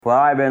Well,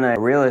 I've been a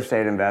real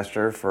estate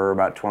investor for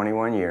about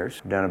 21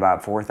 years. I've done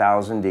about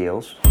 4,000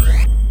 deals.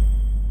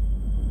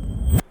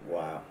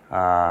 Wow.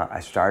 I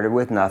started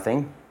with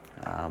nothing.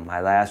 My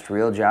last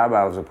real job,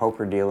 I was a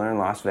poker dealer in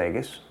Las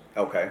Vegas.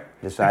 Okay.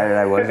 Decided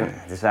I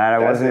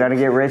wasn't going to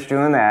get rich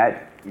doing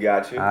that.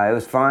 Got you. It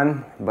was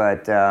fun,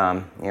 but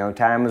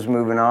time was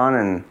moving on,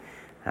 and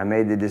I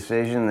made the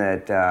decision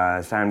that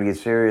it's time to get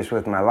serious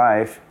with my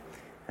life,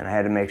 and I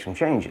had to make some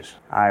changes.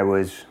 I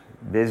was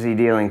busy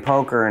dealing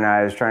poker, and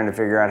I was trying to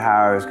figure out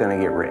how I was going to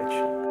get rich.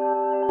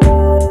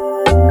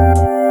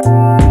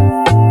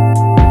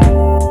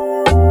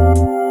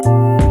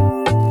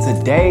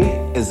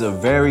 Today is a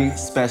very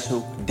special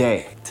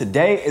day.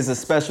 Today is a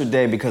special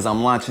day because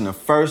I'm launching the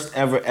first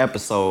ever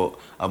episode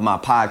of my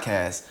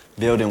podcast,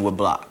 Building with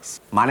Blocks.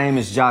 My name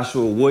is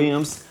Joshua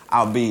Williams.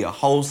 I'll be your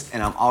host,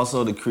 and I'm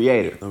also the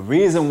creator. The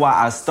reason why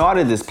I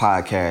started this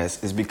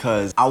podcast is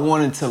because I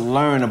wanted to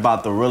learn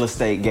about the real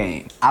estate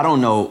game. I don't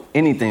know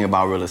anything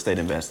about real estate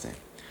investing.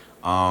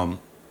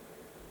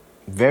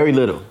 Very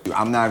little.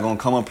 I'm not gonna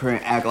come up here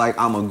and act like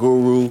I'm a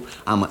guru,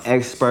 I'm an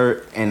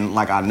expert, and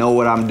like I know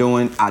what I'm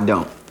doing. I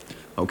don't,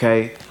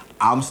 okay?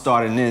 I'm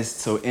starting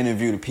this to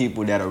interview the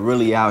people that are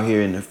really out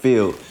here in the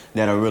field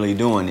that are really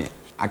doing it.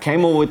 I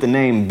came up with the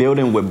name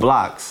Building with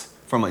Blocks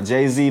from a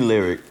Jay-Z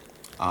lyric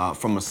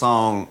from a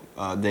song,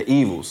 The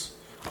Evils,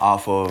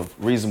 off of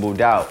Reasonable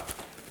Doubt,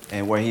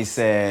 and where he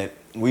said,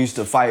 we used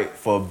to fight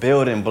for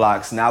building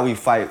blocks, now we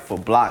fight for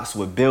blocks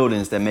with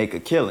buildings that make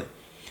a killing.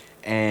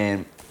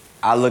 And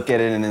I look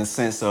at it in the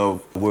sense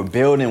of we're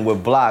building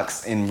with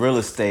blocks in real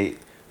estate,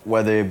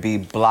 whether it be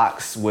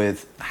blocks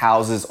with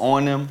houses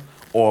on them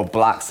or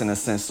blocks in the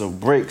sense of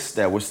bricks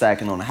that we're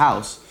stacking on a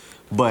house.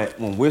 But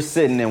when we're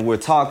sitting and we're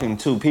talking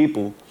to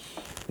people,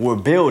 we're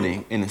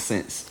building in a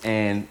sense,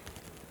 and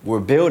we're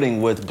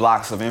building with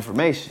blocks of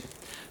information.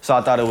 So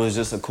I thought it was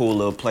just a cool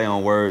little play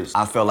on words.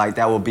 I felt like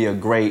that would be a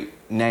great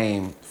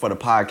name for the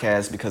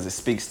podcast because it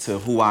speaks to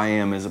who I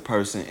am as a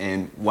person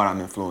and what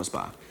I'm influenced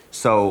by.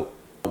 So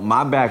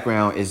my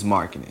background is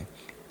marketing,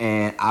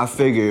 and I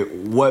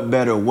figured what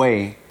better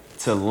way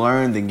to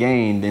learn the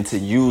game than to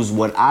use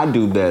what I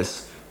do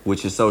best,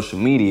 which is social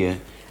media,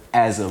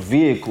 as a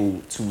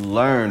vehicle to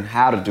learn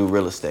how to do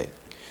real estate.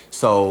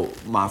 So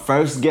my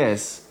first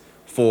guest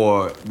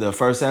for the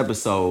first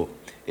episode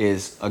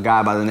is a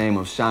guy by the name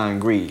of Sean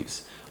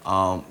Greaves.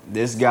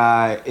 This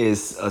guy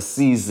is a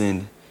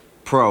seasoned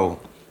pro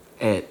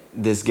at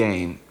this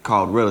game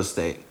called real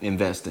estate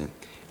investing.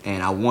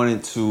 And I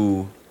wanted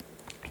to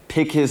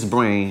pick his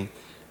brain,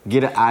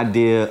 get an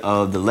idea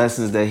of the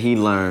lessons that he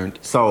learned.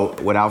 So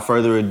without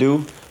further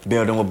ado,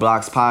 Building with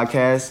Blocks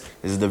podcast.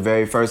 This is the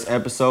very first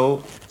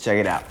episode. Check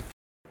it out.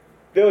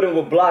 Building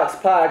with Blocks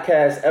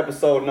podcast,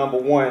 episode number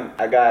 1.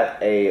 I got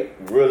a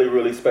really,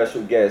 really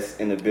special guest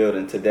in the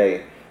building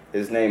today.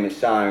 His name is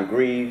Sean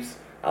Greaves.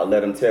 I'll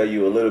let him tell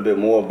you a little bit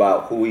more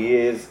about who he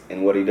is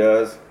and what he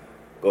does.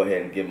 Go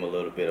ahead and give him a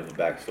little bit of a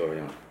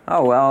backstory on it.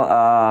 Oh,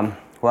 well,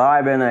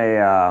 I've been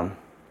a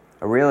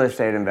real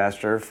estate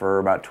investor for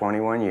about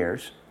 21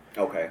 years.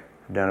 Okay.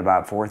 I've done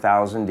about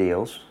 4,000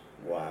 deals.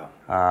 Wow.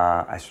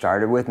 I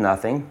started with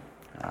nothing.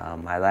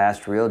 My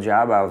last real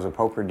job, I was a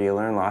poker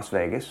dealer in Las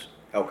Vegas.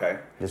 Okay.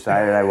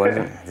 Decided I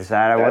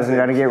wasn't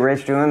going to get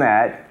rich doing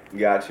that.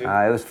 Got you.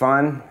 It was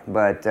fun,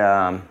 but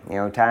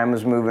time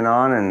was moving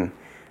on, and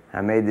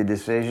I made the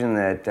decision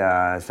that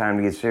it's time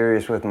to get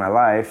serious with my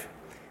life,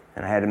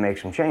 and I had to make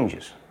some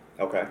changes.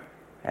 Okay.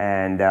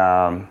 And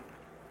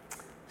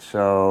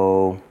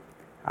so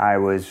I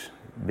was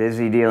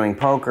busy dealing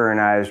poker, and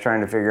I was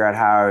trying to figure out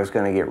how I was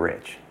going to get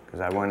rich,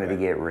 because I wanted to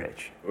get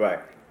rich. Right.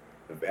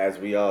 As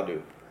we all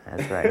do.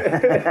 That's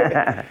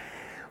right.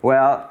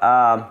 Well,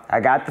 I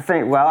got the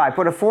thing. Well, I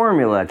put a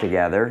formula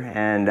together,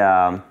 and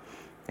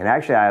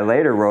actually, I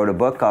later wrote a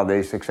book called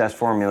The Success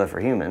Formula for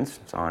Humans.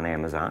 It's on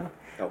Amazon.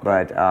 Okay.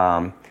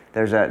 But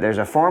there's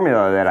a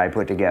formula that I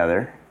put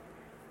together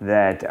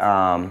that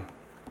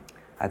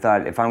I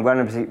thought if I'm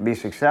going to be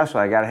successful,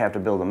 I got to have to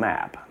build a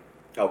map.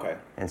 Okay.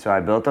 And so I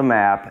built a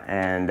map,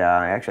 and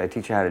actually, I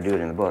teach you how to do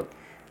it in the book.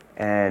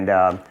 And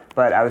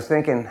but I was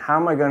thinking, how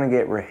am I going to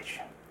get rich?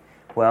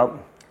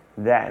 Well,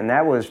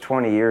 that was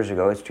 20 years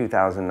ago. It's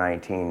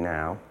 2019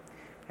 now.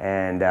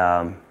 And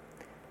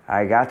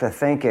I got to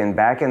thinking,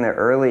 back in the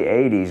early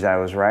 80s, I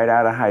was right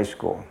out of high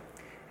school.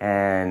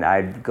 And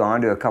I'd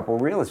gone to a couple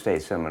real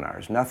estate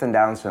seminars, nothing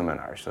down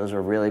seminars. Those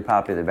were really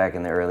popular back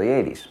in the early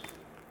 80s.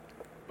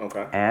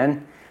 Okay.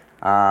 And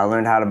I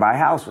learned how to buy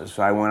houses.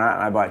 So I went out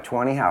and I bought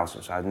 20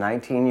 houses. I was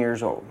 19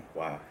 years old.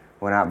 Wow.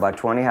 Went out and bought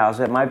 20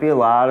 houses. It might be a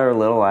lot or a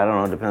little, I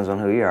don't know, depends on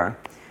who you are.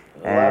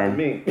 A lot to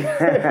me.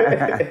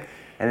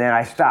 And then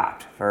I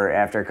stopped.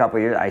 After a couple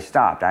of years, I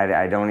stopped.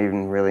 I don't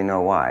even really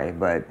know why,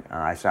 but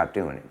I stopped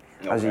doing it.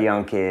 Okay. I was a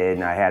young kid,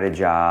 and I had a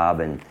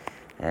job, and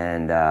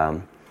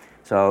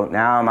so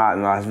now I'm out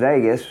in Las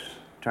Vegas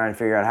trying to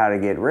figure out how to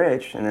get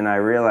rich, and then I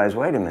realized,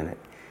 wait a minute,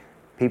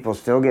 people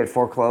still get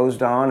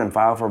foreclosed on and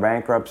file for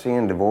bankruptcy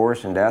and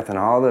divorce and death and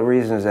all the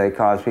reasons that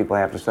cause people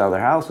have to sell their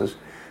houses.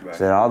 Right.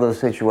 So all those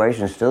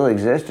situations still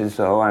existed,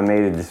 so I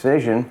made a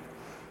decision.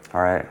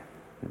 All right,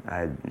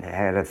 I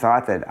had a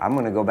thought that I'm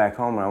going to go back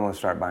home and I'm going to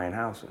start buying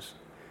houses.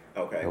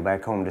 Okay. Go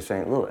back home to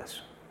St.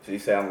 Louis. So you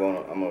say I'm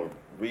gonna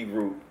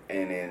regroup,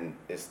 and then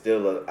it's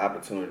still an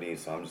opportunity,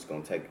 so I'm just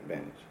gonna take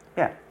advantage.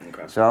 Yeah.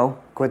 Okay. So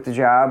quit the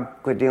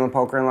job, quit dealing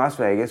poker in Las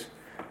Vegas,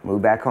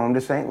 move back home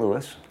to St.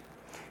 Louis.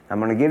 I'm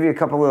going to give you a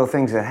couple little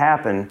things that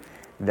happen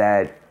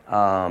that,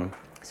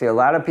 see, a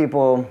lot of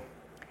people,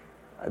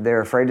 they're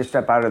afraid to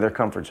step out of their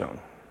comfort zone.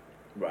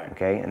 Right.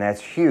 Okay, and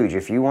that's huge.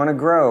 If you want to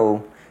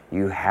grow,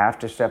 you have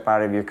to step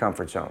out of your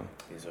comfort zone.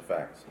 These are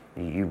facts.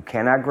 You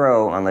cannot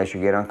grow unless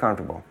you get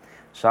uncomfortable.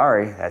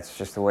 Sorry, that's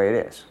just the way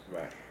it is.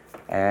 Right.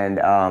 And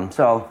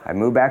so I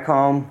moved back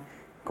home.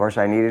 Of course,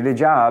 I needed a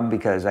job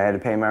because I had to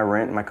pay my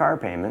rent and my car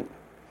payment.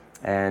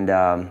 And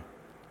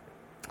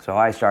so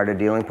I started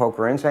dealing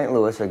poker in St.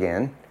 Louis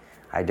again.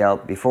 I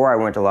dealt before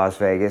I went to Las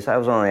Vegas. I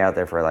was only out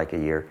there for like a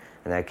year.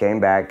 And I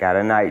came back, got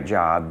a night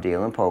job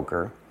dealing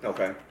poker.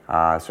 Okay.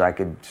 So I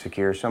could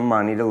secure some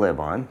money to live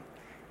on.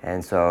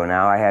 And so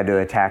now I had to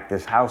attack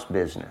this house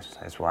business.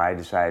 That's why I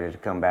decided to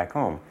come back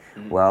home.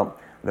 Mm-hmm. Well,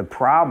 the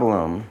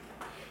problem,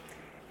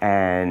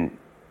 and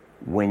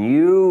when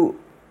you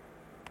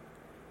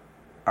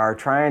are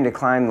trying to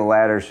climb the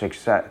ladder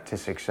to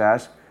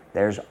success,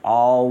 there's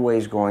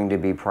always going to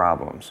be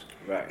problems.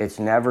 Right. It's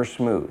never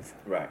smooth.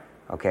 Right.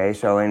 Okay,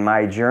 so in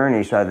my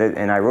journey,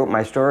 and I wrote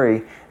my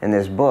story in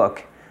this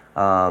book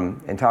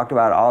and talked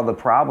about all the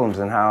problems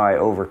and how I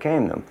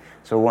overcame them.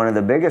 So one of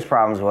the biggest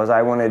problems was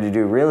I wanted to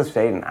do real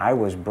estate and I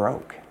was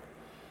broke.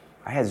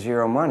 I had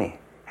zero money.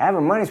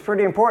 Having money is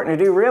pretty important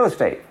to do real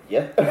estate.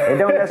 Yeah. It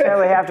don't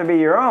necessarily have to be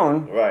your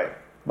own, Right.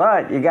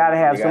 but you got to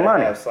have some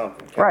money. Have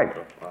something. Right.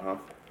 Uh-huh.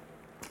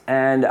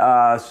 And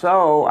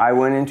so I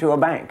went into a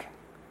bank,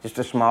 just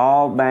a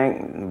small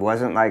bank. It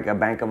wasn't like a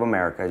Bank of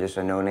America, just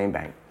a no-name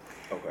bank.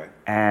 Okay.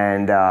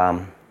 And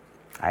I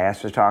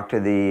asked to talk to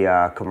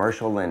the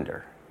commercial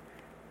lender.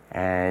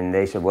 And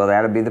they said, well,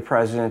 that'll be the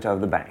president of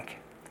the bank.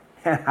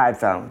 And I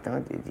thought,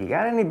 you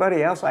got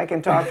anybody else I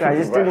can talk to? I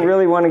just Right. didn't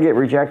really want to get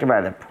rejected by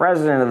the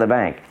president of the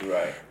bank.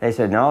 Right. They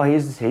said, no,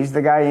 he's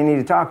the guy you need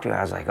to talk to.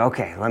 I was like,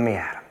 okay, let me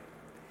at him.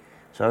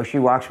 So she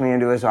walks me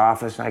into his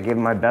office, and I give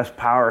him my best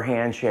power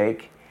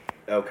handshake.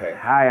 Okay.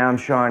 Hi, I'm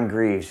Sean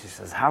Greaves. He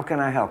says, how can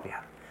I help you?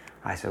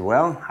 I said,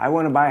 well, I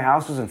want to buy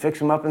houses and fix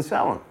them up and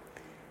sell them.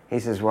 He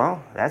says,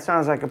 well, that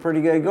sounds like a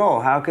pretty good goal.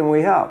 How can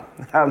we help?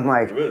 I'm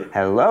like, Really?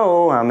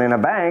 hello, I'm in a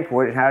bank.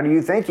 How do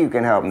you think you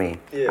can help me?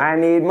 Yeah. I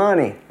need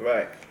money.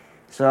 Right.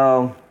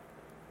 So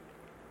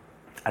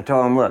I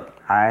told him, look,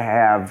 I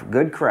have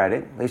good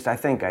credit. At least I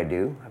think I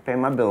do. I pay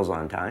my bills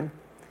on time.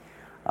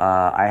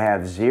 I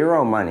have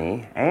zero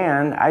money,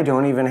 and I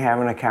don't even have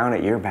an account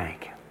at your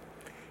bank.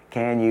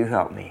 Can you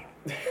help me?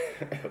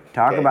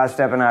 Talk about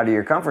stepping out of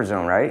your comfort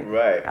zone, right?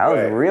 Right, I was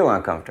right. real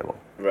uncomfortable.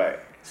 Right.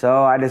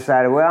 So I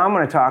decided, well, I'm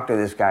going to talk to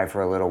this guy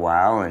for a little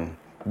while and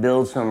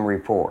build some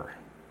rapport.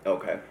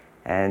 Okay.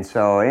 And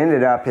so it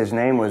ended up, his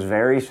name was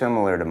very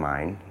similar to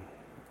mine.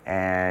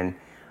 And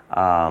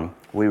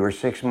we were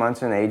 6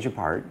 months in age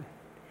apart.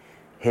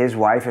 His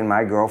wife and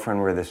my girlfriend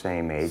were the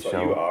same age.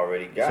 So you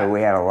already got So it. we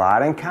had a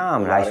lot in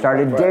common. A lot I in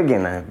started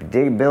common,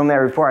 digging, building that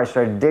rapport. I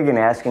started digging,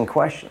 asking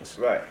questions.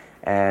 Right.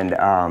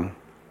 And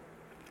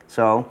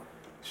so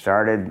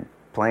started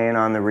playing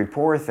on the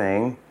rapport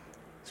thing.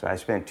 So I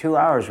spent 2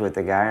 hours with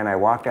the guy, and I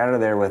walked out of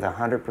there with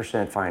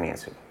 100%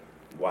 financing.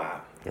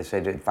 Wow. They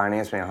said they'd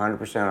finance me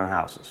 100% on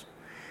houses.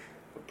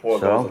 Rapport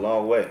So? goes a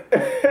long way.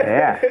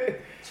 Yeah.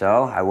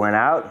 So I went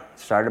out,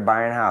 started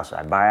buying a house.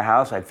 I'd buy a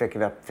house, I'd fix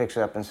it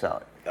up and sell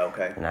it.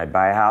 Okay. And I'd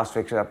buy a house,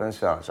 fix it up and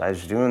sell it. So I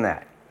was doing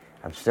that.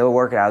 I'm still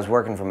working. I was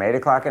working from 8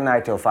 o'clock at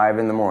night till 5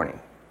 in the morning.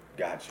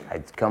 Gotcha.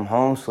 I'd come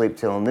home, sleep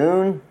till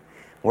noon,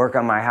 work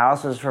on my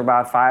houses for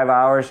about 5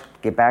 hours,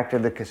 get back to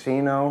the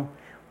casino,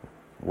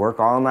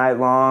 work all night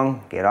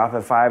long, get off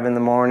at 5 in the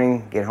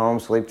morning, get home,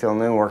 sleep till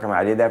noon, work on.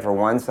 I did that for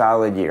 1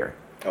 solid year.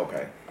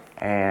 Okay.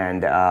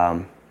 And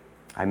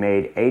I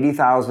made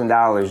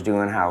 $80,000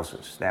 doing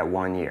houses that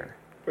 1 year.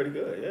 Pretty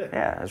good, yeah.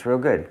 Yeah, that's real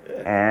good.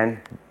 Yeah. And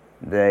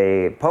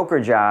the poker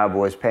job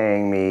was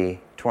paying me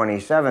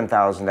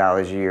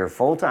 $27,000 a year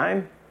full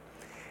time.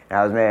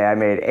 I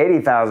made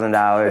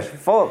 $80,000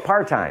 full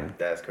part time.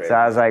 That's crazy. So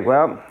I was like,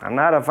 well, I'm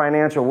not a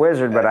financial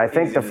wizard, but I That's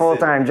think easy the to full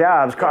time say.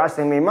 job's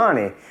costing me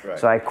money. Right.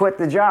 So I quit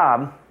the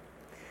job,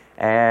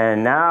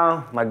 and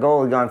now my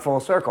goal has gone full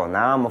circle.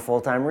 Now I'm a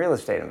full time real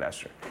estate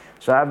investor.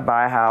 So I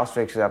buy a house,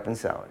 fix it up, and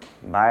sell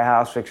it. Buy a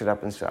house, fix it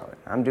up, and sell it.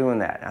 I'm doing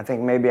that. I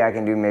think maybe I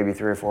can do maybe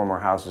 3 or 4 more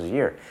houses a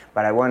year,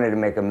 but I wanted to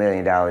make $1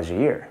 million a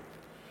year.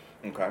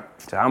 Okay.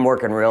 So I'm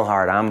working real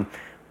hard. I'm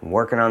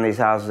working on these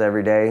houses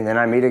every day. And then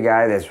I meet a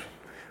guy that's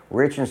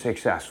rich and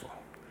successful.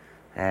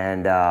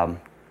 And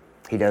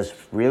he does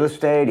real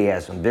estate. He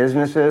has some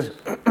businesses.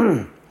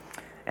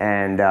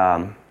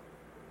 And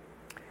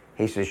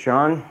he says,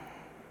 Sean,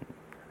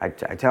 I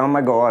tell him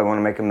my goal. I want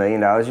to make $1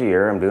 million a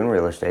year. I'm doing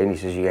real estate. And he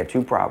says, you got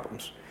 2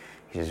 problems.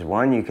 He says,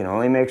 one, you can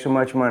only make so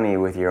much money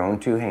with your own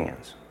 2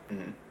 hands.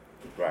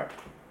 Mm-hmm. Right.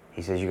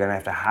 He says, you're going to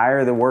have to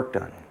hire the work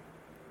done.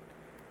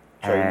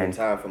 Trading And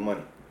your time for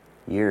money.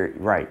 you're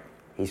right.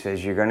 He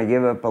says you're going to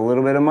give up a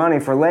little bit of money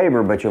for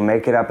labor, but you'll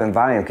make it up in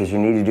volume because you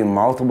need to do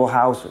multiple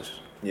houses.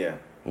 Yeah.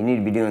 You need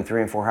to be doing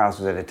 3 and 4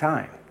 houses at a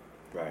time.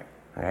 Right.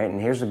 All right, and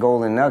here's the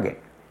golden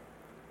nugget.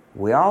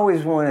 We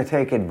always want to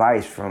take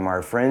advice from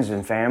our friends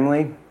and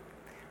family.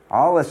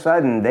 All of a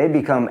sudden, they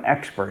become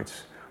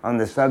experts on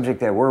the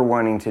subject that we're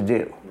wanting to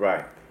do.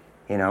 Right.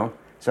 You know?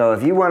 So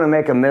if you want to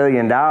make $1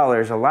 million,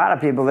 a lot of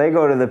people, they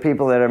go to the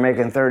people that are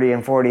making $30,000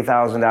 and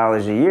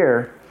 $40,000 a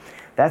year.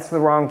 That's the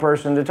wrong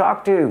person to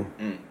talk to.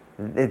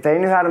 If they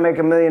knew how to make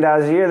 $1 million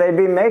a year, they'd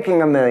be making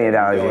 $1 million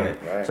a year.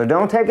 Right. So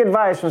don't take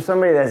advice from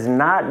somebody that's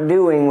not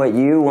doing what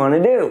you want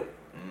to do.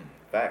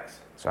 Facts.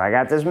 So I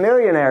got this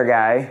millionaire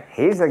guy.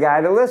 He's the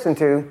guy to listen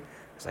to.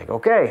 It's like,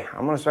 okay,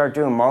 I'm going to start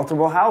doing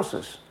multiple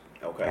houses.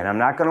 Okay. And I'm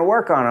not going to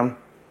work on them.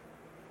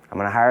 I'm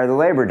going to hire the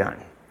labor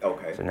done.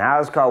 Okay. So now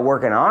it's called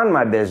working on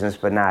my business,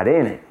 but not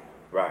in it.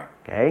 Right.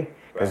 Okay?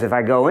 Because Right. if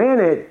I go in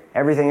it,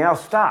 everything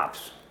else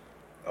stops.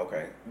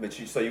 Okay. But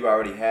so you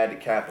already had the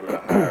capital to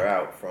hire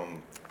out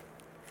from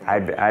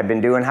I've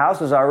been doing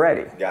houses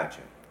already.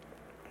 Gotcha.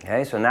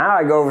 Okay? So now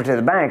I go over to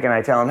the bank and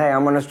I tell them, hey,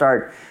 I'm going to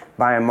start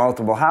buying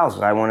multiple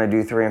houses. I want to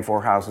do 3 and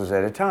 4 houses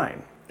at a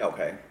time.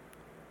 Okay.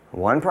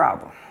 One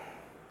problem.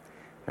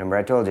 Remember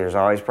I told you there's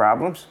always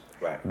problems?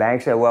 Right.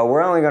 Bank said, well,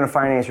 we're only going to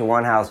finance you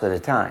 1 house at a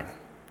time.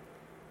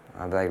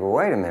 I'd be like, well,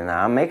 wait a minute.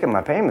 Now, I'm making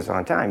my payments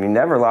on time. You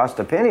never lost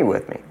a penny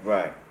with me.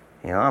 Right.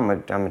 You know,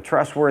 I'm a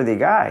trustworthy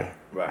guy.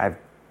 Right. I've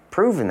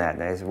proven that.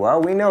 And they said,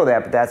 well, we know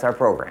that, but that's our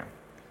program.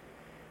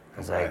 I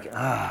was Okay. like,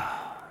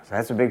 so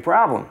that's a big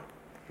problem.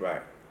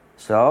 Right.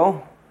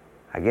 So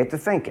I get to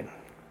thinking,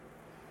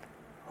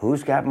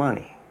 who's got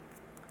money?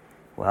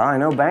 Well, I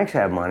know banks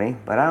have money,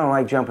 but I don't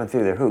like jumping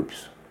through their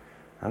hoops.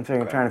 I'm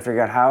trying to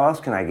figure out how else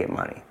can I get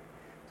money.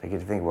 So I get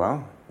to think,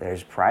 well,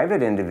 there's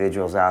private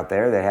individuals out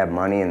there that have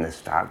money in the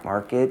stock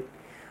market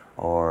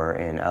or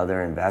in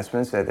other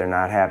investments that they're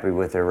not happy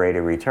with their rate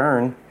of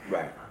return.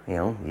 Right. You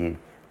know,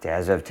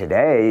 as of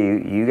today,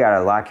 you got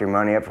to lock your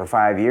money up for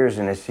 5 years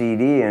in a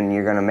CD, and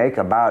you're going to make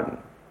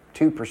about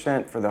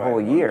 2% for the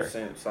whole year.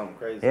 1%, something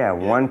crazy. Yeah,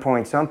 1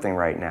 point something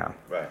right now.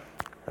 Right.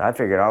 So I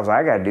figured all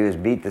I got to do is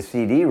beat the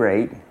CD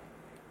rate.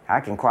 I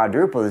can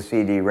quadruple the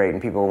CD rate,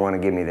 and people want to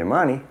give me their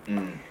money.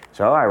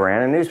 So I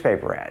ran a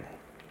newspaper ad.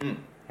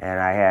 And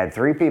I had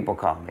 3 people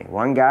call me.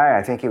 One guy,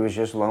 I think he was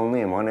just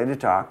lonely and wanted to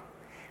talk.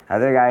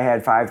 Other guy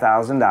had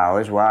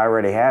 $5,000. Well, I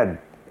already had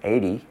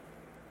 $80,000.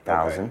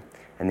 Okay.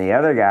 And the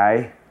other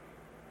guy,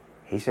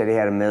 he said he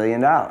had $1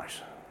 million. I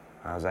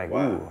was like,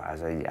 Wow. ooh. I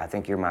said, I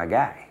think you're my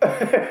guy.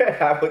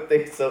 I would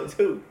think so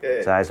too.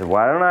 Yeah. So I said,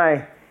 why don't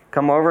I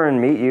come over and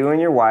meet you and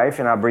your wife,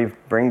 and I'll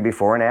bring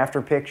before and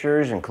after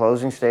pictures and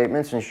closing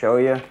statements and show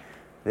you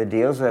the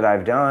deals that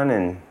I've done,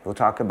 and we'll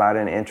talk about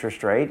an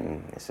interest rate.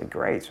 And I said,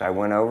 great. So I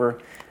went over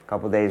a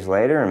couple days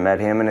later and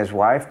met him and his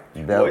wife.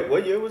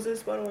 What year was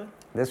this, by the way?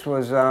 This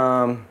was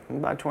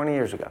about 20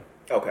 years ago.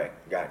 Okay,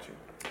 got you.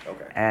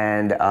 Okay.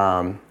 And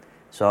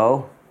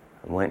so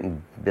I went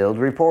and built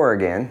rapport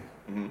again,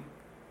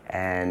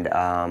 and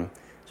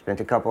spent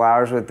a couple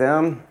hours with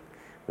them.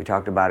 We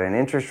talked about an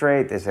interest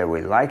rate. They said,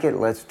 we like it,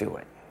 let's do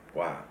it.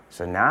 Wow.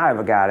 So now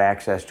I've got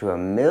access to $1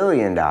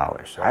 million.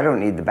 I don't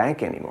need the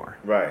bank anymore.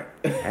 Right.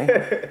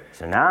 Okay?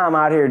 So now I'm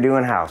out here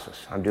doing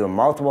houses. I'm doing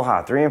multiple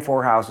houses, 3 and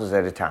 4 houses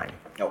at a time.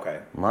 Okay.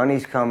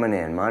 Money's coming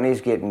in.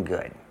 Money's getting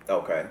good.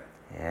 Okay.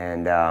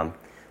 And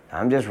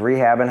I'm just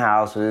rehabbing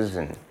houses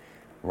and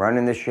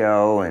running the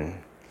show,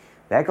 and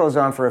that goes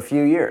on for a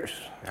few years.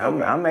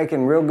 Okay. I'm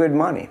making real good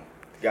money.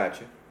 Got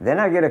you. Then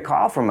I get a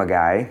call from a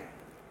guy.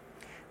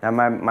 Now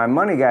my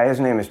money guy, his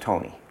name is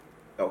Tony.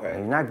 Okay.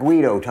 He's not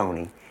Guido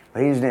Tony,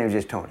 but his name is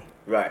just Tony.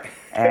 Right.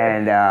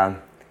 And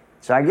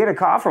so I get a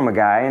call from a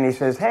guy, and he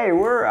says, "Hey, we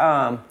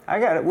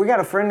got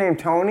a friend named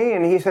Tony,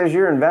 and he says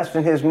you're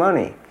investing his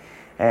money,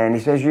 and he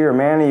says you're a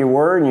man of your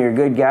word and you're a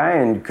good guy,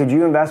 and could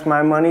you invest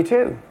my money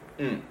too?"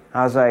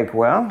 I was like,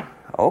 "Well,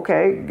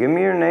 okay, give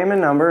me your name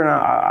and number, and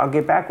I'll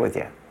get back with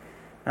you."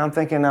 And I'm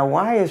thinking, now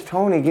why is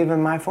Tony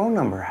giving my phone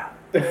number out?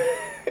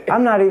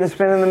 I'm not even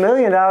spending the $1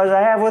 million I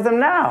have with him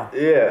now.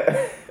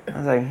 Yeah. I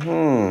was like,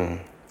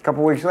 A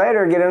couple weeks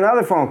later, get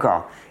another phone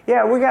call.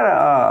 Yeah, we got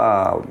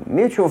a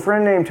mutual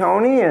friend named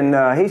Tony,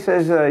 and he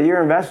says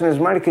you're investing his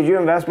money. Could you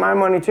invest my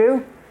money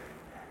too?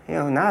 You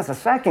know, now it's the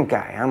second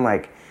guy. I'm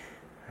like,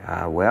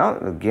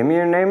 well, give me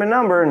your name and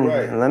number, and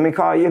Right. let me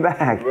call you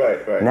back.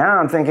 Right. Now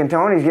I'm thinking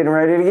Tony's getting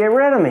ready to get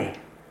rid of me.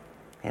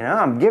 You know,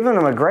 I'm giving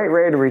him a great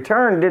rate of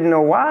return, didn't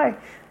know why.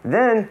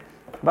 Then,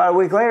 about a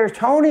week later,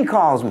 Tony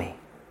calls me.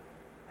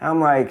 I'm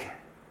like,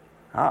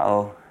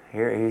 uh-oh,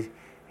 here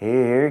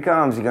he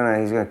comes. He's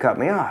gonna cut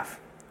me off.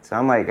 So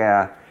I'm like,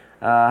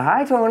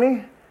 hi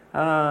Tony,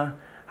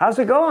 how's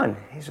it going?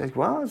 He's like,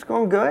 well, it's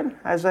going good.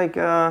 I was like,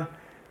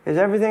 is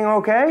everything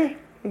okay?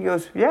 He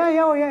goes, yeah,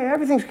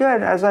 everything's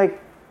good. I was like,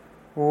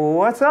 well,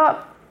 what's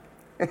up?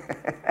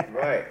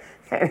 Right.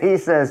 And he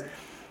says,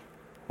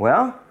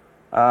 well,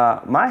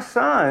 my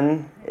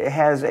son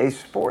has a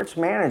sports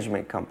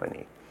management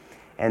company,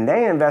 and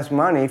they invest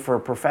money for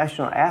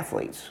professional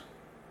athletes.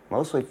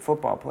 mostly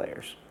football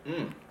players.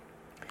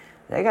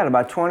 They got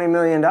about $20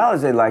 million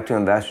they'd like to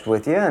invest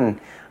with you, and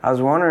I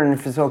was wondering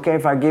if it's okay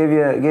if I give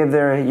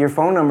your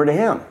phone number to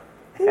him.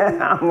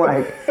 And I'm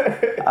like,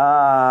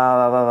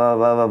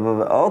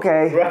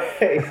 okay.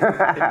 Right.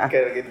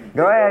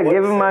 Go ahead,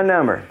 give him my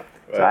number.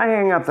 Right. So I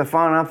hang up the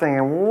phone, I'm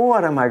thinking,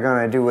 what am I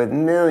going to do with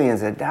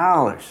millions of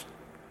dollars?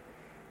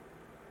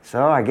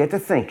 So I get to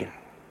thinking.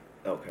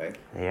 Okay.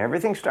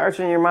 Everything starts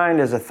in your mind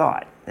as a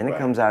thought, then it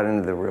comes out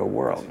into the real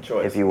world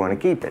if you want to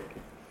keep it.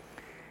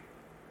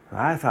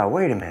 I thought,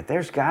 wait a minute,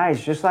 there's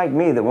guys just like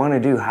me that want to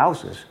do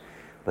houses,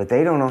 but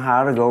they don't know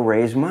how to go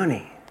raise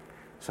money.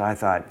 So I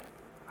thought,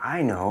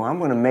 I know, I'm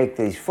going to make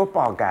these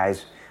football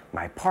guys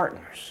my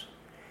partners.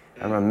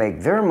 I'm going to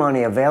make their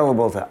money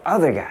available to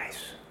other guys.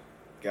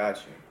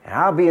 Gotcha. And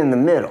I'll be in the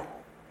middle.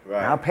 Right.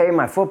 And I'll pay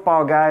my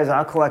football guys,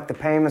 I'll collect the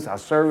payments, I'll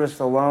service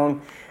the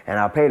loan, and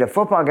I'll pay the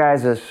football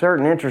guys a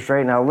certain interest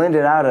rate, and I'll lend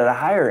it out at a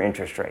higher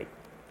interest rate.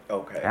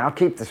 Okay. And I'll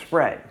keep the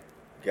spread.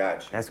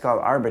 Gotcha. That's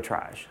called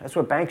arbitrage. That's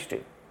what banks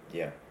do.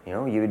 Yeah. You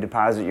know, you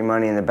deposit your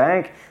money in the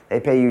bank, they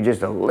pay you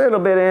just a little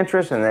bit of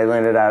interest, and they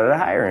lend it out at a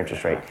higher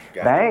interest rate.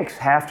 Gotcha. Banks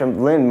have to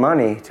lend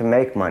money to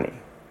make money.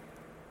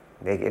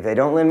 If they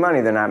don't lend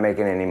money, they're not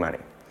making any money.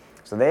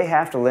 So they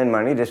have to lend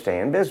money to stay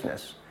in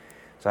business.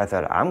 So I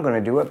thought, I'm going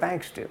to do what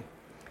banks do.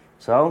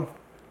 So,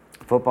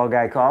 football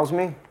guy calls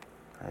me.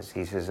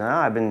 He says,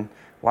 I've been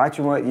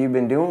watching what you've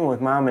been doing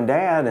with mom and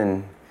dad,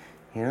 and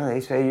you know,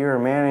 they say you're a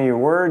man of your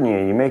word,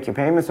 and you make your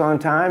payments on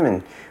time,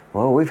 and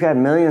well, we've got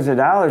millions of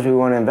dollars we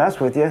want to invest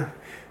with you.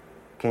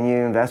 Can you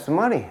invest the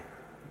money?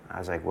 I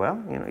was like,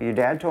 well, you know, your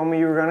dad told me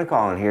you were going to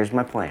call, and here's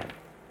my plan.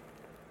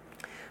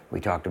 We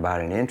talked about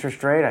an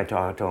interest rate. I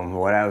talked to him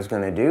what I was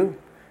going to do.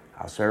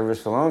 I'll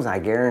service the loans. I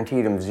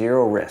guaranteed him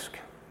zero risk.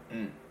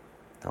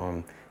 Told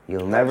him,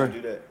 you'll never. How'd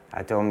you do that?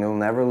 I told him you'll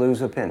never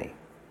lose a penny.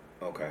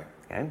 Okay.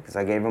 Okay, because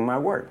I gave him my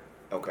word.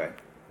 Okay.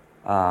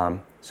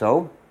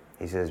 So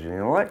he says, you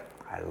know what?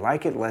 I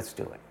like it. Let's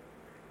do it.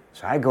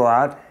 So I go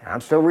out.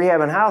 I'm still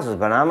rehabbing houses,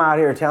 but I'm out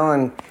here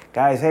telling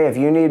guys, hey, if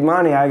you need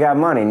money, I got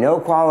money. No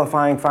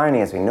qualifying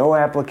financing, no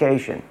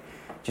application.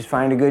 Just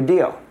find a good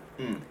deal.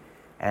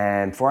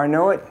 And before I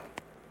know it,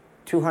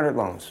 200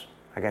 loans.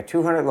 I got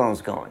 200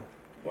 loans going.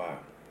 Wow.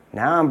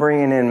 Now I'm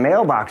bringing in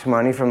mailbox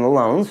money from the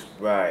loans.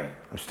 Right.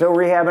 I'm still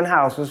rehabbing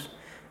houses.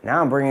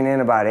 Now I'm bringing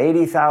in about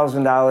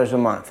 $80,000 a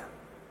month.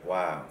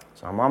 Wow.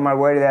 So I'm on my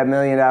way to that $1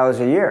 million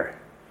a year.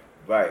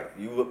 Right.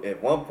 You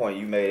at one point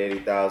you made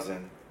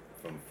 80,000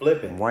 from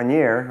flipping. 1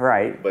 year,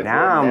 right. But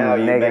now now I'm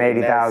you're making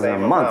making that 80,000 a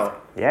same month. amount.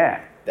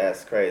 Yeah.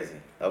 That's crazy.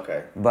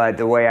 Okay. But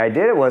the way I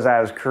did it was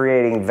I was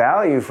creating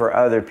value for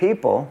other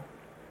people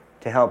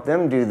to help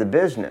them do the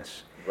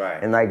business.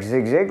 Right. And like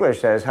Zig Ziglar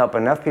says, help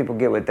enough people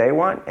get what they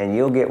want and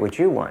you'll get what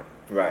you want.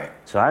 Right.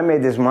 So I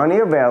made this money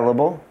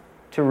available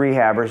to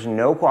rehabbers,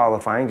 no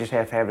qualifying, just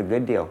have to have a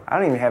good deal. I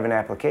don't even have an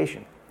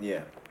application.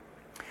 Yeah.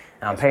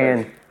 I'm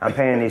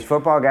paying these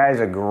football guys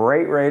a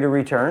great rate of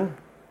return,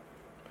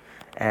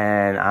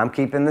 and I'm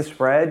keeping the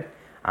spread.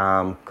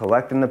 I'm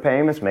collecting the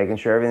payments, making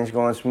sure everything's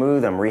going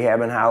smooth. I'm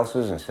rehabbing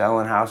houses and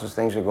selling houses.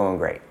 Things are going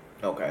great.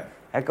 Okay.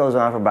 That goes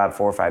on for about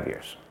 4 or 5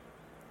 years.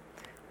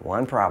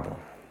 One problem.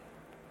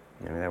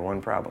 Remember that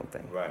one problem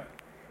thing? Right.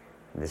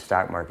 The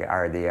stock market,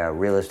 or the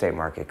real estate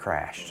market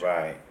crashed.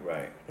 Right.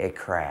 Right. It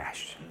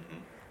crashed.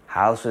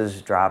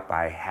 Houses dropped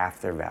by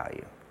half their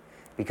value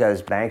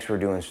because banks were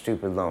doing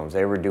stupid loans.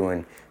 They were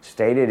doing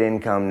stated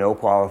income, no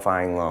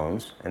qualifying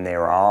loans, and they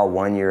were all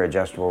 1 year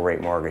adjustable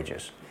rate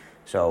mortgages.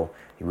 So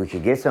we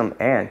could get some,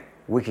 and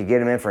we could get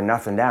them in for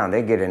nothing down.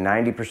 They'd get a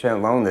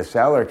 90% loan. The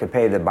seller could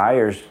pay the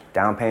buyer's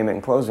down payment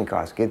and closing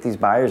costs. Get these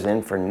buyers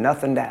in for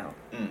nothing down.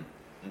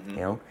 You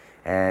know,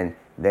 and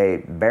they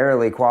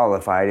barely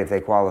qualified, if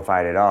they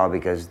qualified at all,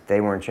 because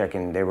they weren't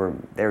checking. They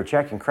were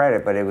checking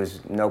credit, but it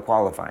was no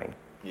qualifying.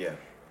 Yeah.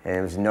 And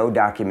there was no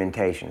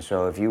documentation.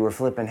 So if you were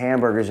flipping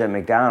hamburgers at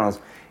McDonald's,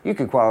 you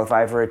could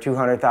qualify for a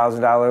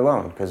 $200,000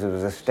 loan because it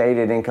was a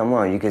stated income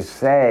loan. You could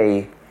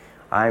say,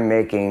 I'm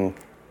making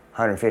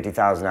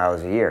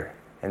 $150,000 a year,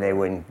 and they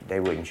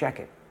wouldn't check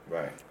it.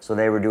 Right. So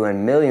they were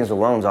doing millions of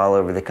loans all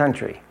over the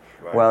country.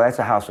 Right. Well, that's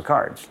a house of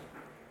cards,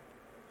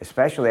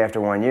 especially after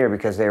 1 year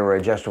because they were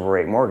adjustable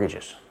rate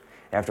mortgages.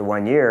 After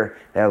 1 year,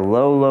 that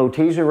low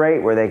teaser rate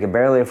where they could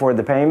barely afford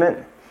the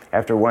payment,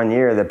 after 1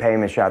 year, the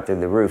payment shot through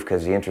the roof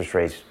because the interest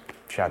rates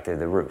shot through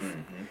the roof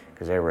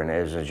because it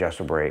was an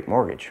adjustable rate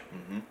mortgage.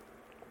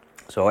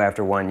 So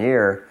after 1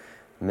 year,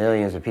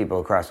 millions of people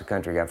across the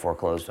country got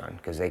foreclosed on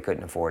because they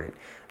couldn't afford it.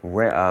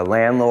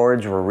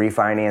 Landlords were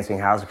refinancing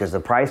houses because the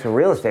price of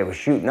real estate was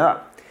shooting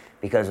up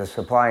because of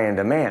supply and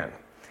demand.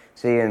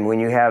 See, and when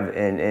you have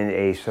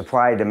a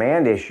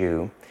supply-demand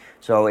issue,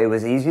 so it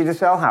was easy to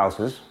sell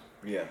houses.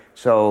 Yeah.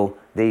 So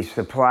the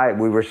supply,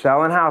 we were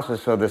selling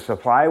houses, so the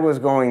supply was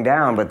going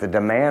down, but the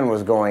demand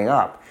was going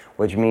up,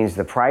 which means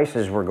the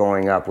prices were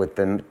going up with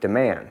the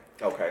demand.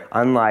 Okay.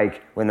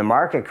 Unlike when the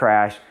market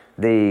crashed,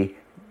 the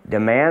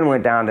demand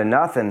went down to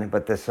nothing,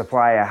 but the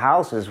supply of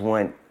houses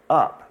went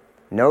up.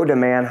 No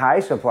demand, high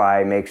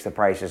supply makes the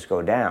prices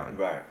go down.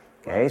 Right.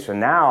 Okay, so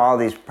now all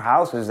these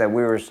houses that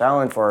we were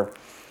selling for,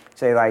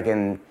 say like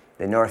in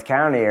the North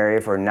County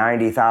area for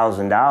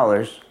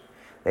 $90,000,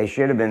 they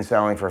should have been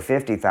selling for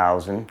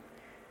 $50,000.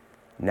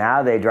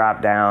 Now they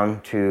dropped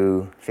down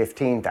to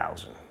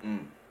 $15,000.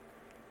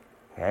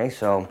 Okay,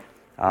 so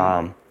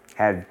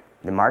had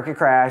the market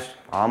crashed,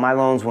 all my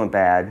loans went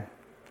bad.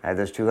 I had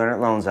those 200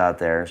 loans out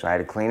there, so I had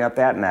to clean up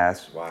that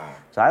mess. Wow.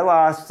 So I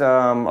lost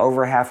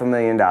over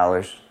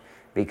 $500,000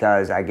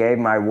 because I gave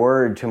my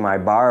word to my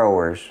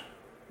borrowers,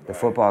 the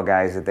football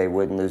guys, that they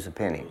wouldn't lose a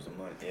penny. Lose the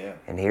money, yeah.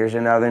 And here's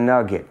another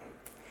nugget.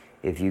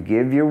 If you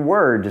give your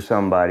word to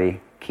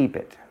somebody, keep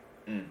it.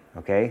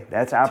 Okay?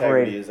 That's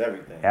Integrity is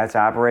everything. That's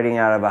operating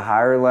out of a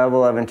higher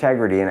level of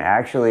integrity. And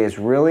actually, it's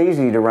real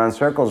easy to run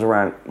circles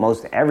around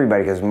most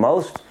everybody because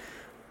most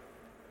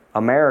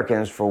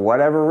Americans, for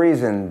whatever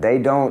reason, they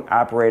don't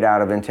operate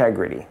out of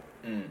integrity.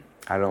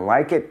 I don't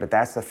like it, but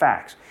that's the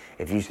facts.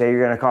 If you say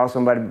you're going to call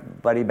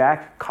somebody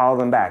back, call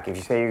them back. If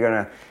you say you're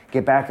going to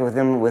get back with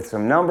them with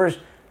some numbers,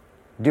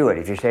 do it.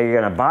 If you say you're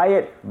going to buy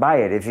it, buy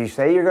it. If you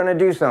say you're going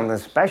to do something,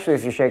 especially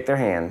if you shake their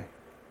hand,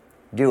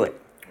 do it.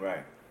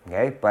 Right.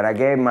 Okay? But I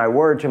gave my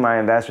word to my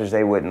investors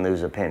they wouldn't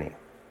lose a penny.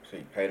 So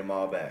you paid them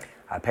all back.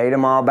 I paid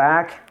them all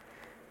back.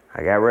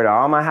 I got rid of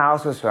all my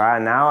houses, so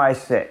now I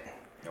sit.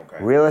 Okay.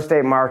 Real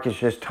estate market's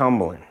just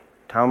tumbling.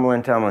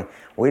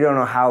 We don't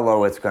know how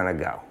low it's going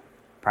to go.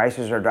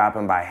 Prices are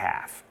dropping by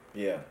half.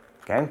 Yeah.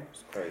 Okay?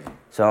 It's crazy.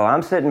 So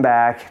I'm sitting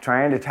back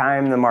trying to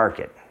time the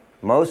market.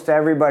 Most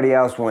everybody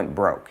else went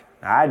broke.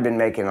 I'd been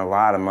making a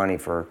lot of money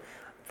for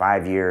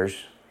 5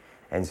 years,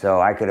 and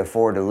so I could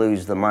afford to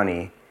lose the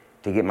money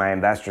to get my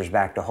investors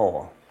back to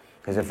whole.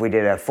 Because if we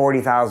did a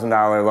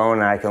 $40,000 loan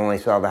and I could only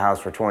sell the house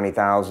for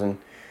 $20,000,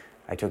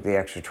 I took the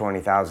extra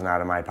 $20,000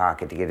 out of my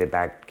pocket to get it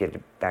back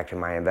to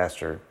my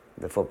investor,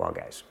 the football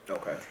guys.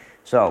 Okay.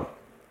 So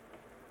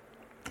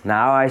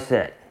now I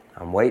sit.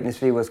 I'm waiting to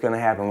see what's going to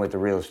happen with the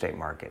real estate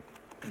market.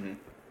 And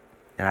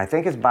I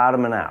think it's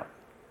bottoming out.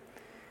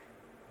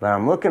 But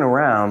I'm looking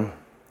around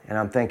and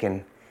I'm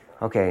thinking,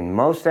 okay,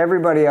 most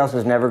everybody else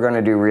is never going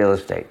to do real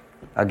estate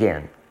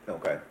again.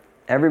 Okay.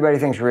 Everybody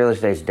thinks real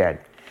estate's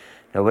dead.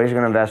 Nobody's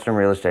going to invest in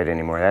real estate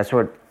anymore. That's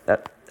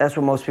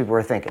what most people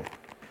are thinking.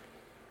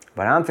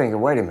 But I'm thinking,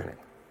 wait a minute.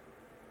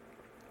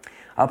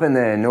 Up in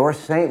the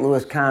North St.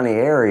 Louis County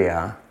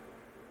area,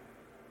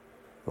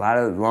 a lot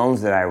of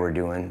loans that I were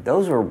doing,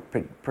 those were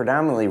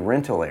predominantly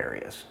rental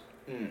areas.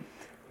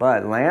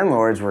 But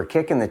landlords were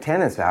kicking the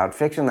tenants out,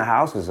 fixing the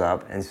houses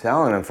up, and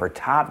selling them for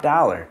top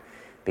dollar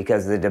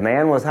because the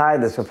demand was high,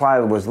 the supply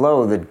was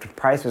low, the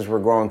prices were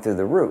going through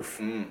the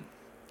roof.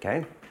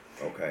 Okay?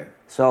 Okay.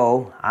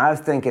 So I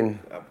was thinking,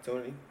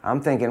 Opportunity?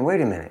 I'm thinking,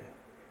 wait a minute,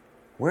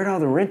 where'd all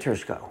the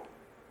renters go?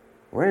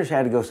 Renters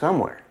had to go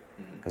somewhere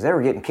because they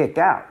were getting kicked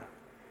out.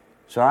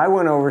 So I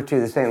went over to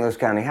the St. Louis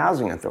County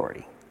Housing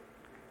Authority.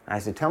 I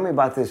said, tell me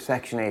about this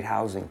Section 8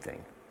 housing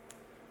thing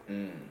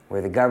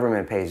where the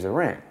government pays the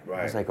rent. Right.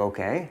 I was like,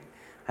 okay.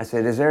 I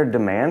said, is there a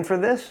demand for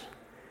this?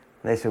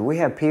 They said, we've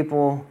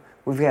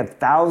had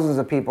thousands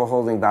of people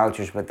holding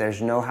vouchers, but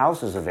there's no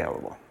houses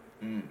available.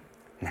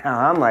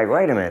 Now I'm like,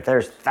 wait a minute,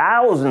 there's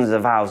thousands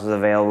of houses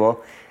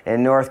available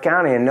in North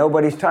County and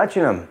nobody's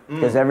touching them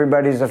because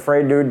everybody's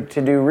afraid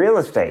to do real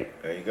estate.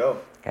 There you go.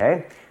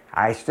 Okay?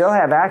 I still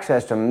have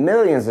access to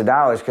millions of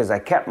dollars because I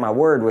kept my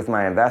word with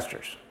my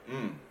investors.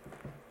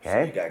 So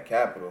Okay? you got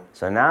capital.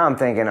 So now I'm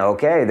thinking,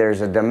 okay,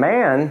 there's a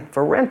demand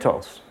for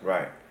rentals.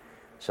 Right.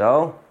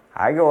 So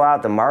I go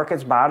out, the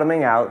market's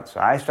bottoming out, so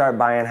I start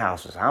buying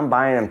houses. I'm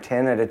buying them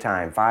 10 at a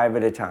time, 5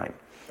 at a time.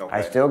 Okay.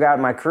 I still got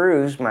my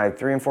crews, my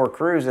 3 and 4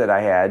 crews that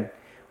I had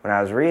when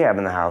I was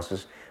rehabbing the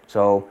houses.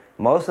 So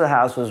most of the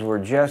houses were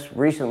just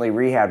recently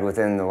rehabbed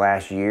within the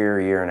last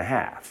year and a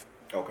half.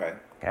 Okay.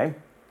 Okay?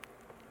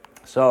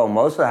 So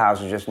most of the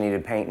houses just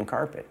needed paint and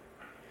carpet.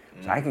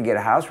 So I could get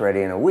a house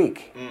ready in a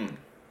week.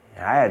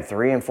 And I had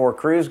 3 and 4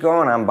 crews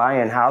going. I'm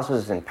buying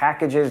houses in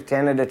packages,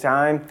 10 at a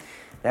time.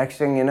 Next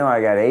thing you know,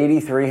 I got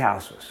 83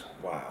 houses,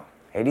 Wow.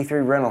 83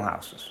 rental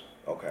houses.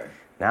 Okay.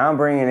 Now I'm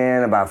bringing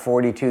in about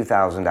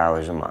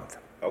 $42,000 a month.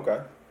 Okay.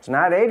 It's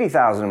not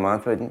 $80,000 a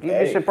month, but you'd be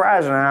Hey.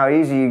 surprised on how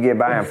easy you get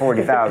buying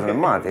 $40,000 a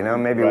month. You know,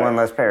 maybe Right. one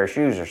less pair of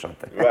shoes or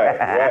something.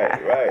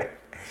 Right.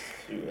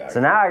 Shoot, So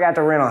now I got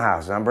the rental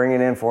houses. I'm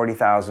bringing in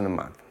 $40,000 a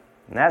month,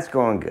 and that's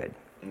going good.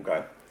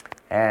 Okay.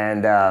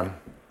 And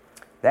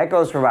that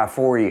goes for about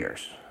 4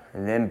 years.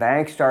 And then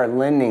banks start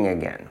lending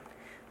again.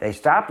 They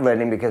stopped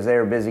lending because they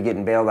were busy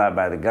getting bailed out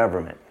by the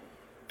government.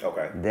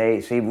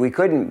 Okay. We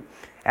couldn't,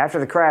 after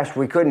the crash,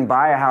 we couldn't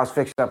buy a house,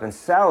 fix it up, and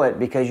sell it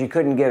because you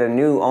couldn't get a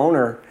new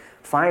owner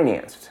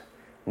financed.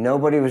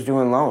 Nobody was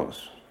doing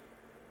loans.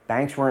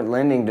 Banks weren't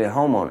lending to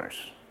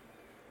homeowners.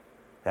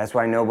 That's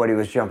why nobody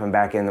was jumping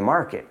back in the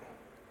market.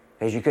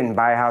 Because you couldn't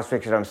buy a house,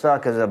 fix it up, and sell it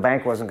because the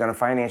bank wasn't going to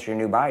finance your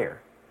new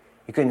buyer.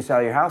 You couldn't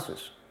sell your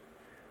houses.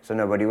 So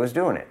nobody was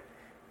doing it.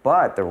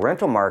 But the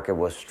rental market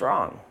was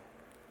strong.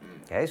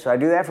 Okay, so I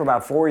do that for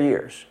about 4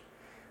 years.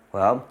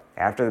 Well,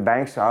 after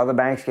all the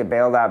banks get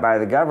bailed out by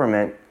the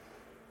government,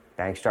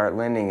 banks start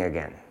lending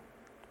again.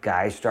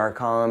 guys start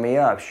calling me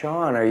up.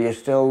 Sean, are you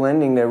still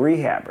lending to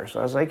rehabbers? So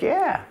I was like,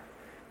 yeah,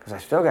 because I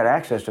still got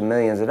access to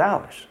millions of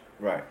dollars.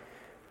 Right.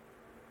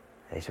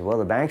 They said, well,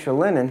 the banks are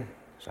lending.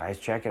 So I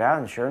check it out,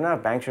 and sure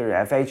enough,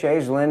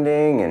 FHA's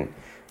lending,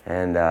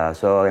 and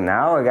so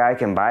now a guy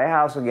can buy a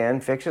house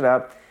again, fix it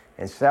up,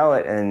 and sell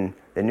it, and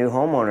the new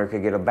homeowner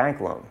could get a bank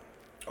loan.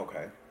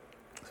 Okay.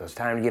 So it's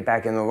time to get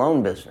back in the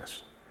loan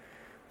business.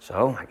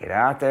 So I get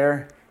out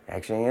there.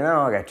 Next thing you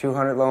know, I got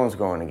 200 loans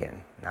going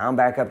again. Now I'm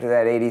back up to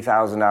that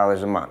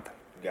 $80,000 a month.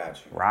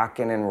 Got you.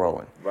 Rocking and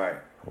rolling. Right.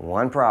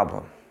 One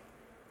problem.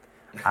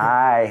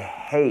 I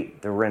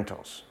hate the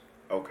rentals.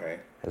 Okay.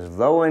 Because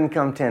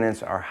low-income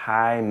tenants are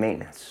high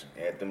maintenance.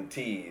 Add them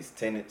T's,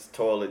 tenants,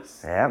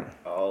 toilets, Yep.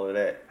 all of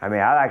that. I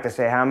mean, I like to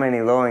say, how many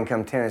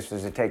low-income tenants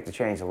does it take to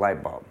change a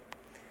light bulb?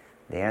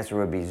 The answer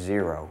would be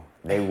 0.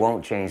 They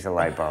won't change the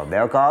light bulb.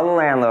 They'll call the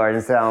landlord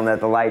and tell them that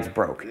the light's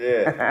broke.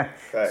 Yeah.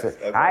 Facts. So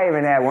Okay. I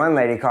even had one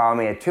lady call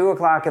me at 2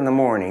 o'clock in the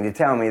morning to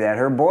tell me that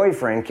her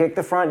boyfriend kicked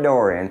the front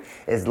door in,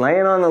 is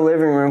laying on the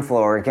living room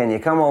floor. Can you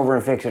come over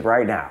and fix it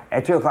right now?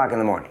 At 2 o'clock in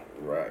the morning.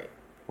 Right.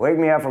 Wake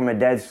me up from a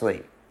dead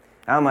sleep.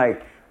 I'm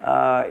like,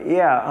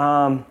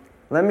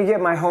 let me get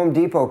my Home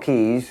Depot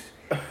keys.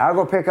 I'll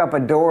go pick up a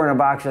door and a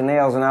box of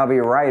nails and I'll be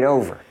right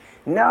over.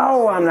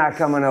 No, I'm not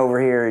coming over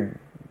here,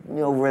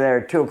 over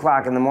there at 2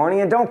 o'clock in the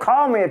morning, and don't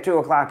call me at 2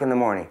 o'clock in the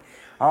morning.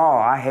 Oh,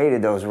 I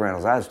hated those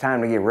rentals. It was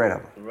time to get rid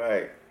of them.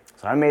 Right.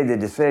 So I made the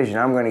decision,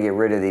 I'm going to get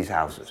rid of these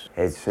houses.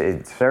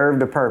 It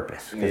served a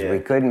purpose because we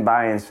couldn't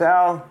buy and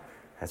sell.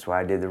 That's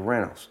why I did the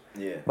rentals.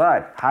 Yeah.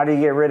 But how do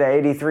you get rid of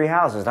 83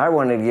 houses? I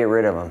wanted to get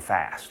rid of them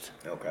fast.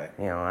 Okay.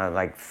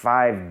 Like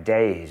 5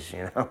 days,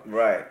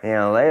 Right.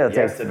 It'll take,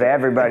 Yesterday. for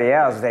everybody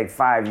else, it'll take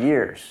 5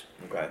 years.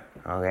 Okay.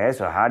 Okay,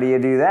 so how do you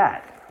do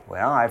that?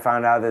 Well, I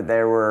found out that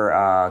there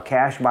were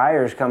cash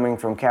buyers coming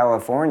from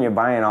California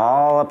buying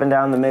all up and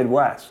down the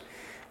Midwest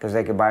because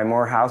they could buy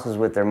more houses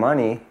with their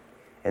money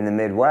in the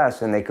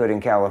Midwest than they could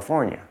in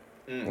California.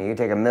 You could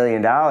take $1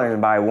 million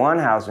and buy one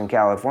house in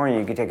California.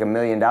 You could take $1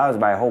 million and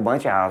buy a whole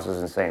bunch of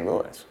houses in St.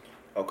 Louis.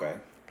 Okay.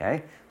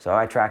 Okay, so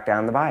I tracked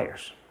down the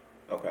buyers.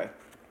 Okay.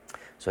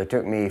 So it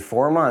took me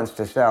 4 months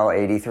to sell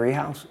 83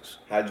 houses.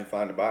 How'd you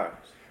find the buyers?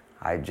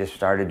 I just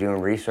started doing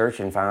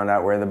research and found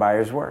out where the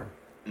buyers were.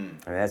 I mean,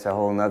 that's a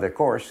whole nother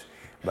course.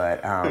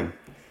 But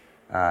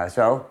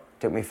so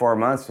it took me 4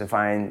 months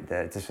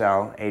to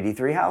sell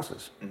 83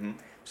 houses. Mm-hmm.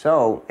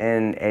 So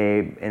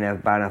in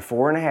about a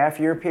 4.5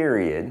 year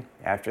period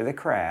after the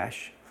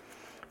crash,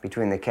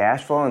 between the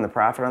cash flow and the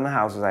profit on the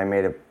houses, I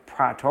made a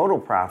total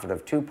profit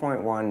of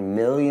 $2.1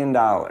 million.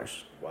 Wow.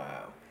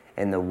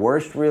 In the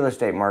worst real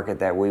estate market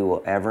that we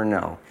will ever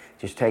know.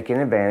 Just taking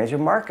advantage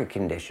of market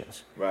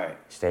conditions. Right.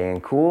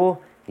 Staying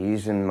cool,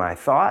 using my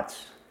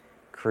thoughts,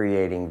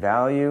 creating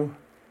value,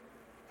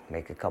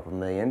 make a couple $1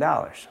 million.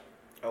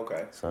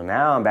 Okay. So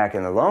now I'm back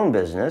in the loan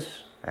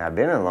business. I've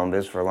been in the loan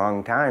business for a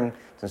long time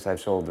since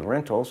I've sold the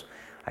rentals.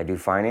 I do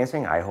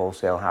financing, I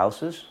wholesale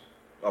houses.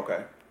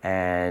 Okay.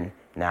 And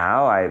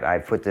now I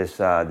put this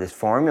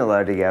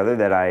formula together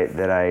that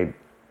I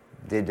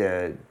did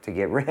to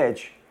get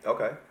rich.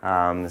 Okay.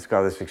 It's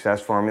called the Success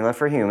Formula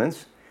for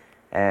Humans.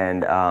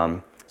 And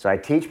so I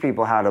teach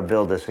people how to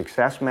build a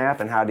success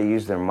map and how to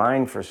use their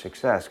mind for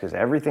success, because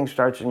everything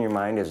starts in your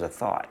mind as a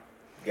thought.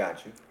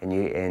 Got you.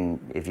 And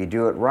if you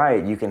do it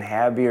right, you can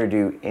have or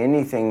do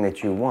anything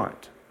that you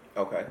want.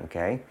 Okay.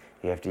 Okay?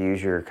 You have to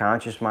use your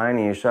conscious mind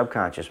and your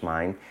subconscious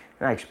mind,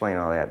 and I explain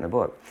all that in the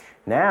book.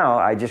 Now,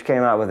 I just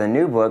came out with a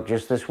new book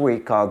just this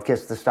week called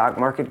Kiss the Stock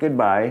Market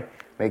Goodbye,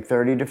 Make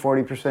 30 to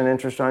 40%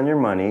 interest on your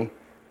money,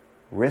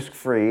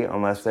 risk-free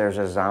unless there's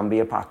a zombie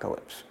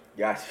apocalypse.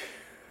 Gotcha.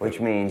 Which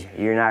means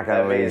you're not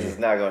going to lose. It's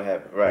not gonna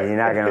happen, right? You're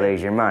not going to lose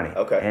your money.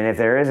 Okay. And if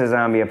there is a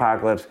zombie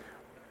apocalypse,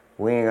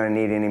 we ain't going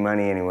to need any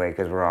money anyway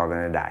because we're all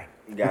going to die.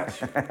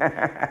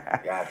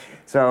 Gotcha. Gotcha.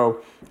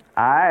 So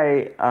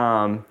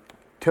I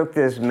took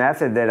this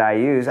method that I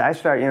use.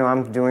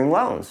 I'm doing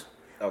loans.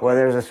 Okay. Well,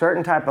 there's a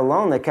certain type of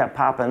loan that kept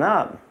popping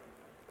up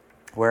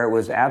where it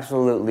was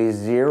absolutely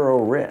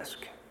zero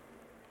risk.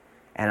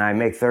 And I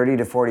make 30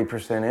 to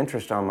 40%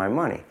 interest on my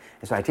money.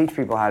 And so I teach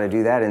people how to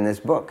do that in this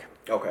book.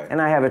 Okay. And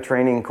I have a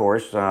training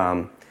course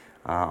on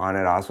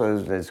it also.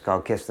 It's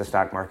called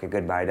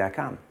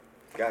KissTheStockMarketGoodbye.com.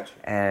 Gotcha.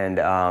 And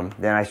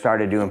then I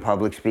started doing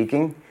public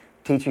speaking,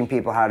 teaching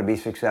people how to be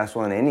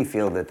successful in any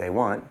field that they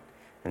want.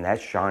 And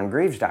that's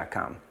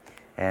SeanGreaves.com.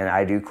 And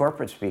I do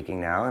corporate speaking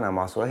now, and I'm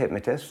also a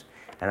hypnotist.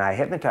 And I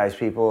hypnotize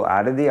people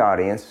out of the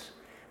audience,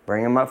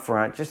 bring them up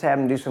front, just have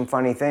them do some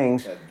funny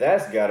things. Now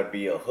that's got to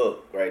be a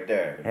hook right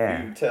there. Yeah.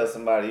 If you tell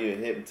somebody you're a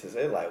hypnotist,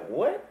 they're like,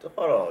 what?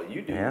 Hold on,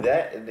 you do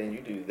that and then you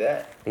do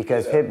that.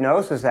 Because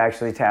hypnosis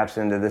actually taps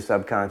into the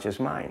subconscious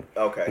mind.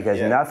 Okay. Because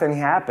nothing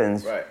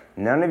happens, Right.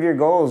 None of your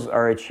goals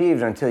are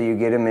achieved until you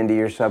get them into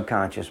your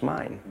subconscious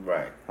mind.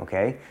 Right.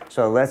 Okay?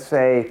 So let's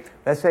say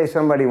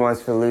somebody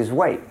wants to lose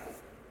weight.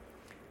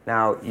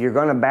 Now, you're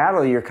going to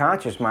battle your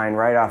conscious mind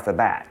right off the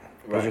bat.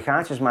 Because Right. your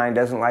conscious mind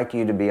doesn't like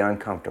you to be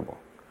uncomfortable.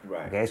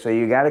 Right. Okay, so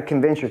you got to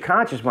convince your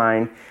conscious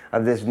mind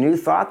of this new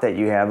thought that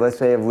you have, let's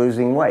say of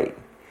losing weight.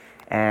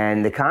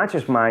 And the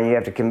conscious mind, you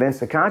have to convince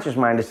the conscious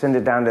mind to send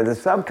it down to the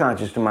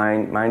subconscious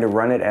mind to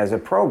run it as a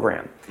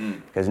program.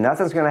 Because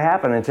nothing's going to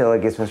happen until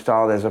it gets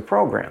installed as a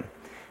program.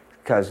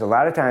 Because a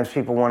lot of times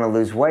people want to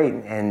lose weight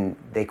and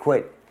they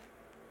quit.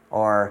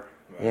 Or,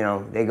 you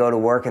know, they go to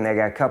work and they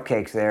got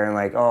cupcakes there and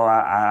like, oh,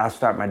 I'll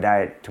start my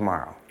diet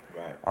tomorrow.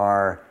 Right.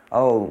 Or,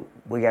 oh,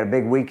 we got a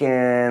big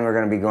weekend, we're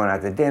going to be going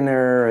out to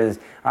dinner,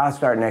 I'll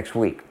start next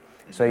week.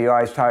 So you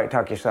always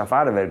talk yourself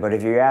out of it. But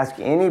if you ask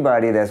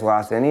anybody that's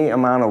lost any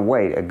amount of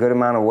weight, a good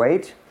amount of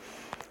weight,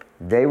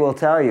 they will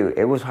tell you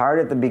it was hard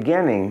at the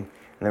beginning.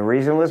 And the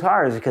reason it was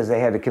hard is because they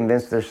had to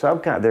convince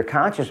their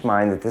conscious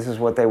mind that this is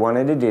what they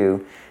wanted to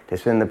do, to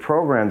send the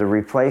program to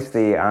replace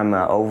the I'm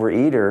an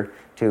overeater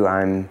to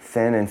I'm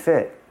thin and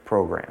fit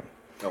program.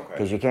 Okay.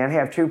 Because you can't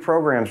have two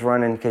programs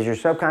running, because your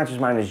subconscious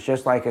mind is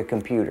just like a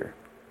computer.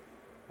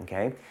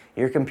 Okay?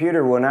 Your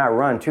computer will not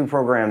run two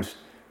programs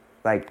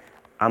like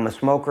I'm a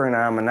smoker and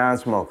I'm a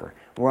non-smoker.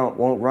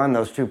 Won't run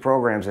those two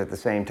programs at the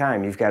same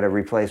time. You've got to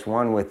replace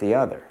one with the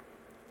other.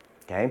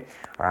 Okay?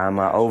 Or I'm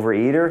an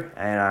overeater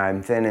and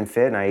I'm thin and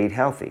fit and I eat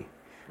healthy.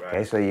 Right.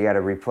 Okay, so you got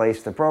to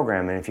replace the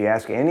program. And if you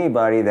ask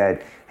anybody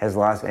that has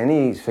lost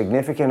any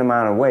significant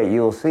amount of weight,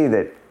 you'll see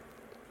that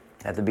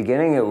at the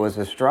beginning it was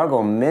a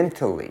struggle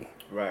mentally.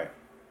 Right.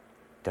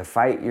 To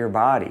fight your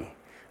body.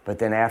 But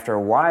then after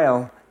a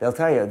while, they'll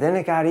tell you, then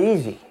it got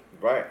easy.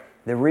 Right.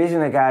 The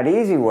reason it got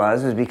easy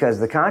is because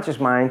the conscious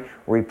mind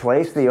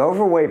replaced the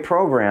overweight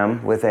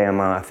program with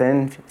I'm a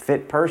thin,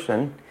 fit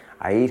person,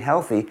 I eat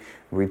healthy.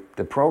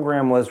 The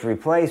program was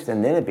replaced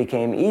and then it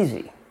became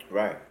easy.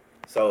 Right.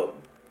 So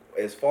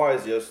as far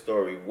as your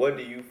story, what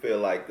do you feel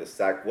like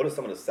what are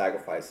some of the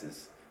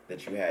sacrifices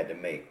that you had to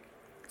make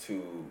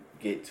to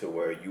get to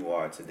where you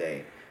are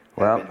today?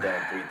 Well, Having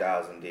done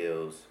 3,000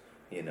 deals,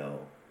 you know.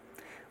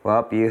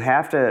 Well, you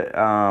have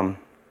to,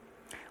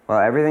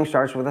 everything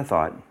starts with a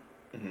thought.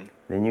 Mm-hmm.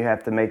 Then you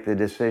have to make the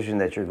decision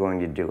that you're going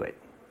to do it.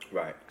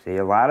 Right. See,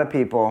 a lot of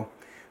people,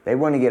 they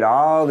want to get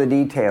all the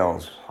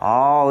details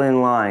all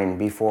in line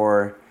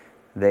before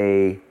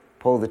they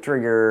pull the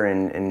trigger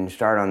and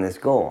start on this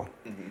goal.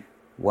 Mm-hmm.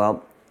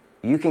 Well,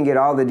 you can get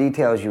all the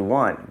details you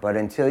want, but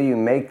until you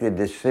make the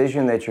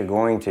decision that you're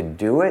going to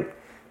do it,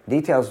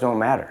 details don't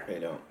matter. They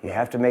don't. You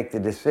have to make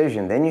the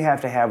decision. Then you have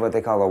to have what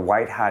they call a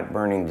white hot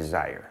burning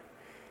desire.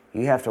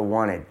 You have to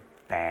want it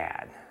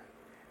bad.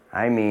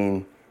 I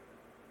mean,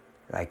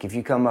 like if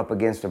you come up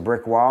against a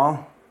brick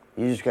wall,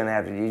 you're just gonna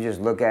have to, you just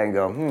look at it and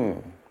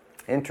go,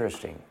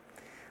 interesting.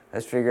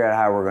 Let's figure out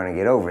how we're gonna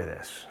get over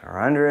this,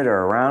 or under it,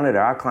 or around it,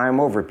 or I'll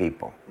climb over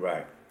people.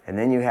 Right. And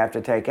then you have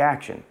to take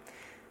action,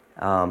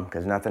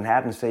 because nothing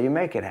happens till you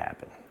make it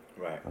happen.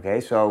 Right.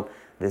 Okay, so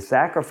the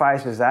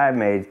sacrifices I've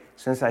made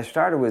since I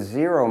started with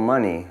zero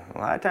money, a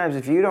lot of times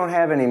if you don't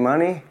have any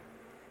money,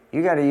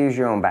 you gotta use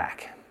your own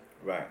back.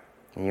 Right.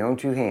 And your own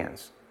two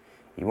hands.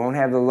 You won't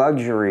have the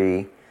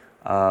luxury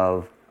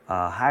of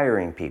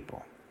hiring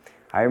people.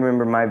 I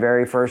remember my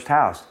very first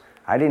house.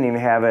 I didn't even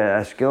have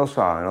a skill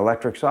saw, an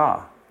electric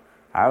saw.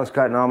 I was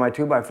cutting all my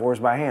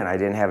 2x4s by hand. I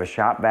didn't have a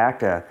shop vac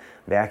to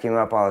vacuum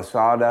up all the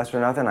sawdust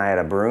or nothing. I had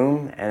a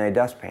broom and a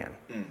dustpan.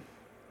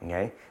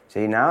 Okay?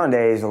 See,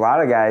 nowadays, a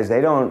lot of guys,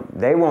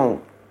 they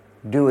won't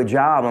do a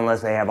job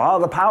unless they have all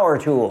the power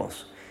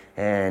tools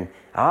and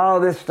all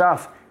this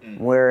stuff.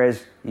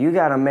 Whereas you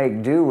got to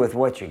make do with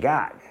what you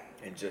got.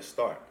 And just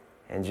start.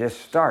 And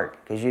just start,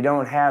 because you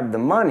don't have the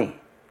money.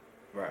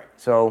 Right.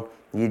 So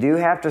you do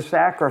have to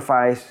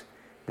sacrifice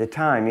the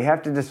time. You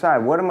have to decide,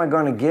 what am I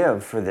going to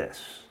give for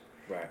this?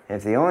 Right.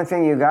 If the only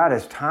thing you got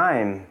is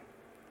time,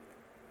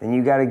 then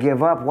you got to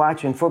give up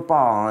watching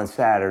football on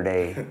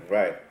Saturday.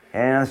 Right.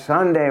 And on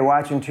Sunday,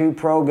 watching 2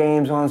 pro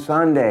games on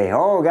Sunday.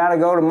 Oh, got to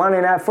go to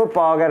Monday Night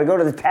Football, got to go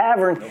to the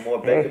tavern. No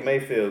more Baker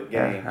Mayfield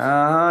games.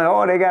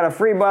 Oh, they got a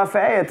free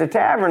buffet at the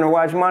tavern to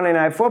watch Monday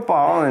Night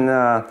Football.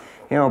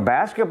 And,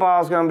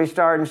 basketball's going to be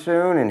starting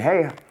soon. And,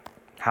 hey,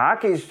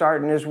 hockey's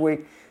starting this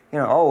week.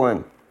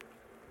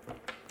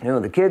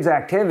 The kids'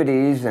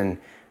 activities and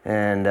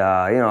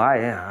I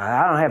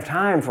don't have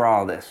time for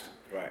all this.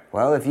 Right.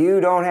 Well, if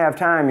you don't have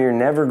time, you're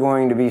never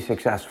going to be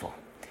successful.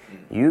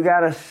 You got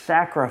to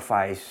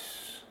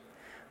sacrifice.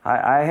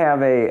 I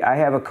have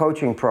a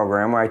coaching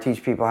program where I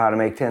teach people how to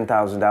make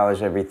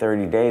 $10,000 every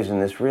 30 days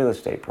in this real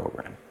estate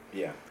program.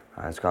 Yeah.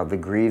 It's called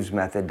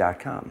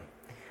thegreavesmethod.com.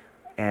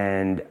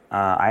 And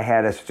I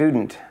had a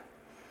student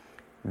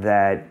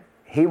that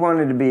he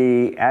wanted to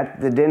be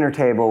at the dinner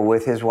table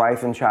with his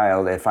wife and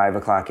child at 5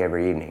 o'clock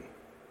every evening.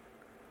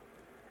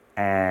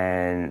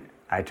 And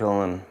I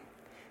told him,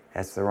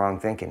 that's the wrong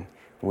thinking.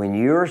 When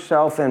you're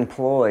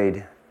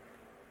self-employed,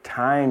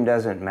 time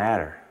doesn't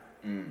matter.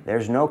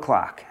 There's no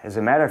clock. As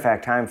a matter of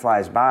fact, time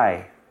flies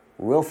by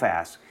real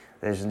fast.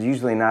 There's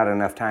usually not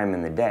enough time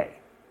in the day.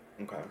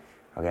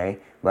 Okay?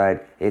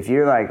 But if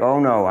you're like, oh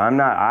no, I'm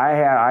not,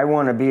 I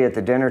want to be at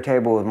the dinner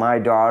table with my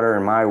daughter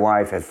and my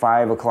wife at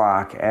 5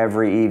 o'clock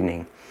every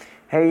evening.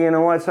 Hey, you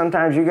know what?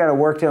 Sometimes you got to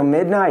work till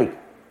midnight.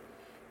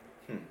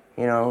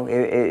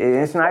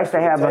 It's nice to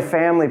have a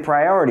family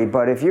priority,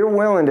 but if you're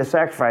willing to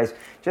sacrifice,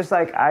 just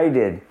like I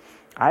did,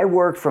 I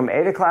worked from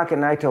 8 o'clock at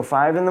night till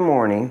 5 in the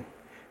morning,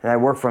 and I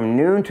worked from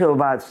noon till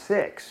about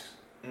 6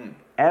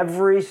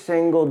 every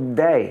single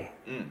day.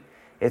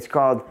 It's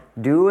called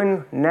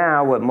doing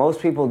now what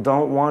most people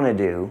don't want to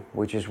do,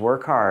 which is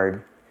work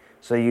hard,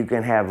 so you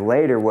can have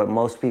later what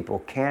most people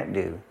can't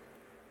do,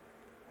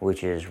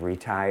 which is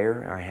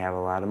retire or have a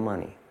lot of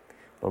money.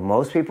 But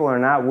most people are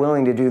not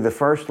willing to do the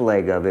first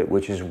leg of it,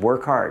 which is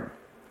work hard.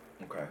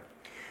 Okay.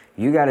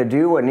 You got to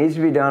do what needs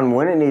to be done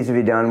when it needs to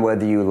be done,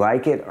 whether you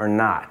like it or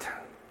not.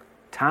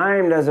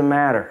 Time doesn't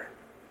matter.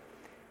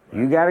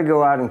 You got to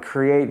go out and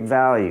create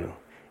value.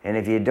 And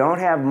if you don't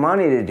have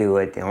money to do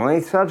it, the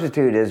only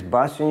substitute is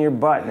busting your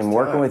butt and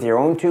working with your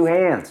own two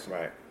hands.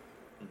 Right.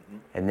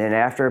 And then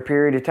after a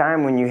period of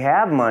time when you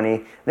have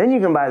money, then you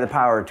can buy the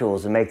power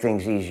tools and make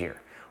things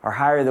easier or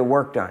hire the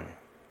work done.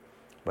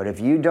 But if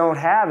you don't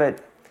have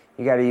it,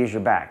 you got to use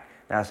your back.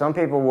 Now, some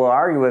people will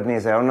argue with me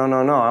and say, oh, no,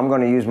 I'm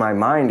going to use my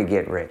mind to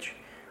get rich.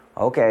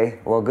 Okay,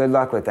 well, good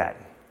luck with that.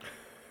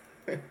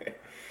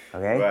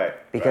 Okay?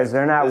 Right. Because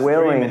they're not just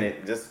willing. Dreaming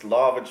it. Just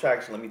law of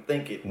attraction. Let me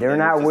think it. They're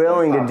not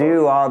willing to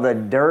do all the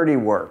dirty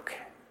work.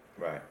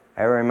 Right.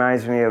 That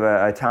reminds me of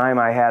a time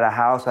I had a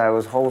house I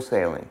was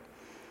wholesaling.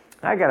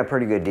 I got a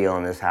pretty good deal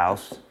in this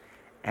house,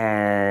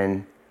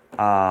 and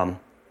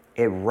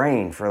it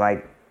rained for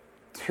like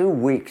 2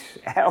 weeks,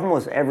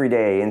 almost every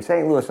day. In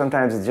St. Louis,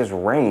 sometimes it just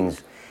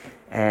rains,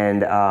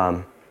 and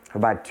for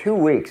about 2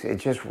 weeks, it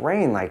just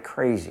rained like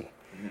crazy.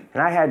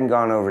 And I hadn't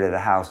gone over to the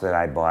house that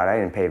I bought. I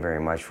didn't pay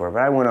very much for it,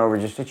 but I went over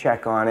just to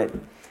check on it,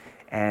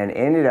 and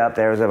ended up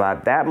there was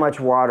about that much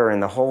water in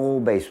the whole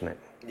basement.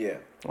 Yeah.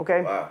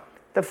 Okay. Wow.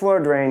 The floor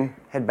drain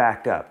had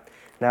backed up.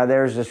 Now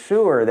there was a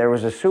sewer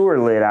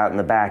lid out in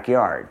the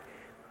backyard,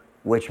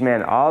 which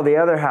meant all the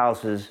other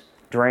houses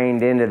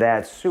drained into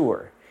that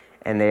sewer.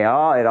 And it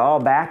all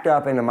backed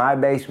up into my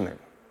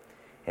basement.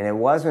 And it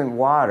wasn't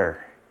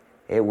water,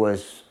 it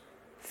was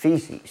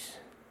feces.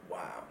 Wow.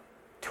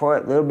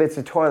 Little bits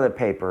of toilet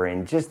paper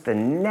and just the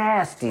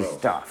nasty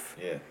stuff.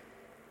 Yeah.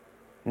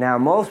 Now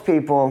most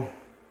people,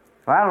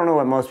 well, I don't know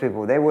what most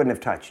people, they wouldn't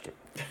have touched it.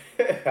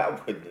 I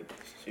wouldn't have.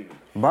 Shoot.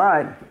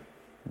 But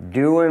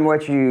doing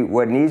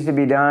what needs to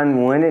be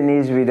done when it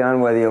needs to be done,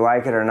 whether you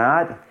like it or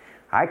not,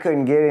 I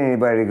couldn't get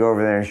anybody to go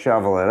over there and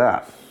shovel it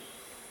up.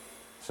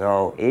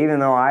 So even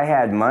though I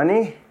had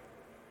money,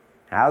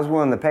 I was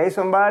willing to pay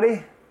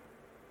somebody,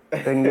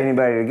 couldn't get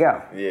anybody to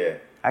go. Yeah.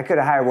 I could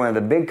have hired one of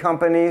the big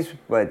companies,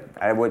 but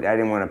I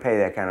didn't want to pay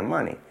that kind of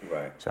money.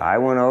 Right. So I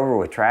went over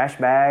with trash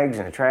bags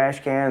and a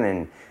trash can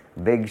and a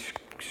big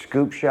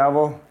scoop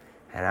shovel,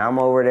 and I'm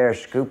over there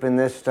scooping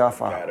this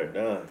stuff up. Got her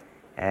done.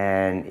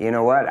 And you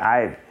know what?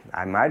 I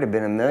might have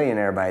been a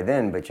millionaire by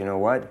then, but you know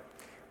what?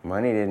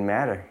 Money didn't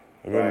matter.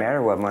 It didn't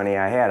matter what money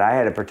I had. I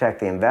had to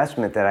protect the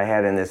investment that I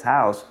had in this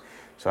house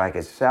so I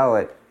could sell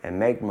it and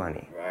make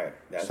money. Right.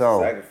 That's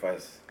So, a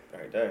sacrifice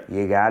right there.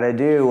 You got to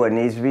do what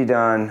needs to be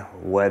done,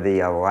 whether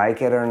you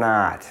like it or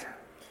not.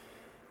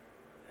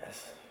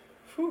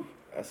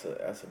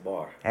 That's a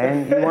bar.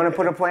 And you want to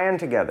put a plan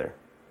together.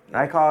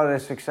 I call it a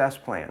success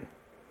plan.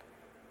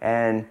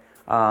 And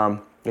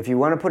if you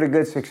want to put a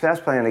good success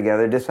plan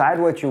together, decide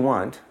what you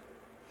want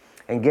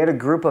and get a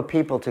group of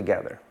people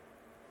together.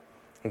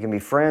 It can be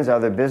friends,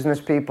 other business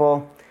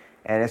people,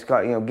 and it's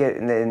got,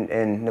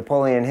 and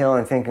Napoleon Hill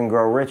in Think and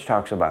Grow Rich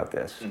talks about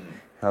this.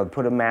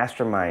 Put a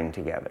mastermind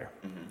together,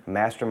 a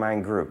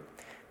mastermind group.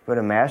 Put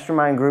a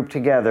mastermind group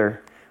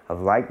together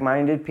of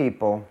like-minded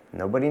people,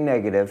 nobody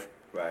negative,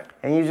 Right.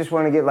 and you just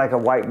want to get like a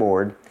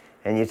whiteboard,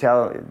 and you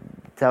tell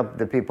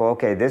the people,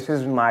 okay, this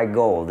is my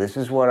goal, this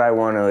is what I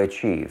want to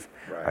achieve,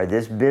 or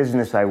this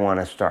business I want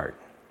to start.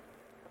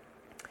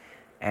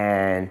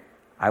 And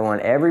I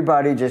want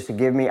everybody just to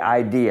give me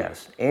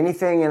ideas,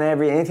 anything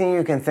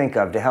you can think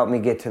of to help me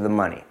get to the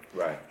money.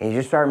 Right. And you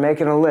just start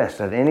making a list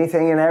of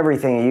anything and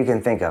everything you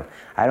can think of.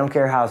 I don't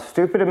care how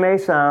stupid it may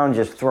sound,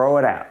 just throw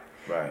it out.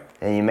 Right.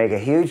 And you make a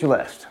huge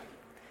list.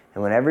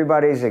 And when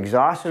everybody's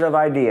exhausted of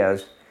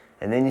ideas,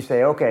 and then you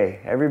say, okay,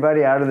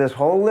 everybody out of this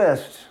whole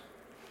list,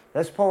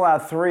 let's pull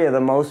out 3 of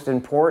the most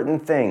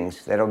important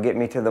things that'll get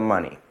me to the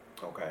money.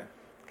 Okay.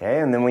 Okay,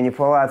 and then when you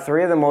pull out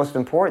 3 of the most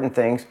important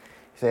things,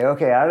 you say,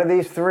 okay, out of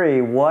these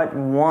 3, what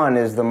one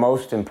is the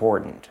most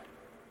important?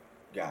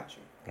 Got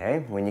you.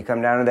 Okay, when you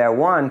come down to that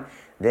one,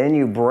 then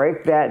you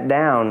break that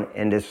down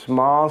into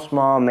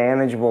small,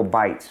 manageable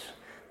bites,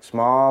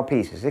 small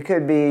pieces. It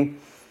could be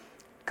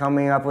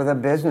coming up with a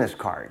business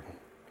card.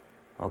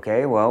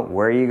 Okay, well,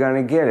 where are you going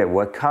to get it?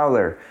 What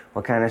color?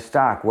 What kind of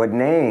stock? What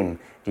name?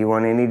 Do you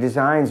want any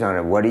designs on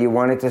it? What do you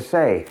want it to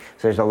say?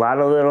 So there's a lot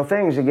of little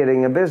things to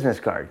getting a business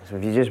card. So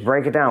if you just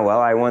break it down, well,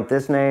 I want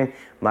this name.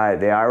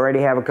 They already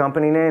have a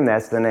company name.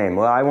 That's the name.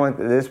 Well, I want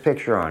this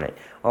picture on it.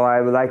 Oh,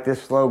 I would like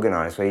this slogan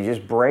on it. So you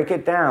just break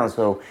it down.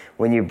 So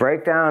when you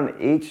break down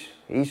each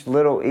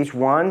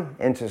one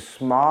into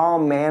small,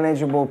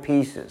 manageable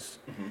pieces,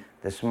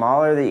 the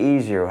smaller, the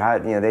easier.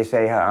 They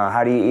say,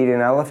 how do you eat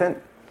an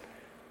elephant?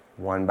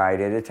 One bite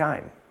at a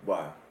time.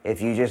 Wow.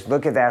 If you just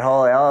look at that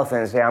whole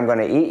elephant and say, I'm going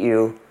to eat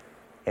you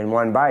in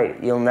one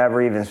bite, you'll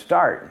never even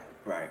start.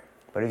 Right.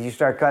 But if you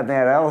start cutting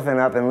that elephant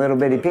up in little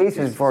bitty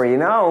pieces before you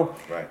know,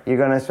 Right. you're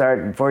going to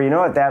start, before you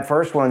know it, that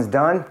first one's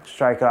done,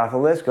 strike it off the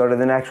list, go to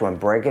the next one.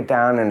 Break it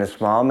down into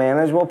small,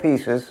 manageable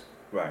pieces,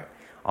 Right.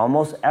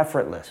 almost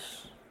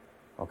effortless.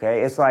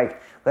 Okay? It's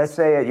like, let's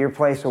say at your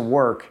place of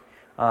work,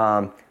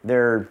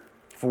 they're,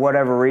 for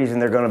whatever reason,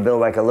 they're going to build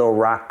like a little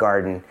rock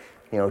garden,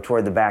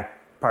 toward the back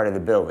part of the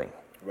building.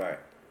 Right.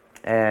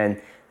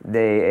 And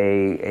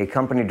a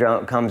company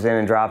comes in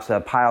and drops a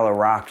pile of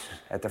rocks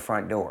at the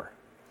front door.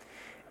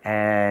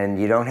 And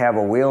you don't have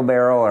a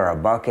wheelbarrow or a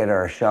bucket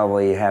or a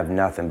shovel, you have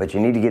nothing. But you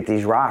need to get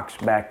these rocks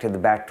back to the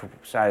back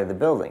side of the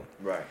building.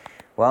 Right.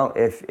 Well,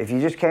 if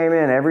you just came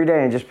in every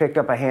day and just picked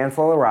up a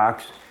handful of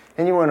rocks,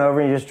 and you went over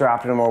and you just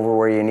dropped them over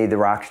where you need the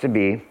rocks to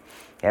be,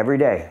 every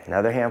day,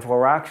 another handful of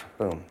rocks,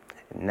 boom.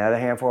 Another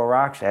handful of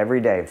rocks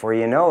every day. Before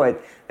you know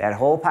it, that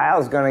whole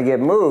pile is going to get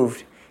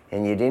moved,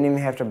 and you didn't even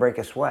have to break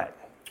a sweat.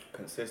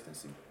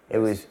 Consistency.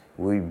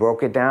 We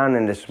broke it down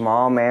into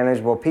small,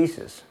 manageable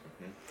pieces.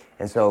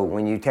 And so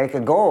when you take a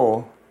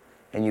goal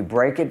and you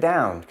break it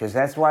down, because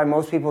that's why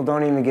most people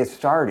don't even get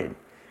started,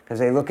 because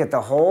they look at the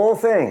whole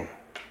thing.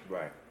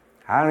 Right.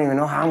 I don't even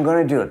know how I'm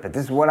going to do it, but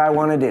this is what I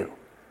want to do.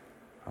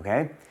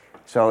 Okay?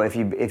 So if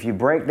you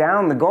break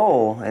down the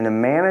goal into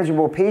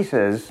manageable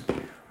pieces,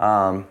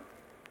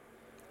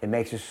 it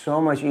makes it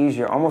so much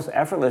easier, almost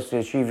effortless to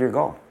achieve your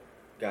goal.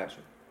 Gotcha.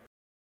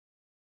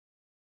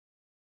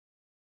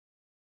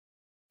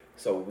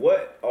 So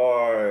what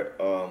are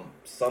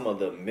some of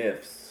the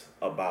myths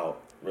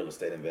about real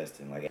estate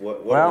investing? Like,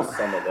 what are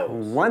some of those?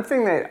 One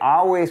thing that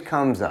always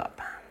comes up,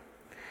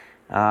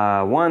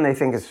 one, they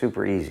think it's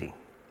super easy.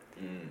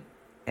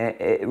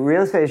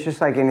 Real estate is just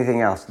like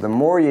anything else. The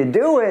more you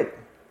do it,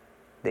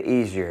 the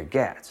easier it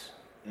gets.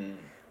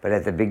 But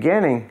at the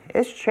beginning,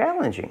 it's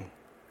challenging.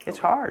 It's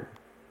hard.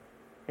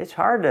 It's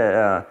hard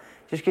to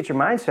just get your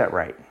mindset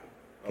right.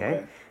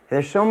 Okay?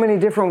 There's so many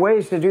different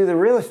ways to do the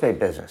real estate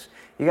business.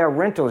 You got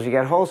rentals, you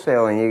got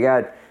wholesaling, you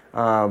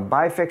got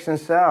buy, fix, and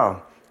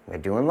sell. You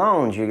got doing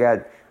loans, you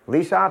got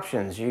lease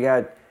options, you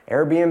got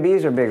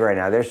Airbnbs are big right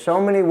now. There's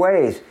so many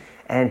ways,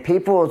 and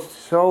people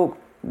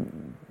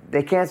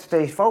they can't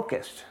stay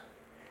focused.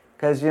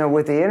 Because,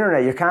 with the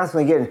internet, you're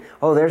constantly getting,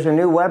 there's a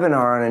new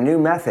webinar on a new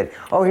method.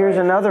 Oh, here's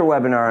another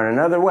webinar on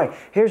another way.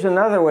 Here's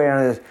another way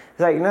on this. It's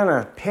like,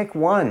 no, pick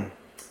one.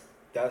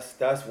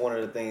 That's one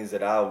of the things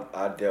that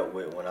I dealt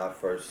with when I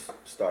first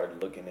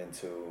started looking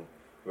into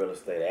real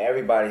estate.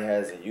 Everybody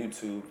has a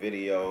YouTube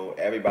video.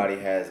 Everybody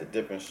has a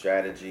different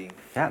strategy.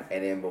 Yeah.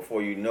 And then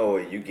before you know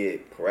it, you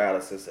get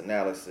paralysis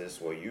analysis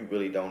where you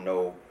really don't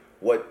know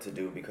what to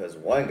do because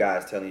one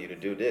guy's telling you to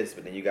do this,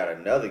 but then you got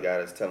another guy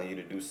that's telling you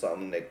to do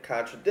something that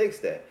contradicts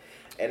that.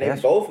 And they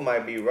both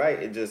might be right.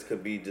 It just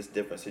could be just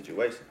different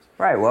situations.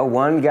 Right. Well,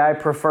 one guy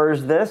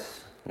prefers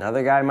this.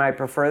 Another guy might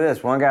prefer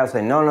this. One guy will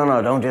say, no,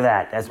 don't do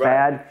that. That's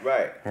bad.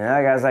 Right. And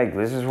another guy's like,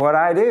 this is what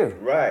I do.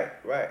 Right.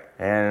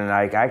 And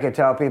I could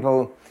tell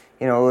people,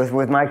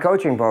 with my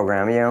coaching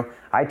program,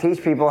 I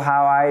teach people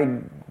how I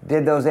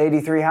did those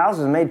 83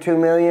 houses and made $2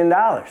 million.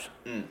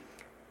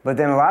 But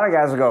then a lot of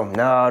guys will go,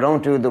 no,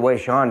 don't do it the way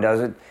Sean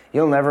does it.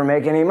 You'll never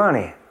make any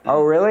money.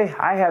 Oh, really?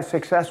 I have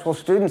successful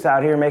students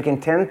out here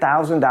making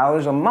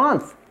 $10,000 a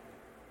month.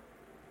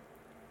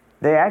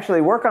 They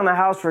actually work on the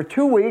house for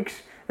 2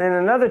 weeks, then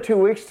another 2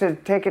 weeks to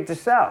take it to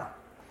sell.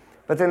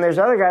 But then there's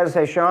other guys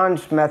that say,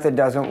 Sean's method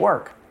doesn't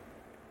work.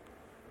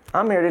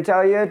 I'm here to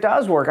tell you it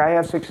does work. I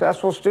have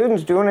successful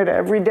students doing it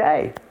every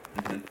day.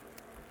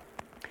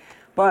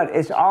 But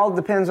it all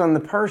depends on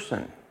the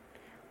person.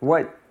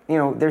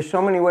 There's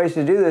so many ways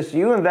to do this.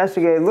 You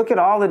investigate, look at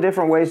all the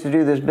different ways to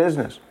do this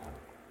business.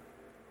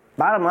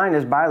 Bottom line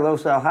is buy low,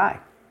 sell high.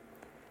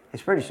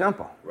 It's pretty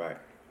simple. Right.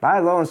 Buy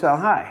low and sell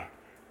high.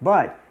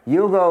 But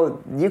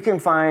you can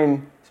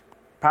find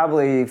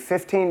probably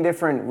 15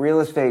 different real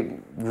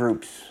estate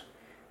groups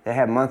that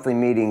have monthly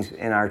meetings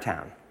in our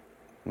town.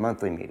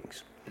 Monthly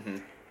meetings.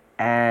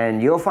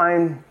 And you'll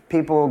find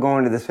people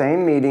going to the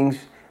same meetings.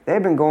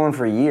 They've been going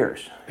for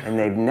years, and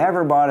they've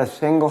never bought a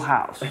single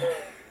house.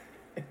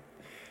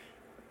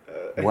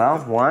 Well,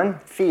 one,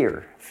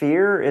 fear.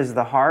 Fear is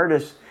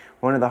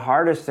one of the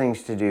hardest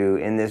things to do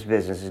in this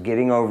business is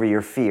getting over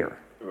your fear.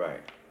 Right.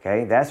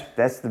 Okay,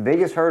 that's the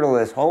biggest hurdle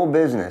of this whole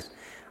business,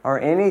 or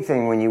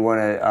anything when you want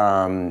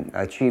to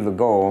achieve a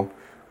goal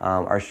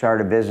or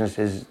start a business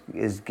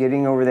is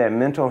getting over that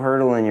mental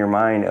hurdle in your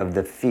mind of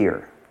the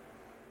fear.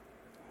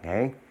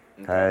 Okay,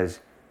 because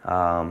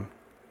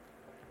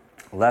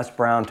Les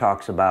Brown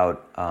talks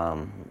about,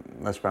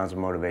 Les Brown's a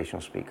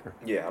motivational speaker.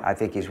 Yeah. I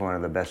think he's one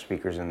of the best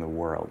speakers in the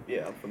world.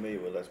 Yeah, I'm familiar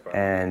with Les Brown.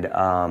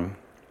 And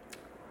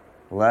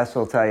Les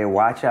will tell you,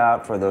 watch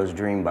out for those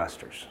dream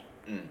busters.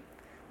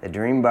 The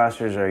dream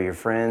busters are your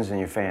friends and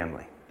your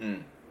family.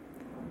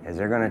 Because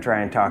they're going to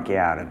try and talk you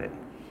out of it.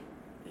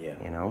 Yeah.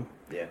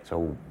 Yeah.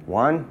 So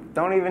one,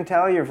 don't even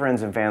tell your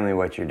friends and family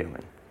what you're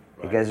doing.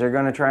 Because they're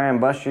going to try and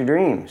bust your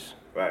dreams.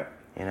 Right.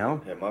 Yeah,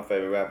 my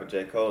favorite rapper,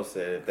 J. Cole,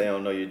 said if they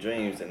don't know your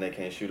dreams, then they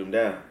can't shoot them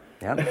down.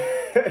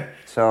 Yep.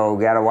 So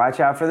got to watch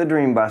out for the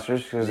dream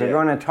busters because they're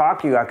going to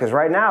talk you out. Because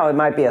right now it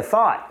might be a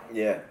thought.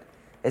 Yeah.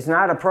 It's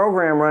not a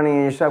program running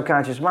in your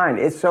subconscious mind.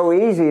 It's so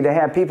easy to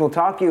have people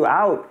talk you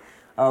out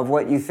of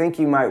what you think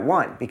you might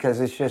want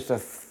because it's just a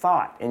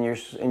thought in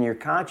your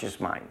conscious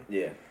mind.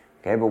 Yeah.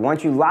 Okay, but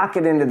once you lock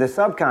it into the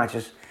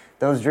subconscious,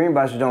 those dream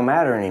busters don't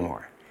matter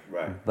anymore.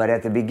 Right. But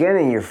at the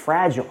beginning, you're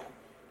fragile.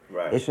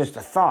 Right. It's just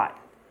a thought,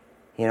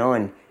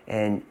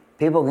 and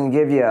people can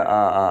give you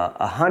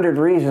 100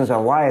 reasons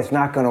on why it's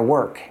not going to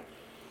work.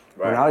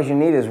 Right. And all you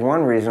need is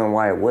one reason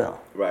why it will.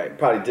 Right.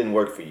 Probably didn't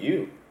work for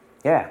you.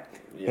 Yeah.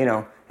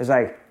 It's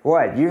like,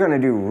 what, you're going to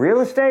do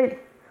real estate?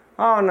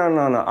 Oh,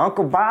 no.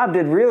 Uncle Bob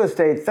did real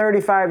estate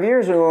 35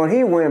 years ago and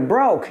he went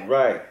broke.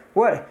 Right.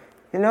 What?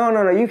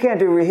 No, you can't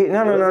do What does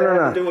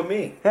that have to do with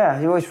me?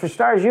 Yeah, for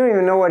starters, you don't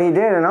even know what he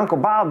did, and Uncle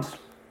Bob's,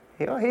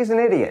 he's an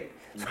idiot.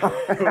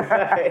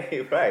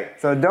 Right.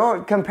 So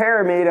don't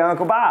compare me to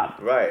Uncle Bob.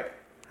 Right.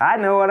 I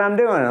know what I'm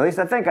doing, at least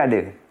I think I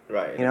do.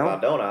 Right. If I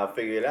don't, I'll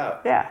figure it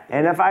out. Yeah,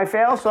 and if I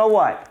fail, so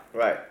what?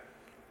 Right.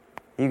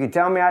 You can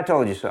tell me I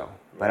told you so,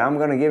 but I'm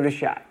going to give it a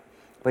shot.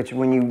 But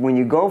when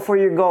you go for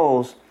your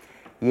goals,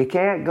 you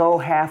can't go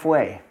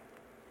halfway.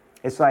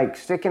 It's like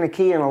sticking a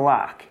key in a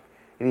lock.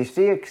 If you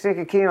stick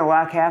a key in a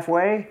lock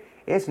halfway,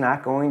 it's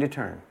not going to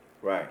turn.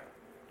 Right.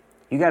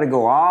 You got to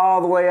go all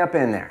the way up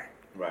in there.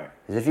 Right.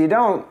 Because if you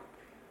don't,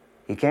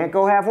 you can't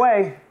go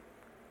halfway.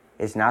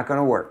 It's not going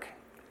to work.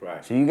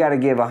 Right. So you got to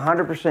give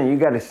 100%. You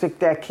got to stick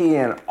that key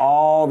in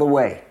all the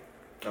way.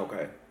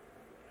 Okay.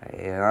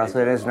 Or else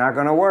it's not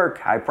going to work.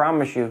 I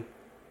promise you.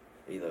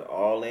 Either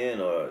all in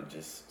or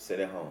just sit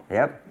at home.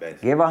 Yep.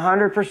 Basically. Give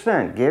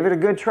 100%. Give it a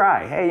good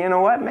try. Hey, you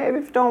know what? Maybe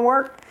if it don't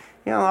work,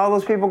 all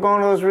those people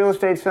going to those real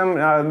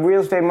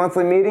estate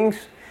monthly meetings,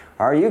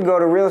 or you go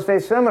to real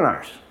estate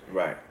seminars.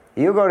 Right.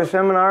 You go to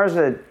seminars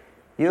that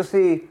you'll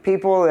see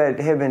people that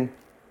have been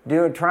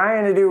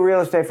trying to do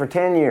real estate for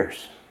 10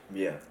 years.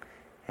 Yeah.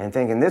 And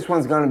thinking this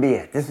one's going to be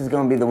it. This is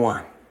going to be the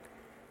one.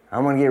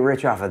 I'm going to get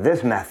rich off of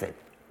this method.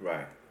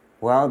 Right.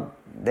 Well,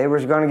 they were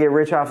going to get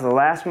rich off of the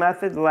last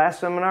method, the last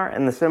seminar,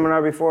 and the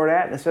seminar before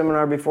that, and the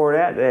seminar before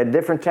that. They had a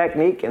different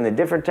technique and the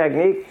different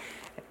technique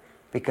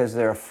because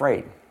they're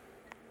afraid.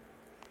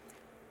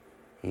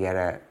 You got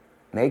to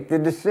make the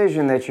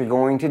decision that you're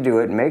going to do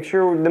it. Make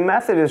sure the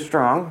method is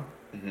strong.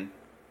 Mm-hmm.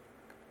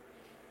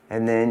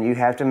 And then you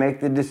have to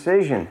make the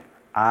decision.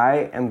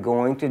 I am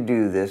going to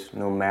do this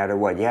no matter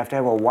what. You have to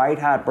have a white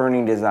hot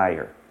burning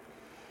desire.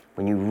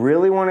 When you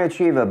really want to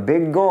achieve a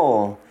big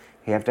goal,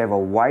 you have to have a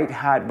white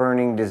hot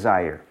burning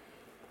desire.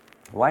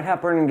 White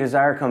hot burning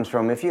desire comes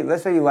from,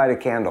 let's say you light a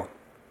candle.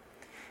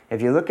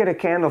 If you look at a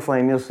candle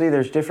flame, you'll see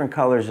there's different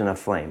colors in a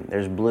flame.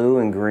 There's blue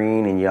and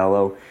green and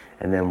yellow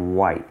and then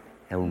white.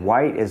 And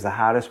white is the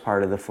hottest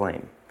part of the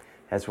flame.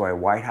 That's why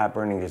white hot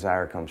burning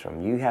desire comes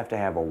from. You have to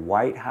have a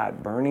white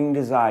hot burning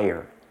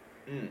desire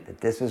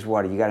that this is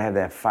what, you got to have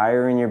that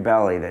fire in your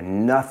belly that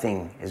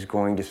nothing is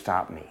going to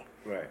stop me.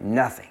 Right.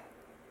 Nothing.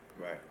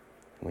 Right.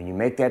 When you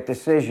make that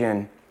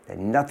decision that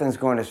nothing's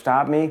going to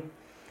stop me,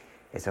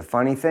 it's a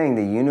funny thing.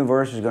 The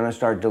universe is going to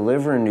start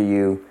delivering to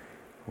you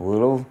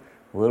little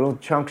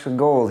chunks of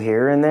gold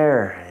here and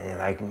there. And you're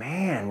like,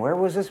 man, where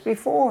was this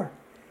before?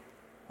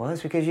 Well,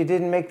 it's because you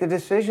didn't make the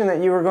decision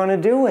that you were going to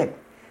do it.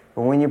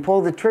 But when you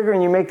pull the trigger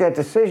and you make that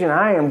decision,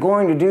 I am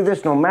going to do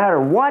this no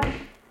matter what,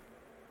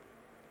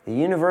 the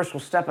universe will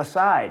step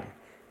aside.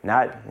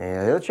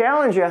 He'll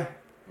challenge you.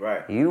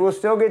 Right. You will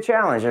still get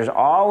challenged. There's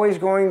always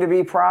going to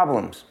be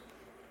problems.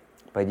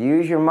 But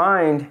use your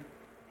mind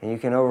and you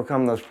can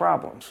overcome those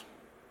problems.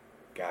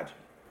 Gotcha.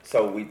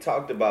 So we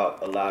talked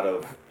about a lot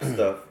of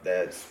stuff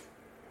that's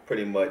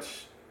pretty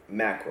much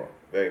macro,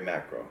 very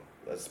macro.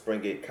 Let's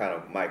bring it kind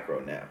of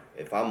micro now.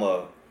 If I'm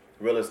a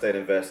real estate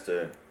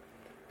investor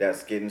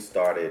that's getting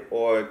started,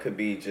 or it could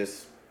be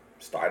just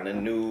starting a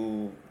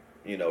new,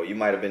 you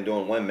might have been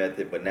doing one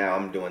method, but now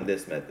I'm doing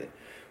this method.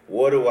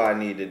 What do I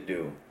need to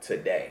do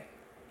today?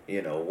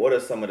 What are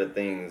some of the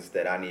things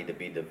that I need to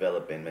be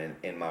developing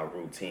in my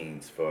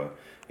routines for,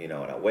 when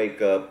I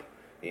wake up,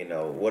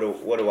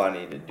 what do I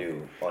need to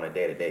do on a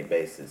day-to-day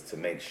basis to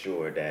make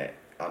sure that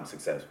I'm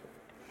successful?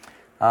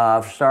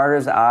 For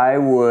starters, I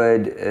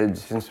would,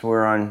 since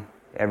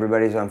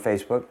everybody's on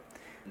Facebook,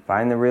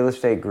 find the real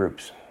estate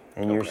groups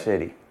in your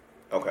city.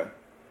 Okay.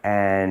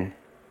 And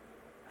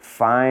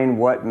find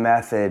what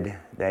method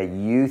that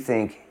you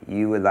think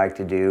you would like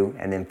to do,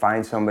 and then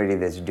find somebody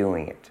that's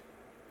doing it.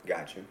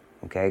 Got you.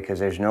 Okay, because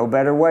there's no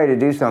better way to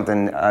do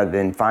something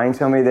than find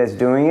somebody that's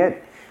doing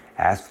it,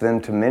 ask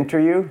them to mentor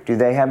you. Do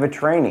they have a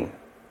training?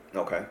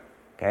 Okay.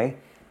 Okay?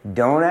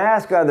 Don't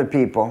ask other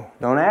people.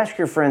 Don't ask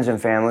your friends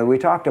and family. We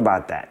talked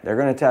about that. They're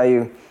going to tell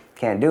you,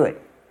 can't do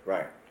it.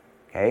 Right.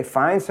 Okay?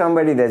 Find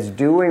somebody that's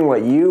doing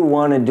what you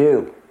want to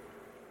do.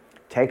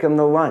 Take them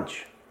to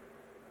lunch.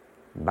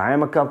 Buy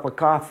them a cup of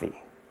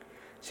coffee.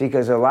 See,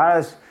 because a lot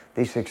of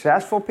these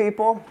successful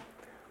people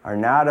are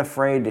not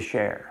afraid to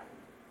share.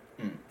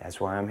 That's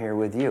why I'm here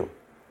with you.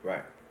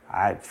 Right.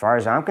 As far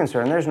as I'm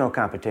concerned, there's no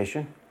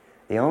competition.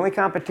 The only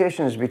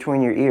competition is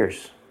between your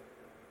ears.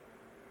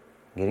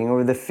 getting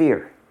over the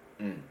fear.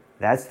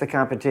 That's the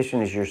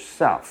competition, is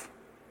yourself.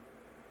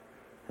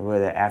 Where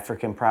the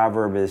African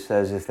proverb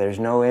says, if there's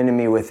no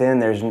enemy within,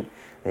 the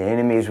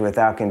enemies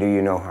without can do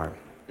you no harm.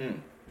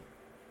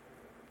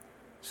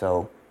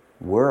 So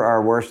we're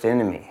our worst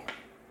enemy.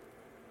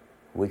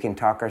 We can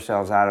talk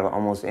ourselves out of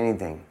almost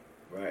anything.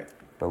 Right.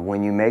 But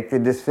when you make the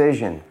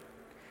decision,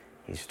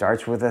 it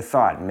starts with a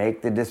thought.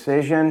 Make the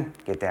decision,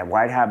 get that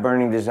white hot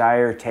burning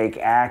desire, take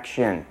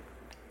action.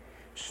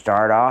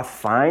 Start off,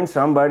 find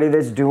somebody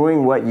that's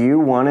doing what you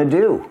want to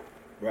do.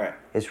 Right.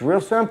 It's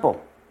real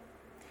simple.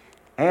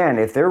 And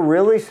if they're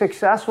really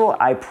successful,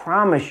 I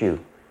promise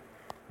you,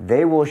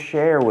 they will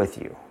share with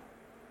you.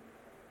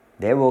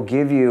 They will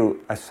give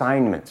you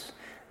assignments.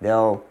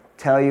 They'll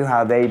tell you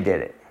how they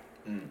did it.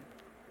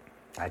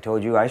 I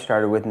told you I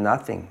started with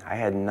nothing. I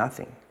had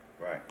nothing.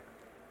 Right.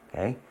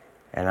 Okay?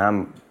 And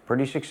I'm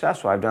pretty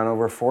successful. I've done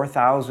over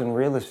 4,000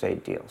 real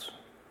estate deals.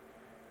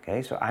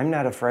 Okay? So I'm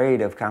not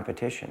afraid of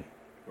competition.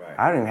 Right.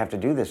 I don't even have to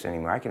do this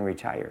anymore. I can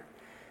retire.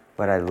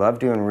 But I love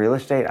doing real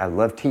estate. I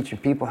love teaching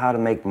people how to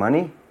make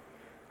money.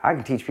 I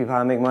can teach people how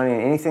to make money in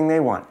anything they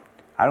want.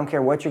 I don't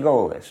care what your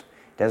goal is.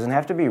 It doesn't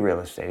have to be real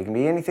estate. It can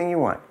be anything you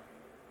want.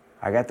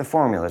 I got the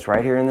formula. It's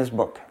right here in this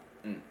book.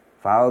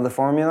 Follow the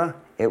formula.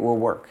 It will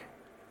work.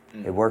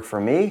 It worked for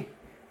me.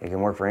 It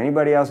can work for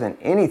anybody else, and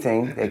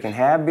anything. They can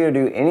have, be, or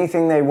do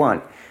anything they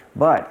want.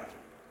 But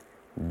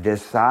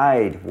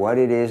decide what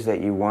it is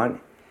that you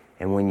want.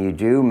 And when you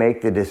do,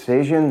 make the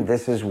decision,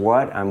 this is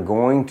what I'm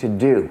going to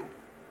do,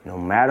 no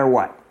matter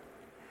what.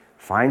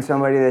 Find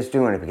somebody that's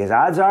doing it, because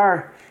odds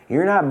are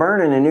you're not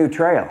burning a new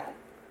trail.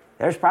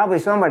 There's probably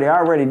somebody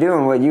already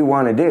doing what you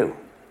want to do.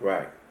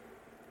 Right.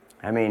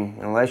 I mean,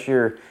 unless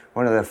you're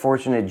one of the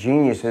fortunate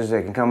geniuses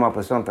that can come up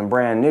with something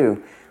brand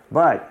new.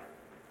 But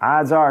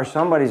odds are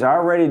somebody's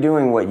already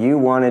doing what you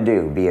want to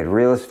do, be it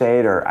real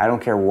estate or I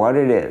don't care what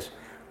it is.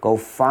 Go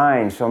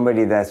find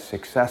somebody that's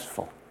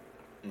successful.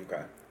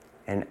 Okay.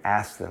 And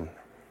ask them,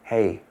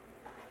 hey,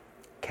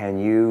 can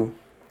you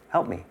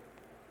help me?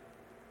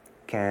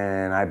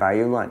 Can I buy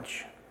you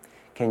lunch?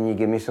 Can you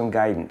give me some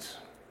guidance?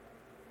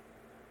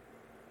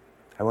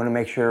 I want to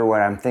make sure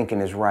what I'm thinking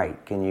is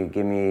right. Can you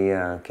give me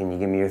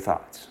your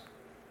thoughts?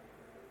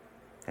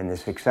 And the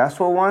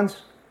successful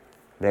ones,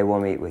 they will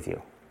meet with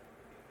you.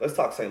 Let's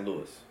talk St.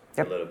 Louis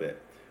a little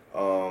bit.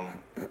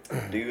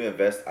 Do you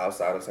invest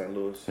outside of St.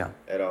 Louis? No.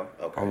 At all?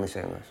 Okay. Only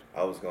St. Louis.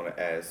 I was going to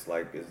ask,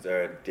 is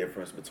there a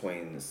difference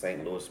between the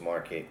St. Louis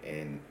market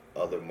and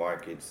other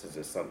markets? Is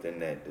there something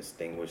that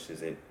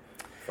distinguishes it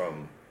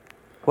from?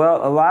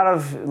 Well, a lot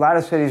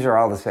of cities are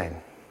all the same.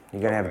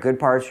 You're going to have good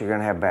parts. You're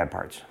going to have bad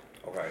parts.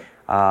 Okay.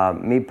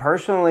 Me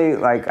personally,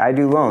 I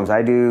do loans.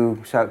 I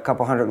do a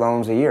couple hundred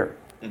loans a year.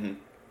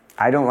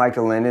 I don't like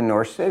to lend in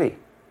North City.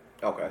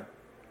 Okay.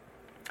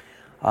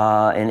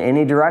 In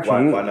any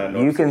direction. Why not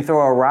North you can City?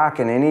 throw a rock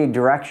in any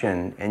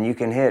direction and you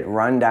can hit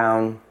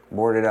run-down,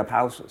 boarded-up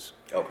houses.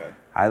 Okay.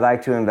 I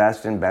like to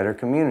invest in better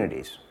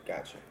communities.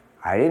 Gotcha.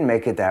 I didn't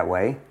make it that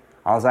way.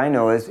 All I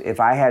know is if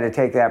I had to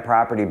take that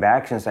property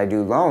back, since I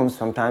do loans,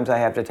 sometimes I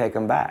have to take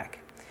them back.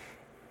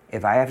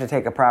 If I have to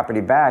take a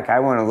property back, I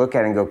want to look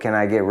at it and go, can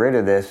I get rid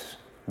of this?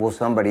 Will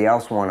somebody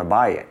else want to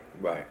buy it?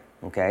 Right.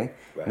 Okay?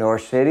 Right.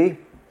 North City,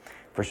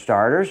 for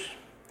starters,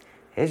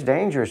 it's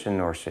dangerous in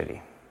North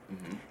City.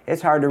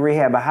 It's hard to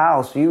rehab a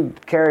house. You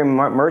carry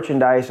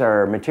merchandise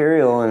or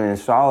material and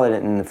install it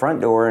in the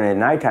front door, and at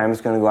nighttime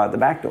it's going to go out the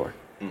back door.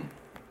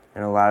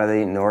 In a lot of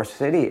the North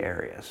City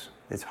areas,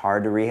 it's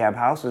hard to rehab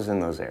houses in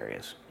those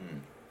areas.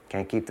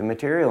 Can't keep the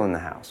material in the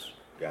house.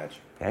 Gotcha.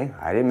 Okay,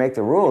 I didn't make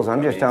the rules.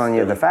 I'm just telling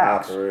you the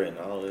facts. Copper and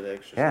all of that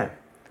extra Yeah, stuff.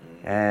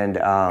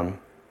 and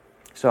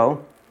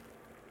so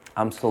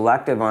I'm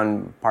selective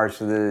on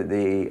parts of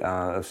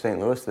of St.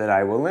 Louis that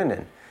I will lend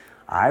in.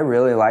 I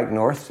really like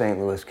North St.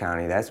 Louis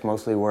County. That's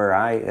mostly where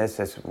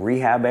that's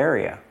rehab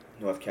area.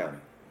 North County.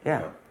 Yeah,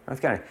 Okay.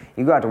 North County.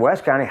 You go out to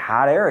West County,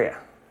 hot area.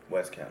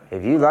 West County.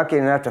 If you're lucky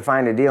enough to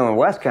find a deal in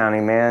West County,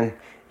 man,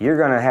 you're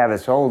going to have it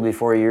sold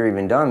before you're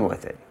even done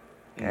with it.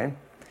 Okay?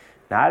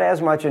 Not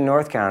as much in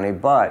North County,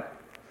 but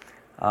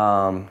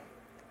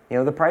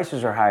the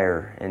prices are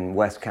higher in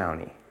West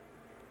County.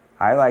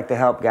 I like to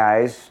help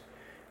guys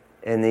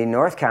in the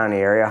North County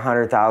area,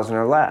 100,000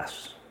 or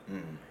less.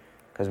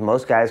 Because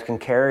most guys can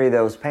carry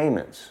those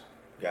payments.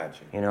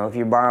 Gotcha. If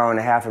you're borrowing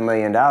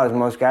 $500,000,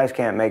 most guys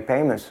can't make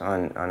payments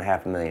on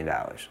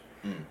 $500,000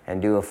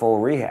 and do a full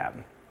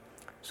rehab.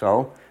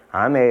 So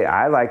I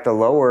like the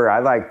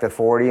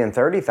 $40,000 and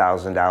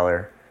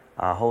 $30,000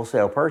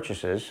 wholesale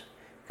purchases,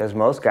 because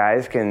most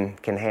guys can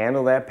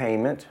handle that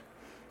payment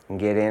and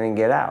get in and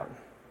get out.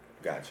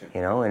 Gotcha.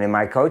 And in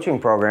my coaching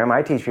program,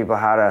 I teach people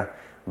how to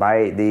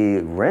buy the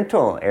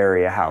rental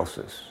area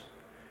houses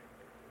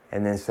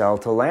and then sell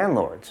to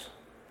landlords.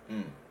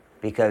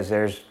 Because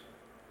there's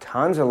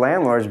tons of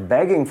landlords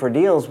begging for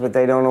deals, but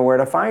they don't know where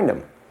to find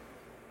them.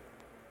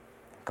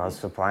 Called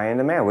supply and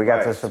demand. We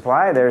got the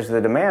supply, there's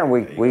the demand.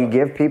 We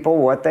give people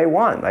what they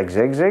want. Like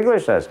Zig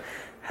Ziglar says,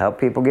 help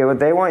people get what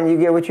they want and you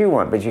get what you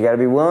want. But you got to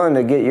be willing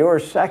to get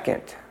yours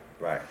second.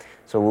 Right.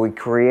 So we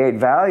create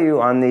value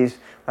on these,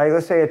 like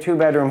let's say a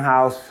 2-bedroom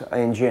house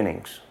in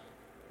Jennings.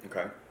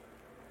 Okay.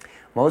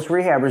 Most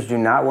rehabbers do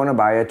not want to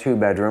buy a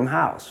 2-bedroom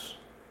house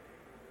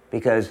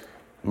because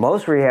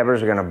most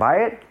rehabbers are going to buy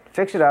it,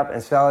 fix it up,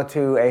 and sell it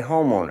to a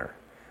homeowner.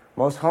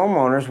 Most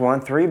homeowners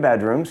want 3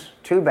 bedrooms,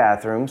 2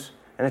 bathrooms,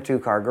 and a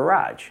 2-car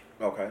garage.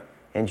 Okay.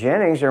 In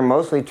Jennings, they're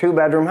mostly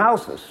 2-bedroom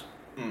houses.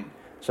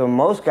 So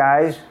most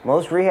guys,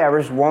 most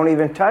rehabbers won't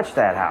even touch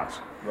that house.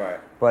 Right.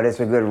 But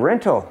it's a good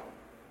rental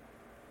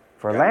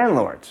for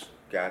landlords.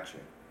 Gotcha.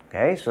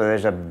 Okay, so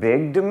there's a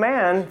big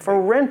demand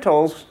for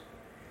rentals.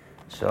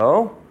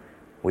 So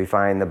we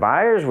find the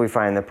buyers, we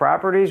find the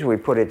properties, we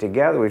put it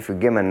together, we give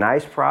them a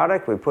nice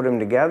product, we put them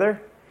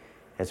together.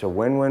 It's a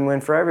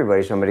win-win-win for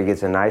everybody. Somebody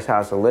gets a nice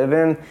house to live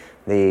in,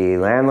 the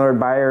landlord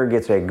buyer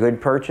gets a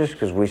good purchase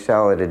because we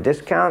sell at a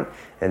discount,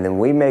 and then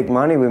we make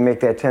money. We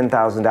make that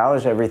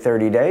 $10,000 every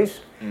 30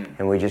 days,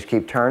 and we just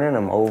keep turning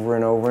them over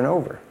and over and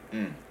over.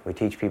 We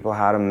teach people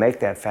how to make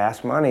that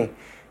fast money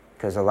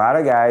because a lot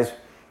of guys,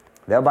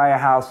 they'll buy a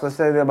house, let's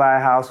say they'll buy a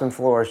house in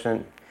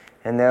Florissant,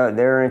 and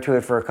they're into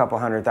it for a couple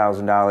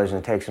 $100,000 and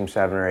it takes them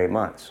 7 or 8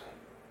 months.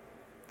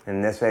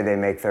 And let's say they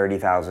make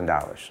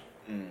 $30,000.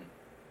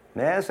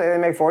 Yeah, let's say they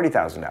make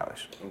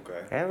 $40,000.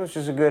 Okay. That was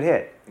just a good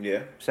hit.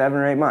 Yeah. 7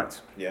 or 8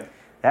 months. Yeah.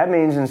 That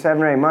means in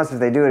 7 or 8 months, if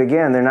they do it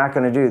again, they're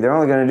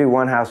only going to do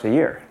 1 house a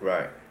year.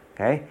 Right.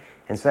 Okay?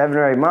 In 7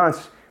 or 8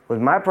 months, with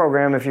my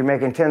program, if you're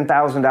making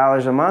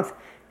 $10,000 a month,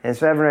 in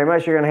 7 or 8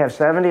 months, you're going to have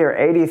 $70,000 or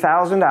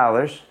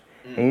 $80,000,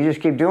 and you just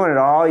keep doing it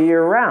all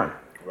year round.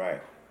 Right.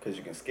 Because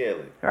you can scale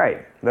it.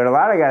 Right. But a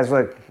lot of guys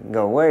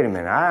go, wait a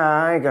minute,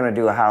 I ain't going to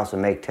do a house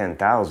and make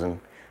 $10,000.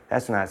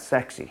 That's not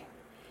sexy.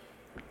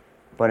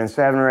 But in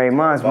 7 or 8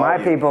 months, my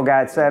people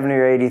got 70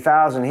 or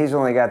 80,000. He's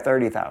only got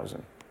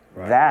 30,000.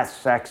 Right. That's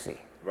sexy.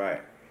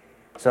 Right.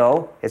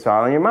 So it's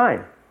all in your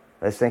mind.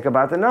 Let's think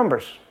about the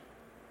numbers.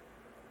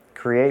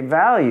 Create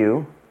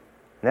value.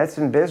 That's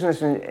in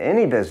business, in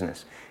any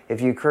business. If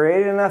you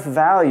create enough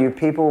value,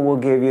 people will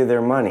give you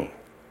their money.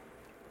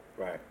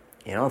 Right.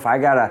 You know, if I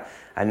got a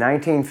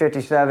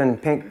 1957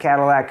 pink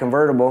Cadillac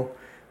convertible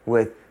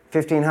with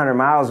 1,500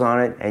 miles on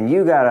it, and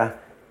you got a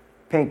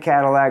pink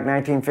Cadillac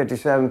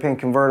 1957 pink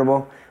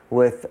convertible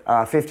with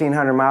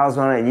 1,500 miles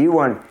on it, and you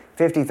want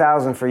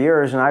 $50,000 for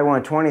yours, and I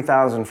want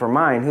 $20,000 for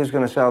mine, who's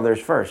going to sell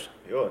theirs first?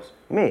 Yours.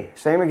 Me.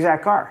 Same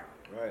exact car.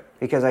 Right.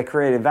 Because I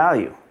created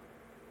value.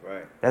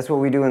 Right. That's what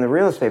we do in the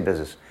real estate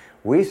business.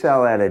 We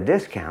sell at a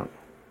discount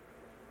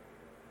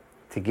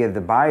to give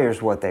the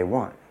buyers what they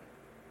want.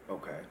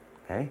 Okay.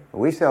 Okay?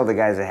 We sell to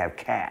guys that have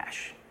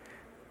cash.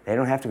 They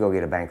don't have to go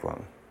get a bank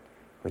loan,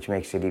 which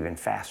makes it even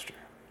faster.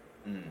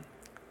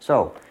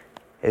 So,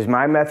 is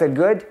my method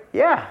good?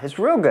 Yeah, it's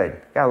real good.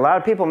 Got a lot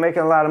of people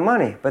making a lot of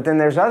money. But then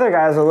there's other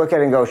guys that look at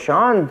it and go,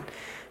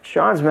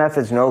 Sean's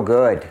method's no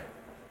good.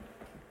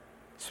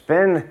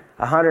 Spend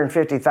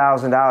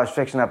 $150,000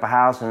 fixing up a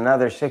house and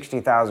another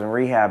 $60,000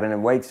 rehabbing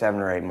and wait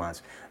 7 or 8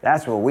 months.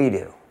 That's what we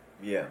do.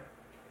 Yeah.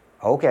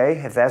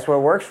 Okay, if that's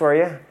what works for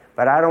you,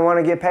 but I don't want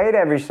to get paid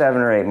every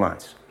 7 or 8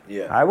 months.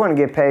 Yeah. I want to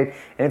get paid,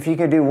 and if you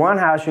can do 1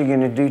 house, you're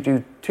going to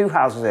do 2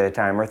 houses at a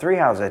time or 3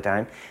 houses at a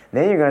time.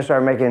 Then you're going to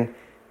start making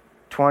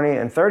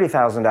 $20,000 and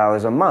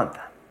 $30,000 a month.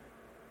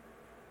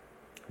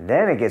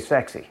 Then it gets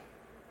sexy.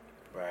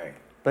 Right.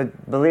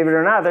 But believe it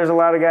or not, there's a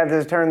lot of guys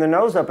that turn their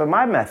nose up at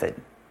my method.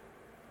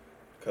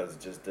 Because it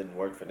just didn't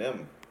work for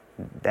them.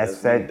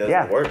 Doesn't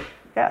doesn't work.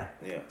 Yeah.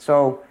 Yeah.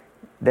 So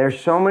there's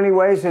so many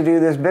ways to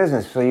do this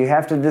business. So you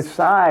have to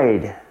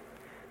decide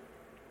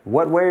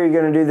what way are you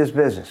going to do this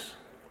business.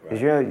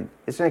 Because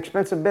it's an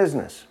expensive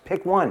business.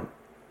 Pick one.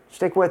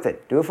 Stick with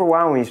it. Do it for a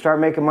while. When you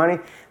start making money,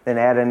 then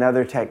add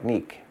another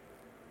technique.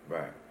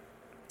 Right.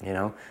 You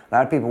know, a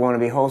lot of people want to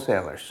be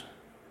wholesalers.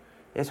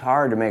 It's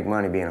hard to make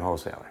money being a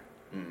wholesaler.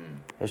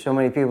 There's so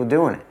many people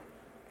doing it.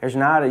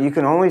 You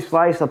can only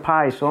slice a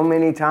pie so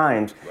many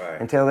times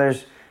until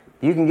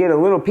you can get a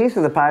little piece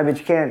of the pie, but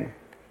you can't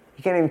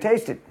even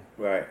taste it.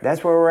 Right.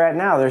 That's where we're at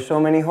now. There's so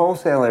many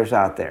wholesalers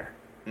out there.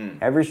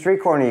 Every street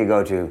corner you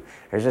go to,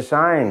 there's a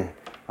sign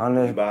on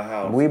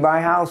the We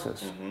buy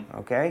houses.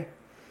 Okay?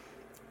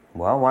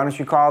 Well, why don't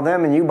you call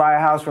them and you buy a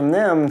house from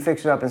them and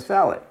fix it up and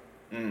sell it?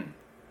 You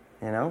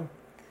know?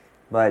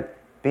 But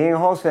being a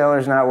wholesaler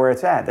is not where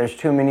it's at. There's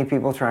too many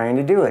people trying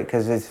to do it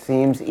because it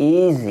seems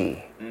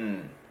easy.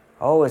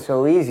 Oh, it's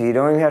so easy. You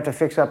don't even have to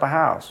fix up a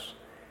house.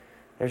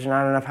 There's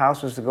not enough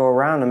houses to go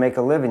around to make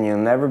a living. You'll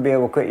never be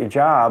able to quit your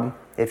job,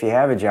 if you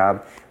have a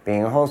job,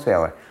 being a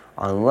wholesaler,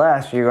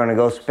 unless you're going to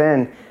go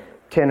spend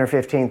 $10,000 or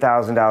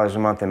 $15,000 a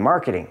month in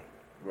marketing.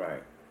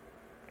 Right.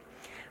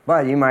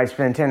 But you might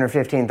spend $10,000 or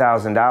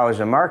 $15,000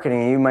 in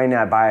marketing and you might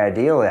not buy a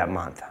deal that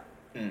month,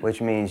 which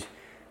means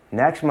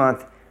next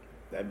month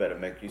that better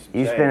make you some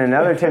you change. spend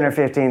another $10,000 or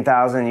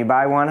 $15,000 and you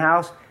buy one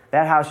house.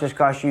 That house just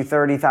cost you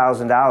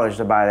 $30,000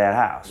 to buy that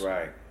house.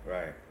 Right.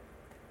 Right.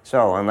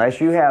 So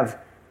unless you have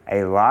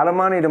a lot of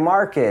money to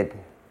market,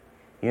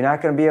 you're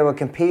not going to be able to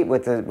compete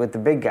with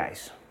the big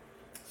guys.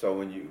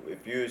 So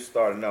if you're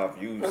starting off,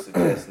 you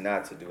suggest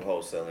not to do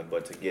wholesaling,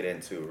 but to get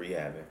into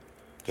rehabbing.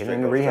 Get Straight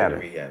into go straight to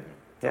rehabbing. rehabbing.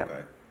 Yeah.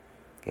 Okay.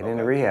 Get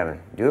into rehabbing.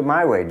 Do it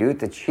my way. Do it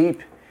the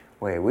cheap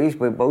way. We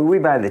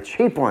buy the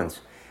cheap ones.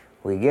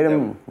 We get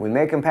them. Yeah. We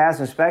make them pass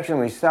inspection.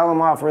 We sell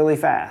them off really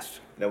fast.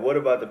 Now, what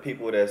about the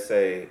people that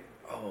say,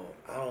 "Oh,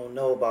 I don't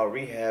know about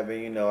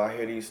rehabbing. You know, I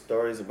hear these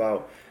stories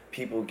about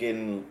people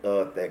getting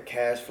that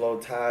cash flow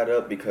tied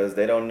up because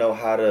they don't know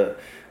how to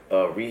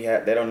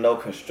rehab. They don't know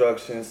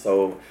construction.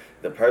 So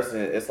the person,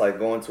 it's like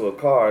going to a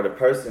car. The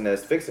person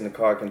that's fixing the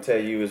car can tell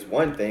you is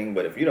one thing,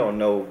 but if you don't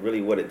know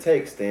really what it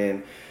takes,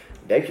 then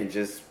they can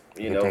just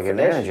Take finesse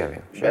advantage you, of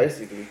you. Sure.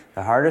 basically.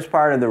 The hardest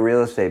part of the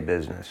real estate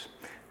business,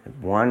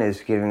 one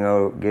is getting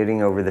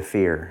over the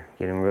fear,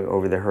 getting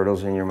over the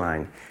hurdles in your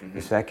mind. Mm-hmm.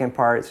 The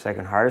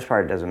second hardest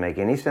part, doesn't make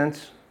any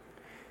sense,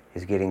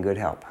 is getting good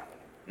help.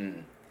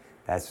 Mm.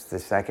 That's the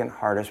second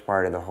hardest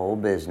part of the whole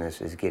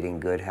business, is getting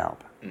good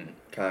help. Mm.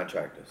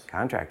 Contractors.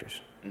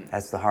 Contractors.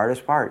 That's the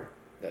hardest part.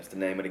 That's the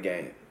name of the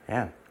game.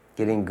 Yeah.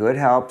 Getting good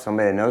help,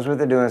 somebody that knows what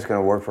they're doing, is going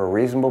to work for a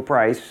reasonable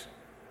price.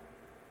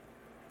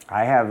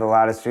 I have a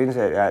lot of students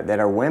that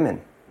are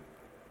women.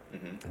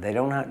 Mm-hmm. They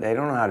don't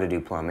know how to do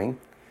plumbing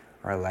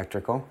or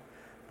electrical,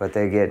 but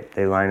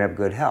they line up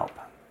good help.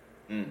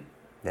 Mm.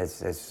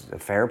 That's a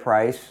fair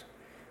price,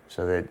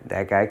 so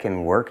that guy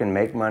can work and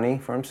make money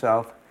for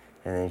himself,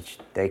 and then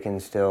they can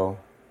still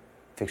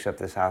fix up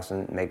this house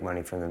and make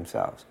money for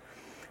themselves.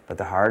 But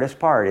the hardest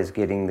part is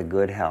getting the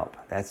good help.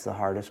 That's the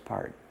hardest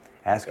part.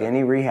 Ask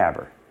any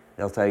rehabber.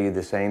 They'll tell you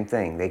the same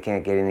thing. They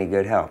can't get any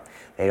good help.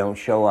 They don't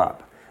show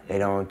up. They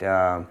don't,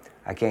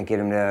 I can't get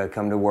them to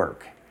come to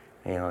work.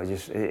 You know,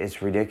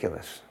 it's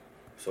ridiculous.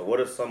 So what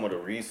are some of the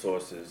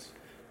resources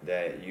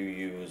that you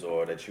use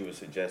or that you would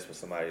suggest for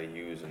somebody to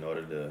use in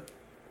order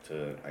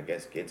to I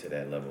guess, get to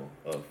that level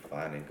of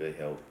finding good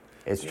help?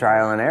 It's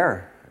trial and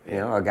error. You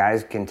know, a guy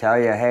can tell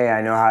you, hey,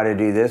 I know how to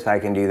do this, I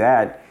can do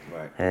that.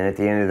 Right. And at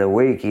the end of the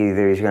week,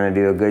 either he's going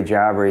to do a good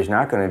job or he's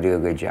not going to do a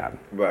good job.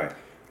 Right.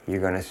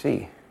 You're going to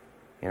see.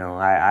 You know,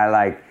 I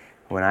like,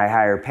 when I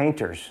hire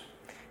painters,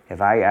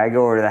 if I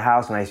go over to the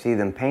house and I see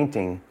them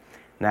painting,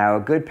 now a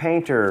good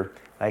painter,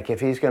 like if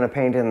he's going to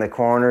paint in the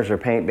corners or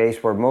paint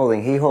baseboard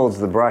molding, he holds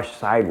the brush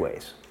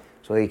sideways.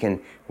 So he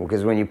can,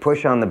 because when you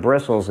push on the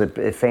bristles,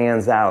 it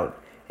fans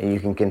out and you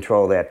can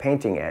control that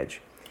painting edge.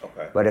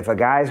 Okay. But if a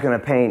guy's going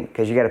to paint,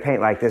 because you got to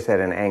paint like this at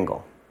an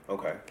angle.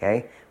 Okay.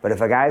 Okay? But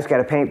if a guy's got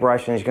a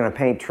paintbrush and he's going to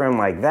paint trim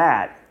like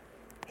that,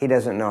 he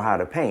doesn't know how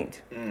to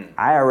paint.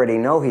 I already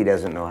know he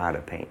doesn't know how to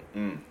paint.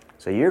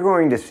 So you're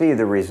going to see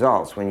the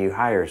results when you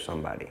hire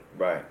somebody.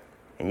 Right.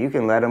 And you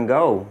can let them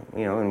go,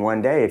 you know, in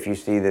one day if you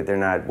see that they're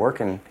not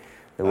working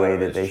the way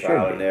that they should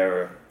Trial be. and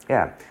error.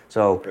 Yeah.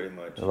 So Pretty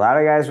much. a lot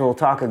of guys will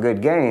talk a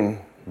good game,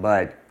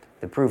 but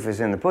the proof is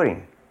in the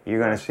pudding. You're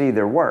going to see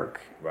their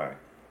work. Right.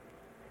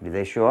 Do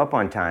they show up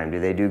on time? Do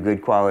they do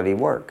good quality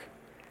work?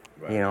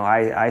 Right. You know,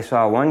 I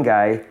saw one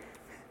guy,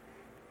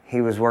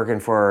 he was working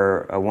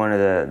for one of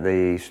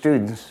the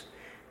students,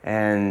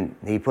 and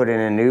he put in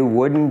a new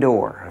wooden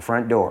door, a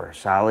front door,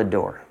 solid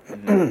door.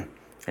 And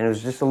it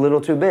was just a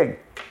little too big.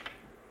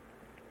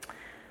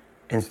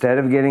 Instead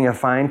of getting a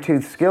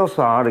fine-tooth skill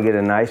saw to get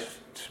a nice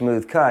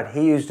smooth cut,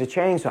 he used a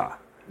chainsaw.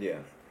 Yeah.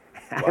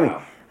 I mean,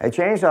 Wow. a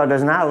chainsaw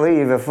does not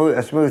leave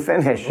a smooth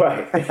finish.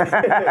 Right.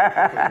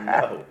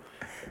 No.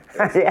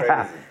 That's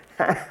Yeah.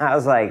 crazy. I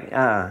was like,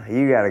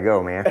 you gotta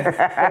go, man.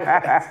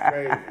 That's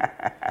crazy.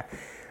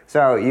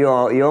 So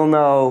you'll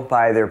know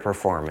by their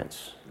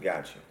performance,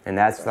 Gotcha. and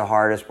that's the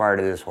hardest part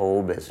of this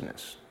whole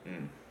business.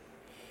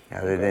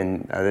 Other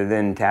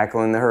than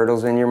tackling the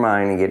hurdles in your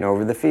mind and getting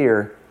over the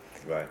fear,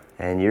 Right.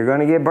 and you're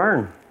gonna get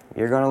burned.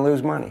 You're gonna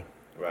lose money.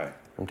 Right.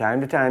 From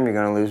time to time, you're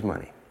gonna lose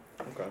money.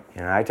 Okay.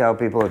 And I tell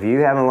people, if you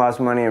haven't lost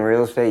money in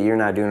real estate, you're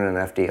not doing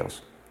enough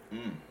deals.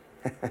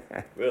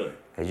 Really?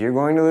 Because you're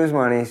going to lose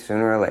money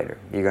sooner or later.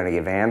 You're going to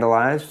get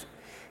vandalized.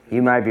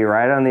 You might be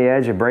right on the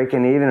edge of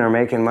breaking even or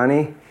making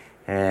money,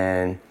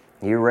 and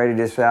you're ready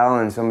to sell,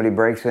 and somebody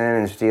breaks in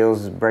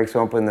and breaks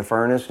open the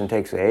furnace and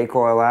takes the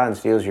A-coil out and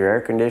steals your air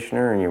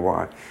conditioner and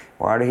your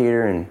water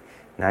heater, and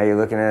now you're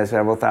looking at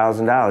several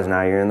 $1,000s.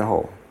 Now you're in the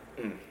hole.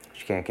 But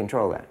you can't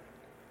control that.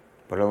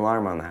 Put an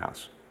alarm on the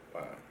house.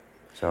 Wow.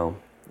 So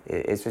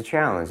it's a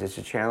challenge. It's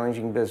a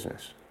challenging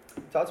business.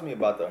 Talk to me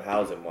about the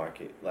housing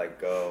market, like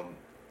the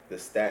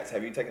stats.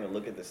 Have you taken a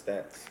look at the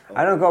stats?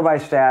 I don't go by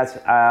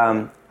stats.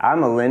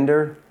 I'm a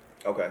lender.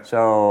 Okay.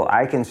 So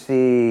I can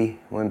see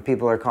when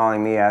people are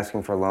calling me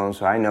asking for loans,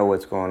 so I know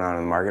what's going on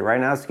in the market.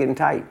 Right now it's getting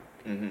tight.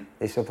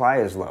 The supply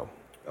is low.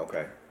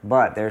 Okay.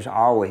 But there's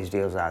always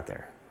deals out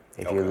there.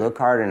 If you Okay. look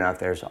hard enough,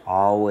 there's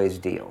always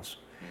deals.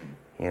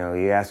 You know,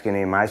 you ask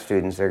any of my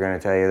students, they're going to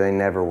tell you they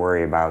never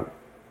worry about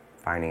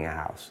finding a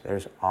house.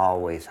 There's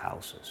always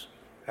houses.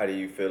 How do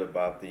you feel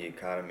about the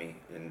economy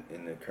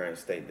in the current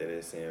state that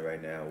it's in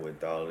right now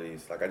with all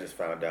these? Like I just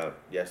found out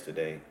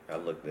yesterday,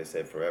 they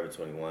said Forever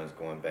 21 is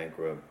going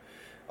bankrupt.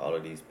 All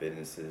of these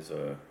businesses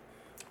are...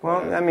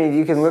 Well, I mean,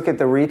 you can look at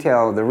the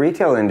retail. The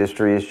retail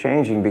industry is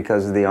changing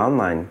because of the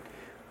online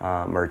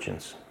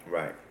merchants.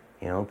 Right.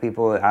 You know,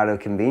 people out of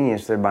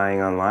convenience, they're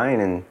buying online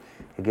and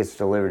it gets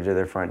delivered to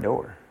their front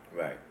door.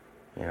 Right.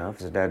 You know,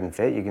 if it doesn't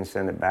fit, you can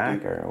send it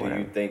back or Do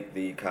whatever. you think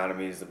the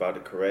economy is about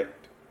to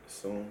correct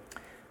soon?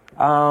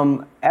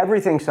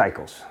 Everything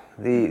cycles.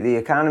 The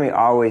economy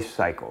always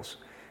cycles.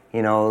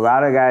 You know, a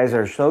lot of guys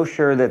are so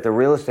sure that the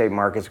real estate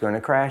market's going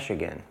to crash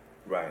again.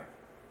 Right.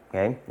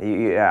 Okay,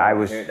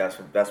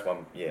 That's what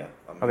I'm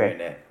hearing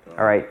that.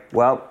 All right.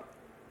 Well,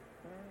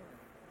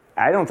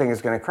 I don't think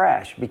it's going to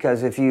crash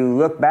because if you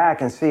look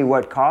back and see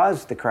what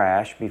caused the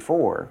crash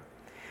before,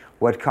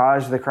 what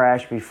caused the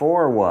crash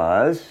before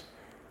was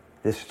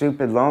the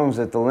stupid loans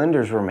that the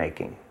lenders were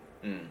making.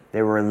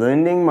 They were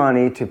lending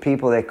money to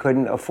people that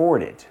couldn't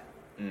afford it.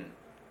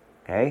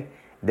 Okay?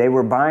 They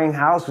were buying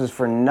houses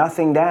for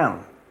nothing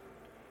down.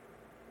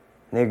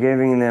 They're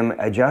giving them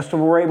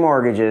adjustable rate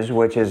mortgages,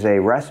 which is a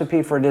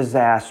recipe for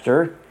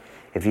disaster.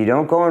 If you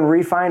don't go and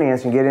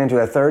refinance and get into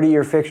a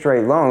 30-year fixed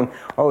rate loan,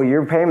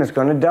 your payment's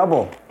going to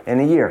double in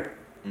a year.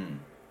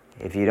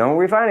 If you don't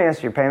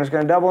refinance, your payment's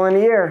going to double in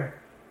a year.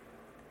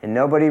 And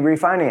nobody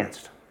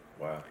refinanced.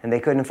 Wow. And they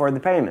couldn't afford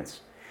the payments.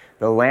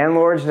 The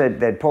landlords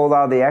that pulled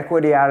all the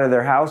equity out of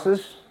their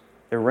houses,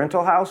 their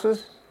rental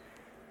houses,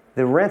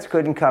 the rents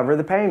couldn't cover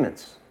the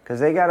payments because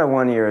they got a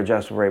 1-year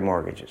adjustable rate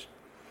mortgages.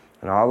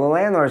 And all the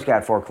landlords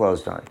got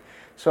foreclosed on.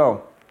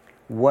 So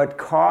what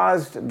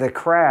caused the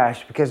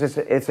crash, because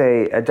it's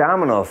a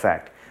domino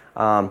effect.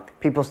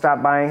 People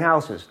stopped buying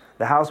houses.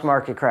 The house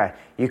market crashed.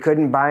 You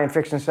couldn't buy and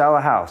fix and sell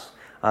a house.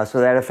 So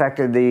that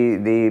affected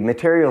the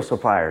material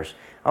suppliers.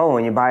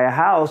 When you buy a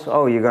house,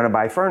 you're going to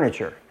buy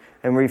furniture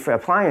and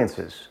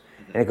appliances.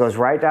 And it goes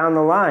right down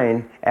the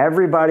line.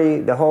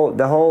 Everybody,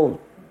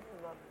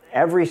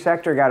 every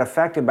sector got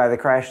affected by the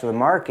crash of the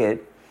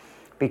market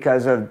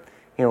because of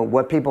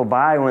what people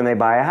buy when they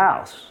buy a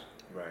house.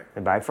 Right.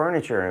 They buy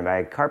furniture, they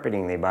buy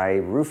carpeting, they buy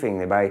roofing,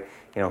 they buy,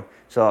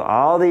 So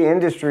all the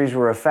industries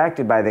were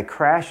affected by the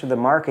crash of the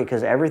market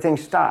because everything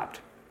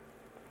stopped.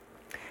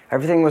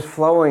 Everything was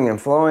flowing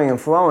and flowing and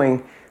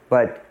flowing,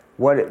 but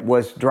what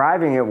was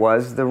driving it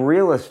was the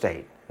real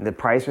estate. The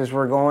prices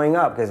were going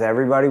up because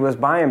everybody was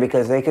buying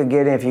because they could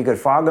get in. If you could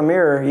fog a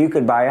mirror, you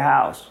could buy a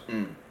house.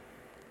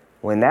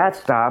 When that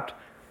stopped,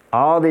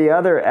 all the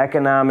other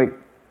economic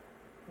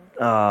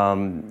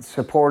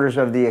supporters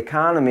of the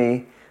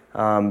economy,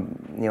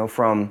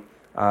 from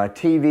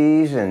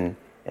TVs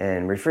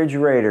and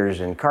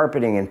refrigerators and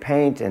carpeting and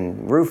paint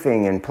and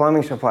roofing and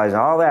plumbing supplies,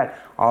 all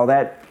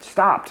that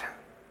stopped,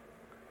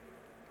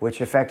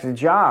 which affected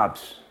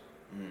jobs,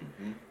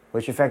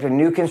 which affected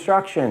new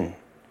construction,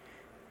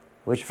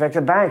 which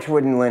affected banks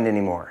wouldn't lend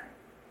anymore.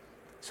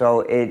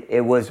 So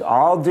it was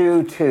all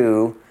due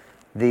to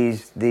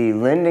the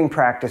lending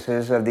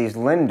practices of these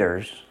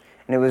lenders,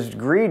 and it was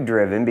greed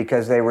driven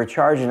because they were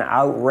charging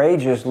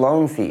outrageous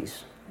loan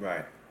fees.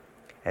 Right.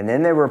 And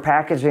then they were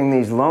packaging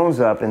these loans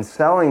up and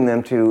selling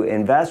them to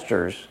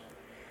investors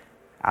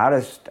out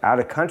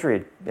of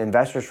country,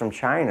 investors from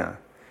China,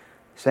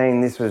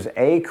 saying this was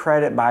A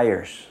credit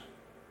buyers.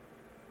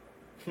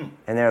 And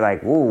they're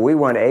like, "Ooh, we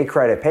want A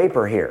credit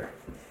paper here,"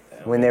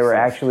 when they were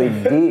actually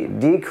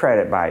D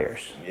credit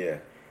buyers. Yeah.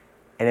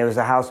 And it was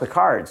a house of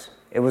cards.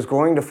 It was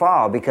going to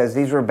fall because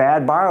these were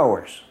bad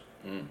borrowers.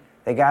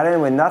 They got in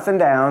with nothing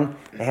down.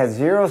 They had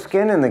zero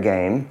skin in the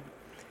game.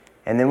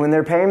 And then when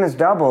their payments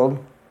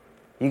doubled,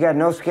 you got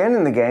no skin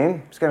in the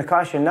game. It's going to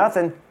cost you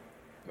nothing.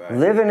 Right.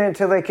 Live in it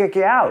until they kick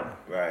you out.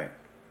 Right.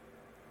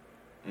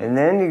 And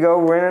then you go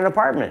rent an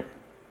apartment.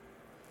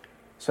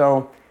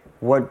 So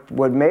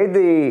what made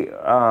the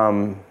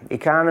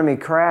economy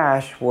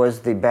crash was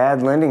the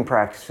bad lending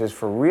practices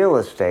for real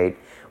estate,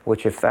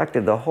 which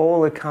affected the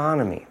whole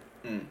economy.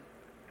 And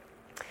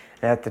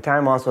at the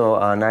time also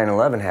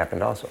 9/11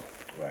 happened also.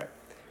 Right.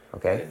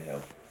 Okay? Didn't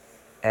help.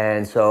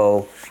 And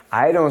so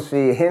I don't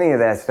see any of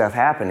that stuff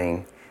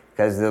happening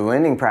because the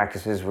lending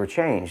practices were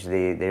changed.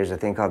 There's a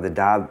thing called the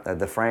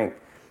Dodd-Frank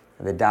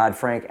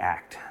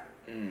Act,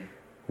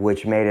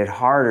 which made it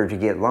harder to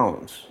get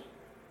loans.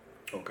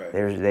 Okay.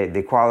 There's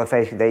the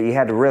qualification that you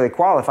had to really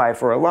qualify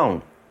for a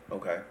loan.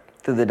 Okay.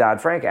 Through the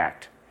Dodd-Frank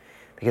Act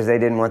because they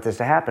didn't want this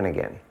to happen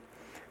again.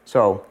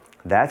 So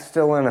that's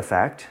still in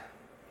effect.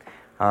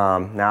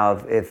 Now,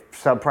 if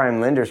subprime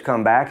lenders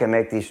come back and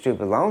make these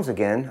stupid loans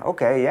again,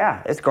 okay,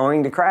 yeah, it's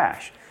going to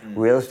crash.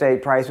 Real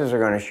estate prices are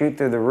going to shoot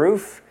through the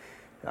roof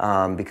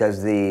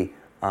because the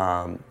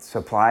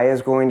supply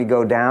is going to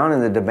go down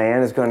and the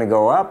demand is going to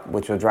go up,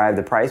 which will drive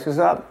the prices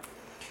up.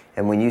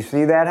 And when you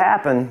see that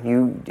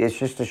happen, it's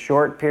just a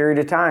short period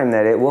of time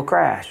that it will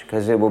crash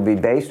because it will be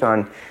based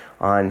on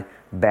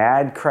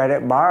bad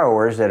credit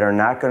borrowers that are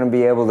not going to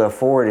be able to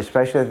afford,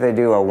 especially if they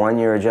do a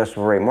 1-year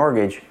adjustable rate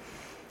mortgage.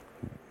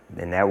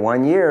 In that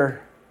 1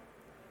 year,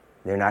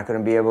 they're not going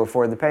to be able to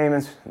afford the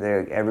payments.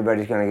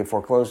 Everybody's going to get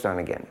foreclosed on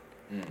again.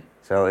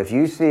 So if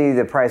you see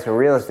the price of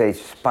real estate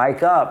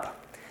spike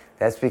up,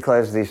 that's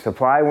because the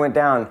supply went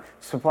down.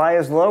 Supply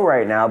is low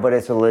right now, but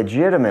it's a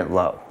legitimate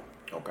low.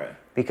 Okay.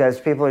 Because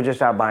people are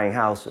just out buying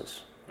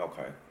houses.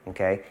 Okay.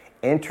 Okay?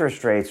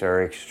 Interest rates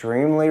are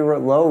extremely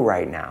low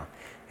right now.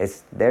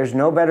 There's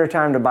no better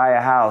time to buy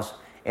a house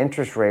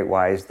interest rate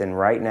wise than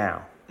right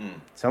now.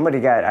 Somebody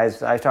got,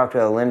 I talked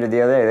to a lender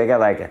the other day, they got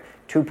like a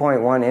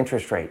 2.1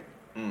 interest rate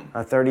on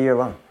a 30-year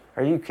loan.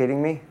 Are you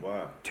kidding me?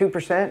 Wow.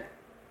 2%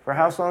 for a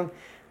house loan?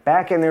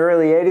 Back in the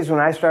early 80s when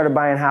I started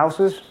buying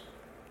houses,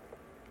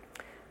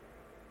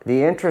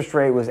 the interest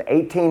rate was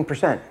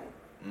 18%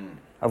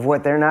 of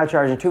what they're now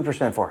charging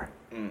 2% for.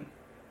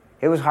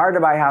 It was hard to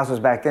buy houses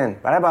back then,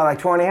 but I bought like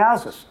 20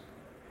 houses.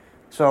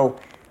 So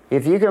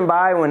if you can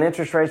buy when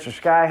interest rates are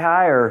sky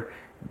high or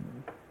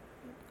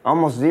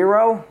almost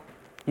zero,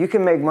 you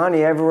can make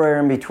money everywhere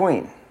in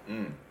between.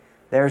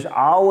 There's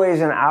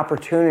always an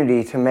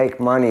opportunity to make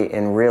money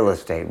in real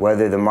estate,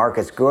 whether the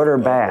market's good or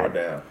bad. Or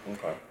down.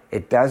 Okay.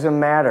 It doesn't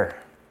matter.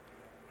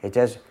 It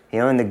does. You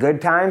know, in the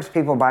good times,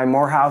 people buy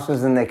more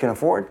houses than they can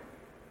afford,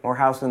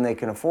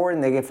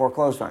 and they get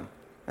foreclosed on.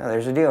 Now,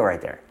 there's a deal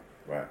right there.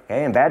 Right.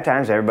 Okay. In bad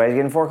times, everybody's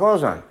getting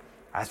foreclosed on.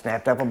 I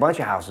snapped up a bunch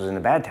of houses in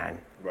the bad time.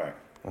 Right.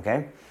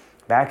 Okay.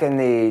 Back in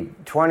the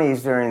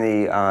 20s, during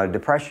the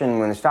Depression,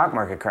 when the stock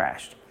market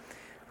crashed,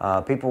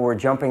 people were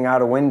jumping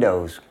out of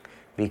windows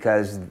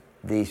because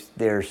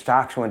their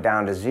stocks went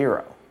down to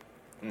zero.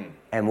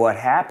 And what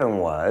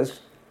happened was,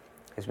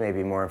 this may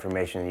be more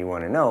information than you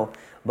want to know,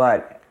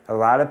 but a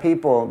lot of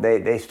people,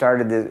 they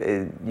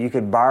started, you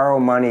could borrow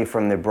money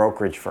from the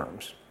brokerage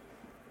firms,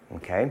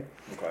 okay?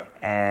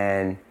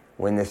 And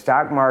when the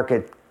stock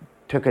market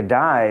took a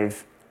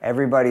dive,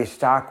 everybody's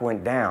stock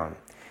went down.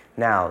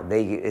 Now,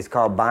 it's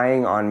called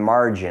buying on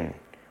margin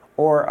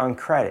or on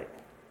credit.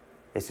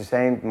 It's the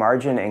same,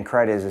 margin and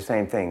credit is the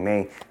same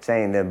thing,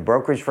 saying the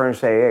brokerage firms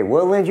say, hey,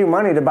 we'll lend you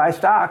money to buy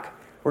stock.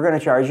 We're going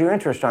to charge you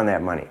interest on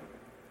that money.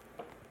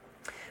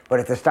 But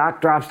if the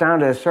stock drops down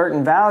to a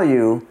certain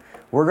value,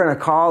 we're going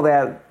to call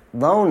that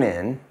loan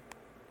in,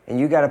 and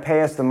you got to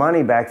pay us the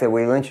money back that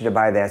we lent you to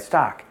buy that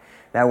stock.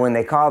 Now, when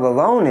they call the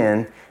loan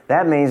in,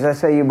 that means, let's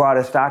say you bought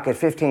a stock at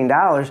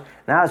 $15,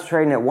 now it's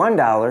trading at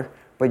 $1,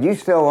 but you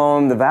still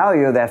own the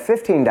value of that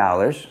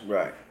 $15.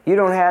 Right.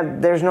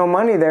 There's no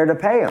money there to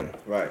pay them.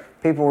 Right.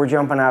 People were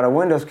jumping out of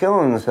windows,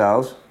 killing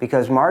themselves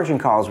because margin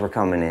calls were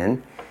coming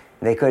in.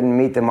 They couldn't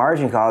meet the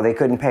margin call. They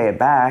couldn't pay it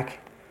back.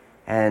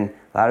 And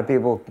a lot of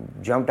people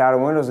jumped out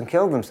of windows and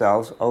killed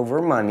themselves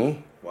over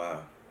money.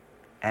 Wow.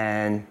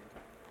 And,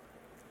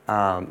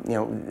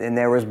 and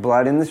there was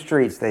blood in the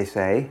streets, they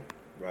say,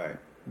 Right.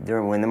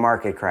 when the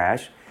market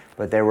crashed.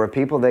 But there were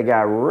people that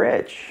got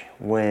rich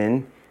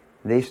when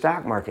the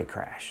stock market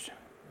crashed.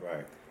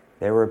 Right.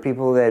 There were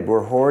people that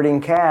were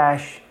hoarding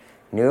cash,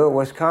 knew it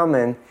was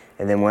coming,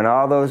 and then when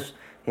all those,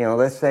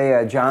 let's say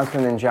a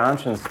Johnson &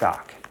 Johnson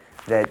stock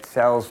that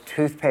sells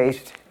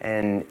toothpaste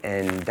and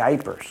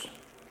diapers.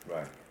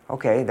 Right.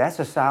 Okay, that's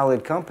a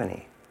solid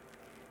company.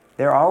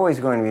 They're always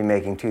going to be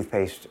making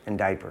toothpaste and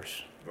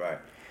diapers. Right.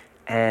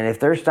 And if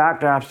their stock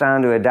drops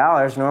down to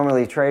 $1, it's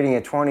normally trading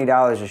at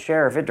 $20 a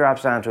share. If it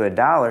drops down to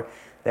 $1,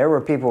 there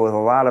were people with a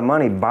lot of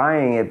money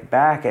buying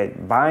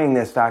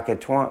this stock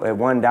at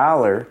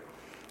 $1,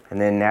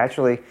 and then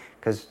naturally,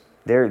 because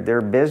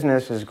their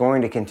business is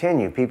going to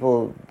continue.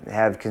 People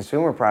have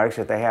consumer products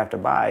that they have to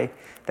buy.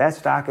 That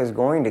stock is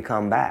going to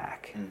come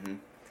back.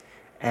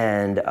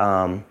 And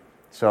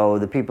so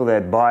the people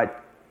that bought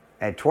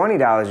at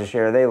 $20 a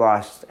share, they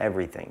lost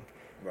everything.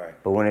 Right.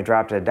 But when it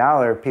dropped to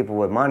 $1, people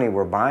with money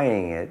were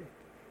buying it,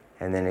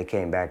 and then it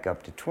came back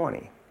up to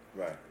 20.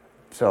 Right.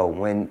 So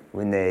when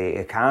the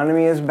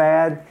economy is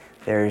bad,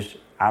 there's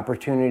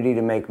opportunity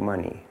to make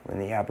money. When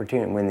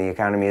the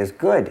economy is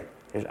good,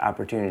 there's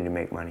opportunity to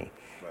make money.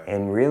 Right.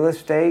 In real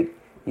estate,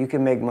 you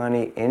can make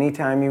money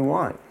anytime you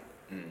want.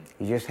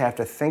 You just have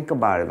to think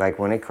about it. Like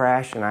when it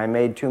crashed and I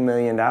made $2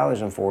 million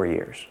in 4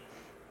 years.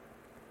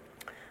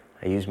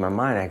 I used my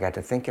mind. I got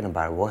to thinking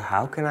about it. Well,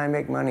 how can I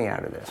make money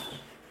out of this?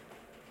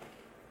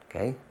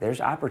 Okay,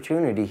 there's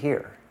opportunity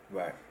here.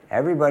 Right.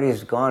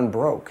 Everybody's gone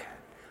broke.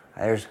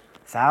 There's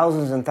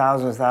thousands and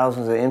thousands and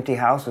thousands of empty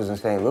houses in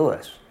St.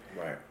 Louis.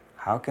 Right.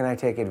 How can I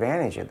take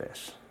advantage of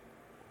this?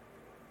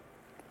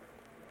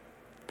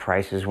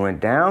 Prices went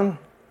down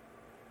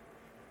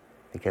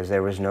because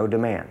there was no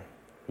demand.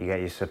 You got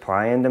your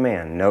supply and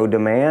demand. No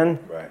demand,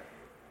 Right.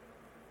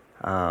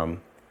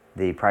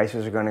 The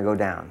prices are going to go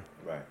down.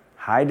 Right.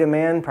 High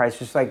demand, price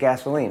just like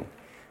gasoline.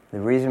 The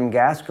reason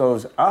gas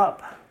goes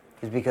up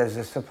is because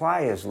the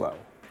supply is low.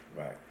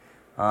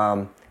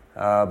 Right.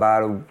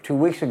 About 2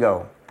 weeks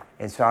ago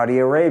in Saudi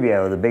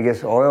Arabia, the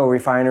biggest oil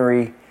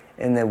refinery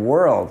in the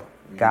world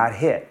got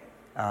hit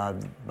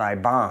by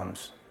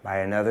bombs by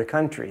another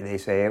country. They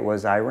say it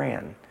was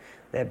Iran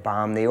that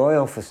bombed the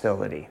oil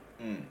facility.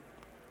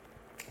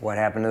 What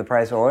happened to the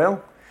price of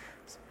oil?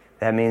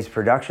 That means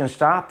production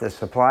stopped, the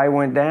supply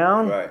went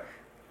down, Right.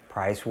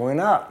 price went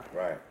up.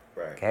 Right.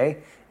 Right. Okay?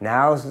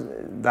 Now, a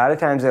lot of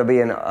times there'll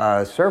be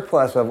a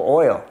surplus of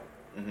oil.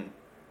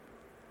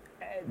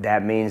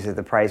 That means that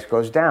the price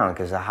goes down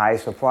because a high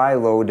supply,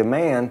 low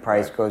demand,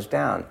 price Right. goes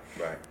down.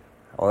 Right.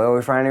 Oil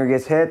refinery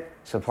gets hit,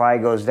 supply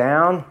goes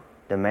down,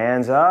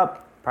 demand's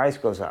up, price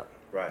goes up.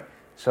 Right.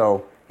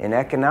 So in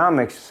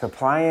economics,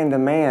 supply and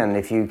demand,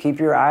 if you keep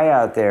your eye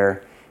out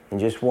there and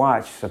just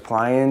watch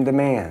supply and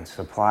demand,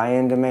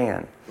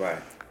 Right.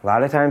 A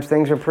lot of times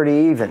things are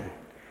pretty even.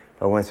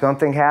 But when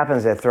something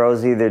happens that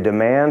throws either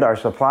demand or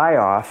supply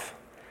off,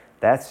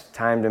 that's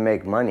time to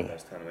make money.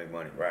 That's time to make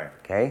money, right?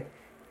 Okay?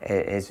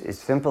 It's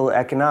simple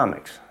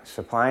economics.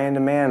 Supply and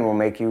demand will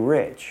make you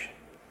rich.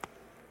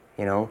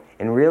 You know,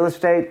 in real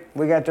estate,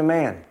 we got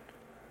demand.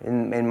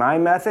 In my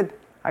method,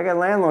 I got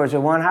landlords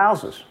that want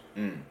houses.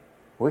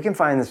 We can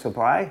find the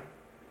supply.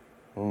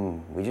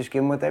 We just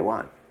give them what they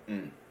want.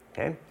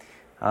 Okay?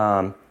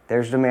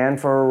 There's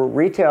demand for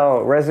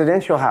retail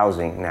residential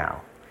housing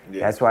now.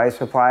 Yeah. That's why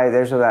supply.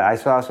 I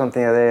saw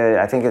something the other day.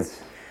 I think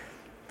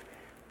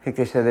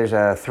they said there's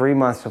a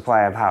 3-month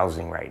supply of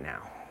housing right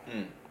now.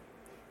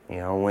 You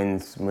know, when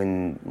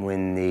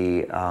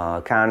the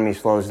economy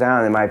slows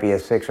down, it might be a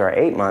 6 or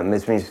 8 month.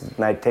 This means it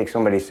might take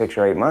somebody 6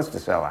 or 8 months to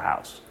sell a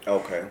house.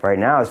 Okay. Right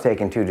now, it's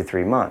taking 2 to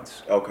 3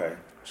 months. Okay.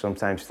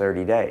 Sometimes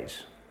 30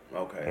 days.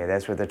 Okay.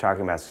 That's what they're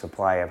talking about,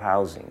 supply of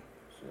housing.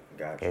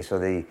 Gotcha. Okay, so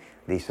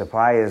the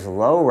supply is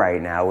low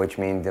right now, which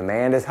means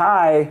demand is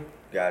high.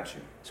 Got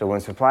you. So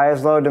when supply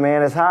is low,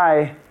 demand is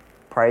high,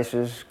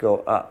 prices go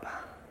up.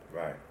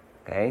 Right.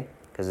 Okay,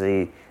 because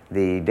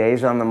the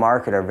days on the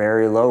market are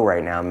very low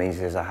right now. It means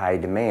there's a high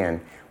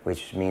demand,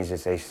 which means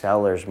it's a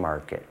seller's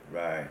market.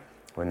 Right.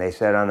 When they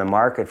sit on the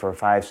market for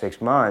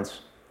 5-6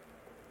 months,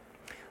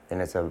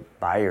 then it's a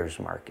buyer's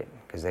market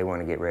because they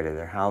want to get rid of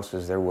their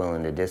houses. They're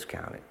willing to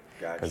discount it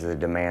because the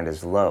demand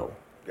is low.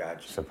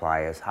 Gotcha.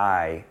 Supply is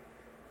high.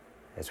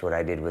 That's what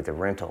I did with the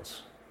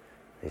rentals.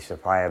 The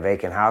supply of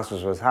vacant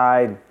houses was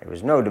high. There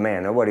was no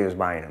demand. Nobody was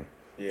buying them.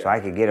 Yeah. So I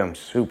could get them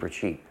super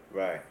cheap.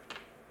 Right.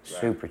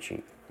 Super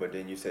cheap. But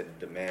then you said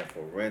the demand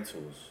for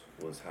rentals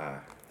was high.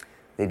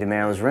 The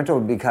demand was rental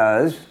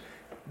because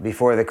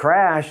before the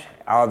crash,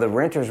 all the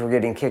renters were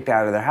getting kicked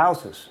out of their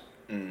houses.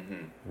 They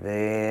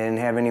didn't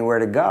have anywhere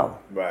to go.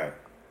 Right.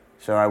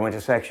 So I went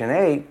to Section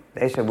 8.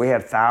 They said, we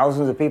have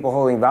thousands of people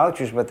holding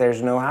vouchers, but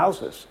there's no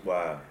houses.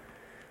 Wow.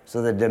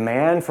 So the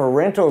demand for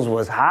rentals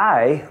was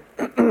high,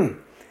 and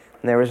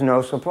there was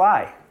no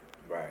supply.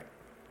 Right.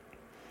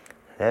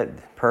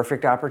 That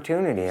perfect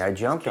opportunity. I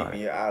jumped on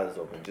Keeping it. your eyes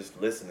open, just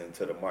listening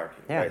to the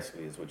market, Yeah.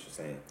 basically, is what you're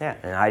saying. Yeah,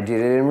 and I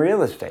did it in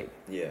real estate.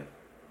 Yeah.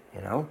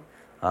 You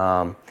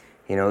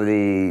know,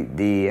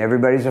 the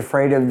everybody's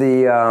afraid of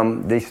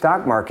the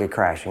stock market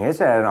crashing.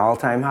 It's at an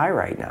all-time high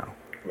right now.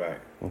 Right.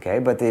 Okay,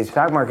 but the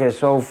stock market is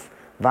so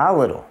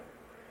volatile.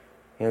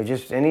 You know,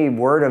 just any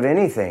word of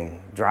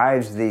anything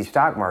drives the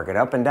stock market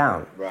up and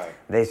down. Right.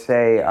 They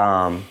say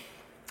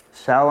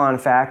sell on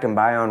fact and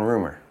buy on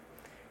rumor.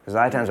 Because a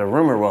lot of times a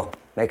rumor will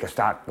make a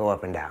stock go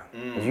up and down.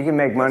 Because you can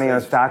make money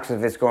on stocks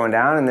if it's going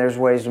down, and there's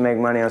ways to make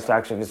money on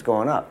stocks if it's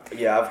going up.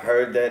 Yeah, I've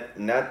heard that,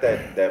 not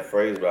that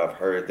phrase, but I've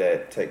heard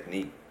that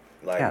technique.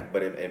 Like, Yeah.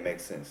 but it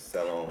makes sense.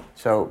 Sell on.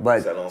 So,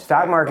 but Sell on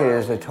stock fact, market buy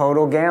is on a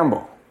total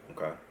gamble.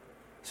 Okay.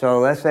 So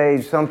let's say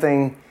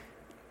something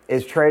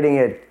is trading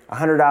at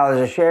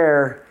 $100 a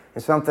share,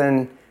 and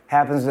something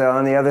happens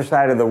on the other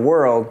side of the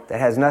world that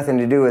has nothing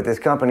to do with this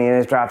company,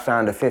 and it drops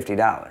down to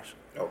 $50.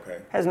 Okay.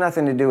 Has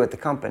nothing to do with the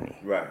company.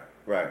 Right.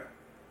 Right.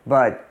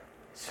 But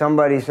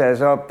somebody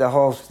says, "Oh, the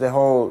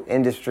whole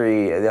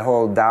industry, the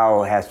whole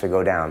Dow has to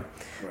go down."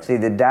 Right. See,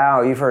 the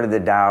Dow. You've heard of the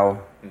Dow,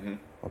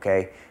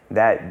 okay?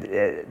 That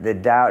the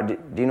Dow. Do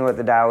you know what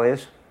the Dow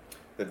is?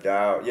 The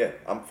Dow. Yeah,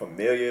 I'm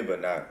familiar,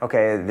 but not.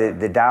 Okay,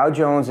 the Dow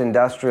Jones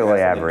Industrial Has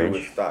nothing to do Average.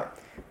 with stock.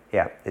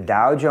 Yeah, the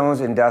Dow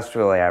Jones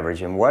Industrial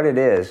Average, and what it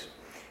is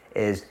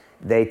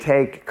they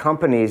take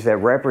companies that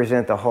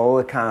represent the whole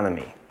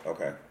economy.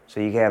 Okay. So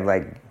you have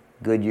like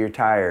Goodyear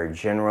Tire,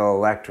 General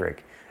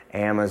Electric,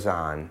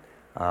 Amazon,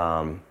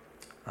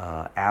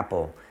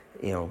 Apple,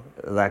 you know,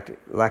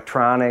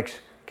 electronics,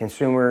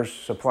 consumer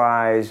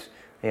supplies,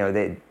 you know,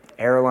 the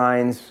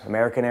airlines,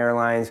 American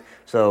Airlines.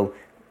 So,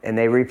 and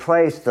they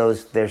replace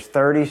those. There's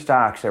 30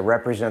 stocks that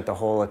represent the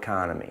whole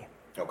economy.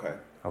 Okay.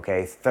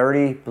 Okay,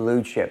 30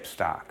 blue chip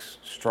stocks,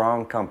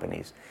 strong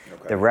companies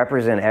Okay. that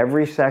represent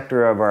every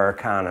sector of our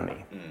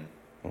economy.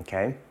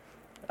 Okay,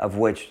 of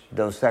which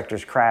those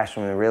sectors crashed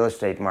when the real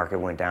estate market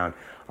went down.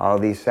 All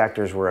these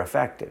sectors were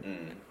affected.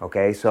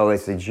 Okay, so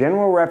it's the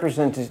general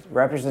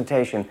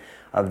representation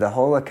of the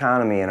whole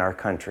economy in our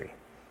country.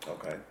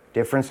 Okay.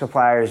 Different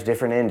suppliers,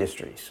 different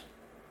industries.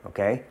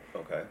 Okay,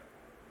 Okay.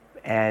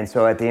 and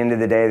so at the end of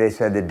the day, they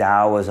said the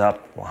Dow was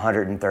up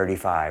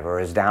 135 or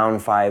is down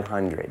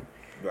 500.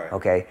 Right.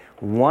 Okay,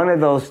 one of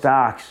those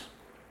stocks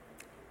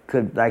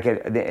could, like I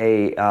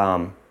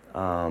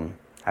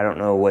don't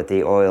know what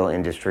the oil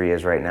industry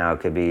is right now.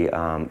 It could be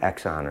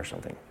Exxon or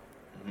something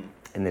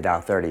in the Dow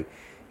 30.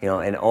 You know,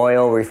 an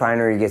oil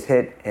refinery gets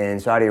hit in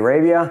Saudi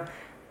Arabia,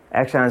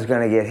 Exxon's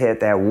going to get hit.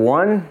 That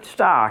one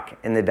stock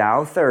in the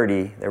Dow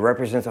 30 that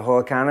represents the whole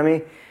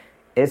economy,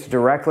 it's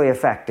directly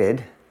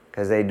affected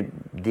because they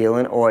deal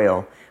in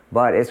oil,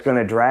 but it's going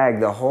to drag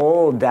the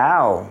whole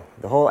Dow,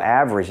 the whole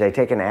average. They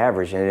take an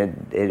average,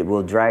 and it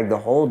will drag the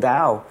whole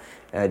Dow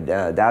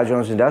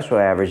Jones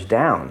Industrial Average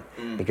down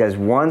because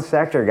one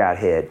sector got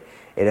hit.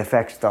 It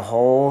affects the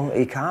whole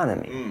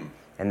economy.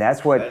 And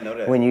that's I what, didn't know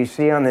that. when you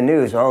see on the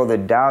news, oh, the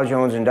Dow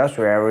Jones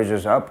Industrial Average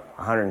is up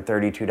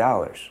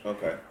 $132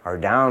 Okay. or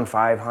down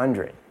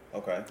 500.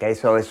 Okay. Okay,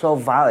 so it's so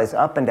volatile, it's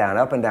up and down,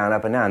 up and down,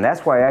 up and down.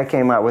 That's why I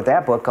came out with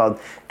that book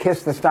called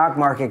Kiss the Stock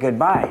Market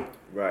Goodbye.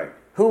 Right.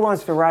 Who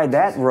wants to ride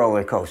that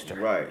roller coaster?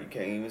 Right. You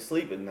can't even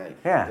sleep at night.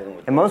 Yeah, dealing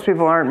with and that. most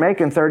people aren't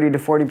making 30 to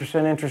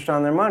 40% interest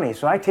on their money.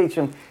 So I teach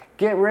them,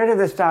 get rid of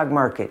the stock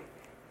market.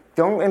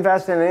 Don't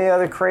invest in any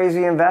other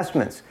crazy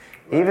investments.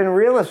 Even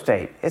real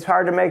estate. It's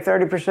hard to make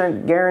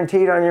 30%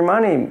 guaranteed on your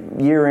money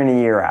year in and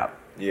year out.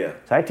 Yeah.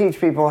 So I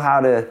teach people how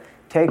to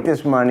take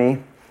this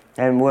money,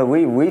 and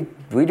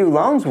we do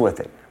loans with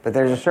it. But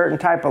there's a certain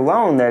type of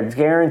loan that's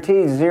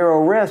guaranteed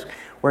zero risk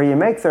where you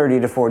make 30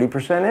 to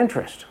 40%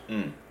 interest.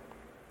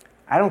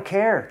 I don't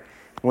care.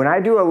 When I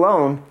do a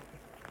loan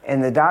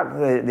and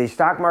the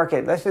stock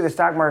market, let's say the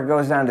stock market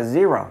goes down to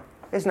zero,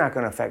 it's not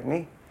going to affect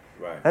me.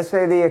 Right. Let's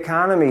say the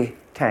economy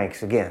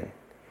tanks again.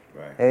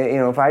 Right.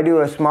 If I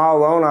do a small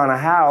loan on a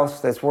house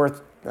that's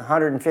worth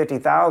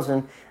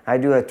 $150,000, I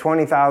do a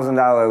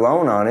 $20,000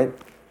 loan on it,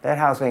 that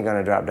house ain't going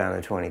to drop down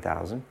to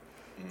 $20,000.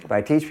 If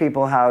I teach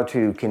people how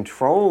to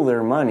control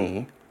their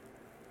money,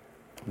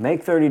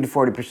 make 30 to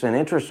 40%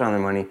 interest on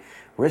their money,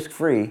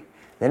 risk-free,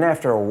 then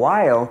after a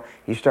while,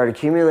 you start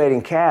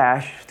accumulating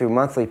cash through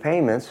monthly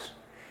payments,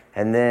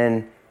 and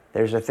then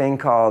there's a thing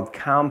called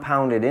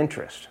compounded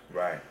interest.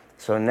 Right.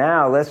 So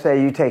now, let's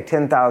say you take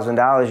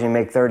 $10,000, you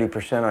make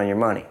 30% on your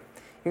money.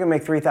 You're gonna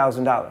make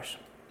 $3,000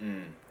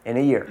 in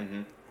a year,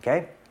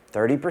 okay?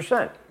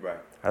 30%. Right.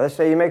 Or let's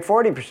say you make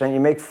 40%,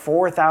 you make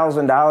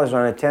 $4,000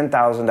 on a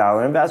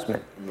 $10,000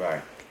 investment.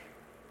 Right.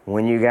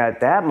 When you got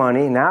that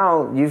money,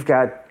 now you've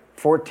got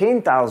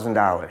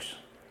 $14,000.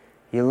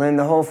 You lend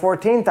the whole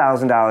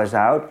 $14,000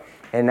 out,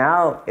 and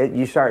now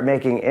you start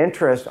making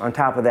interest on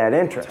top of that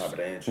interest. top of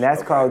the interest, And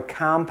that's okay. called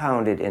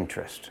compounded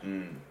interest.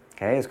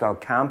 Okay, it's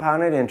called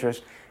compounded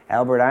interest.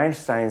 Albert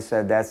Einstein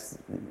said that's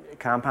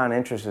compound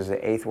interest is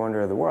the eighth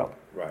wonder of the world.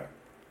 Right.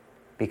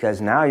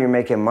 Because now you're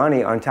making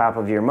money on top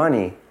of your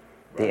money.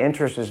 The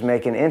interest is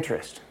making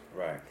interest.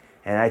 Right.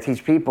 And I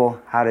teach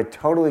people how to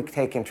totally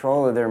take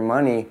control of their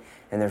money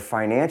and their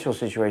financial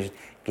situation.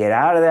 Get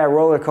out of that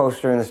roller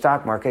coaster in the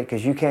stock market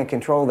because you can't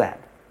control that.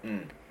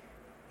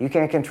 You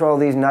can't control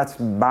these nuts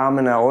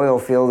bombing an oil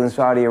field in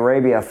Saudi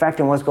Arabia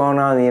affecting what's going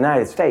on in the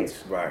United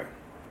States. Right.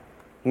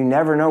 You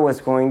never know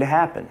what's going to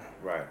happen.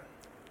 Right.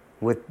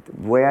 With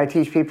the way I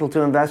teach people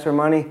to invest their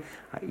money,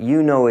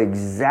 you know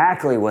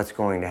exactly what's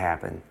going to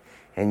happen.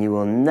 And you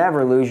will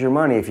never lose your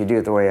money if you do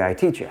it the way I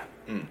teach you.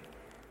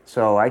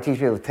 So I teach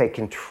people to take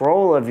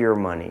control of your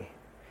money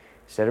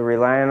instead of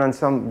relying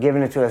on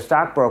giving it to a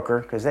stockbroker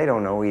because they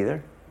don't know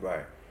either.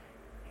 Right.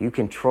 You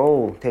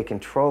take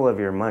control of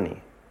your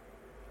money.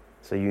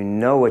 So you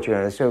know what you're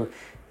going to. So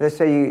let's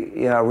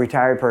say a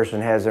retired person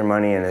has their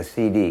money in a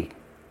CD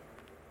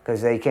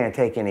because they can't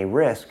take any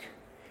risk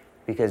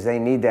because they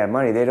need that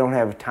money. They don't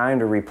have time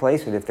to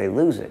replace it if they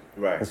lose it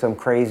in some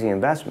crazy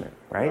investment,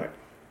 right?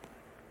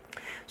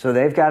 So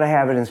they've got to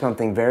have it in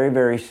something very,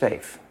 very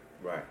safe.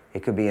 Right.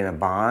 It could be in a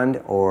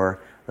bond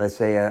or, let's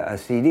say, a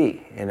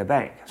CD in a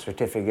bank, a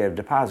certificate of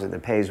deposit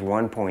that pays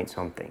 1 point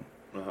something.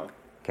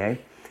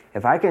 Okay?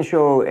 If I can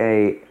show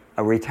a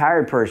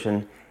retired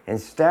person,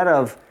 instead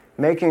of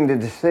making the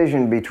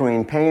decision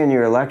between paying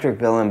your electric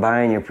bill and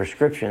buying your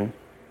prescription,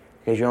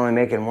 because you're only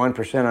making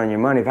 1% on your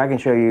money, if I can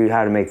show you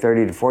how to make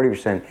 30 to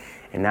 40%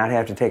 and not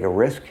have to take a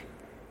risk,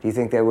 do you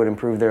think that would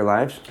improve their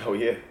lives? Oh,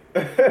 yeah.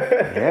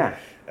 Yeah.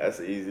 That's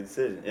an easy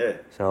decision, yeah.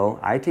 So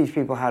I teach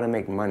people how to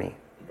make money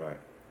Right.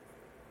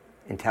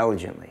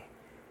 intelligently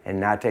and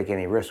not take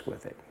any risk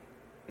with it.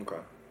 Okay.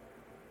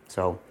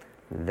 So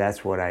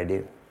that's what I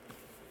do.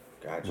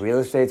 Gotcha. Real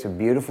estate's a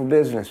beautiful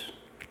business.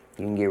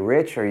 You can get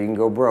rich or you can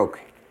go broke,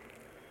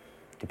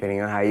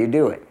 depending on how you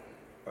do it.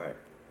 Right.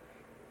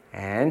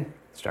 And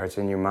it starts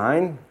in your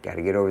mind. Got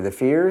to get over the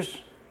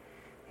fears.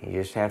 You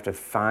just have to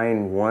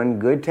find one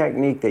good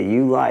technique that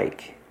you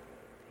like.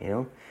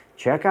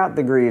 Check out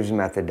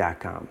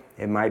thegreavesmethod.com.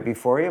 It might be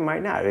for you, it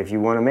might not. If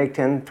you want to make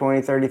 10,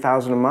 20,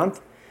 30,000 a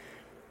month,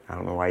 I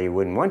don't know why you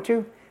wouldn't want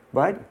to,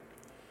 but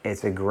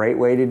it's a great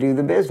way to do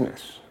the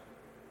business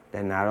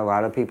that not a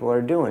lot of people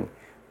are doing.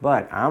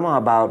 But I'm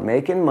about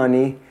making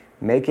money,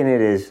 making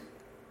it as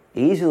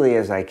easily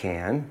as I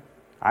can.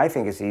 I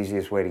think it's the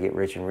easiest way to get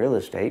rich in real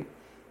estate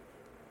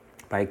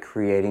by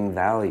creating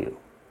value.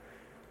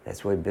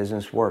 That's the way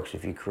business works.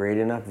 If you create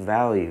enough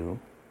value,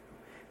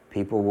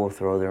 people will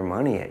throw their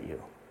money at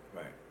you.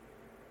 Right.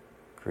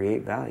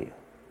 Create value.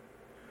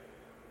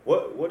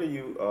 What are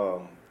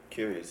you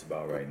curious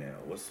about right now?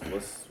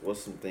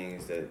 What's some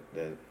things that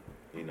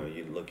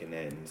you're looking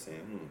at and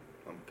saying,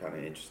 I'm kind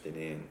of interested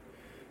in,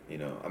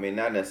 I mean,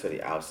 not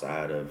necessarily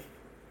outside of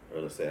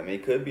real estate. I mean,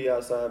 it could be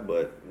outside,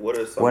 but what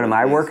are some? What am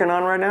I working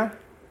on right now?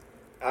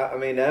 I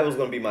mean, that was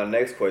going to be my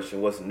next question.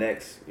 What's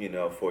next,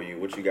 for you?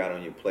 What you got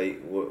on your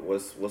plate?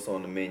 What's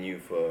on the menu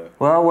for?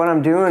 Well, what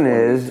I'm doing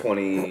is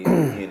 20,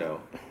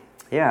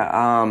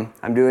 Yeah,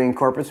 I'm doing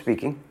corporate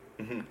speaking.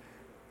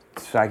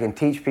 So I can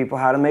teach people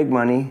how to make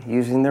money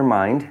using their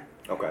mind.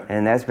 Okay.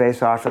 And that's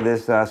based off of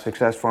this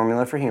success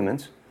formula for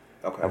humans,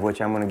 Okay. of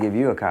which I'm going to give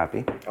you a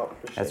copy. Oh,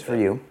 appreciate That's for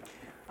that. you.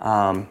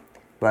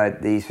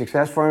 But the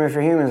success formula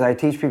for humans, I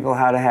teach people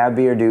how to have,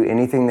 be, or do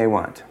anything they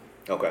want.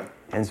 Okay.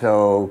 And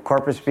so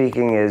corporate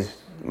speaking is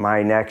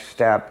my next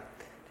step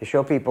to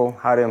show people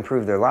how to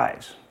improve their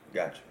lives.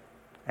 Gotcha.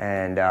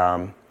 And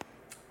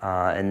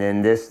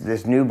then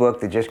this new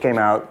book that just came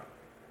out,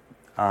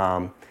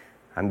 I'm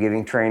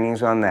giving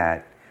trainings on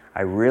that.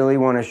 I really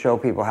want to show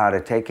people how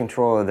to take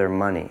control of their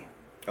money.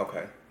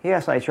 Okay.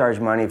 Yes, I charge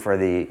money for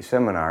the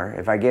seminar.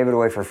 If I gave it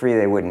away for free,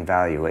 they wouldn't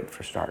value it,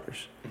 for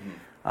starters.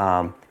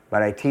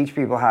 But I teach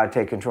people how to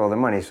take control of their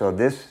money. So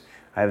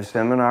I have a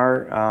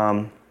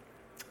seminar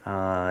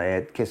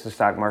at Kiss the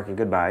Stock Market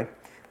Goodbye.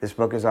 This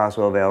book is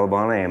also available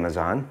on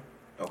Amazon.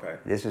 Okay.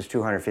 This is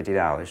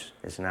 $250.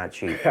 It's not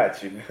cheap,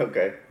 Got you.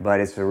 Okay. but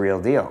it's the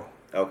real deal.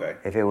 Okay.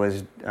 If it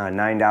was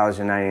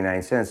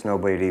 $9.99,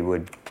 nobody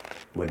would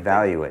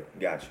value it.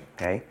 Got you.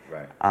 Okay.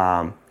 Right.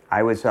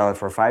 I would sell it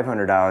for $500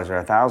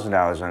 or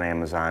 $1,000 on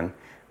Amazon,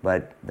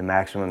 but the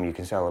maximum you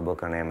can sell a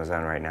book on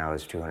Amazon right now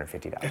is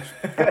 $250.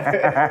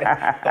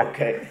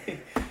 Okay.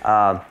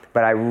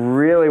 But I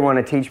really want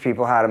to teach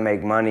people how to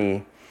make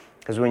money,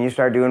 because when you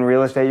start doing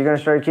real estate, you're going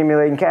to start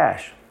accumulating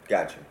cash.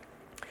 Got you.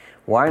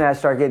 Why not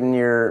start getting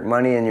your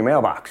money in your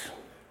mailbox?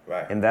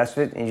 Right. Invest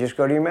it, and you just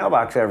go to your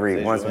mailbox every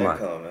Residual once a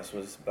month. income, that's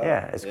what it's about.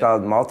 Yeah, it's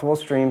called multiple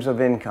streams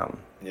of income,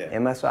 Yeah.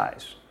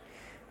 MSIs.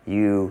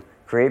 You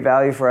create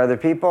value for other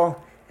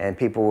people, and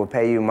people will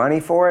pay you money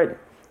for it,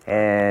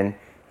 and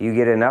you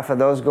get enough of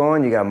those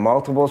going, you got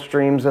multiple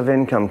streams of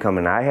income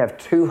coming. I have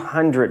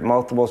 200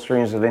 multiple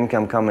streams of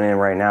income coming in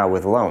right now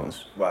with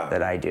loans Wow.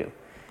 that I do.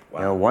 Wow.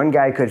 You know, one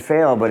guy could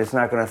fail, but it's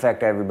not going to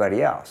affect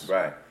everybody else.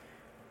 Right.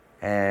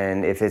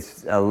 And if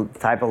it's a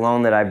type of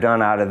loan that I've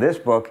done out of this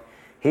book,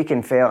 he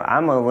can fail.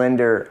 I'm a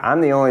lender.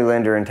 I'm the only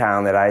lender in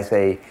town that I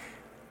say,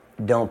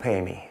 don't pay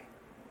me.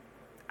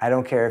 I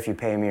don't care if you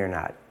pay me or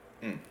not.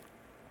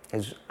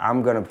 Because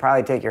I'm going to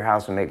probably take your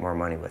house and make more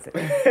money with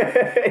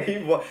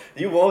it.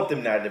 you want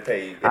them not to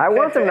pay you. I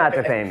want them not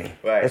to pay me.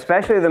 Right.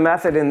 Especially the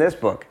method in this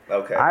book.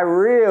 Okay. I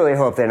really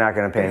hope they're not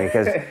going to pay me,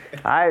 because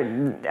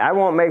I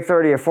won't make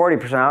 30 or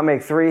 40%. I'll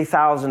make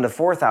 3,000 to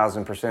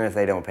 4,000% if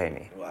they don't pay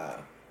me. Wow.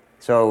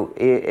 So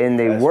in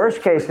the That's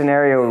worst case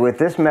scenario with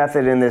this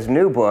method in this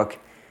new book,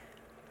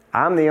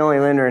 I'm the only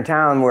lender in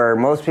town where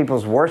most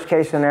people's worst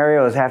case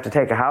scenario is have to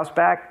take a house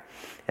back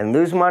and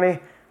lose money.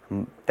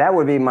 That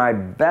would be my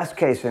best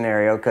case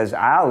scenario, because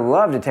I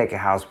love to take a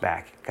house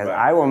back, because Right.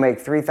 I will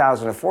make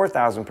 3,000 to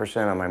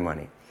 4,000% on my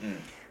money.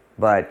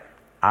 But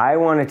I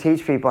want to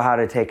teach people how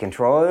to take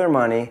control of their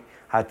money,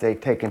 how to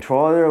take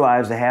control of their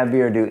lives, to have,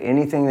 be, or do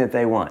anything that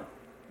they want.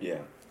 Yeah.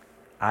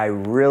 I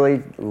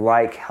really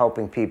like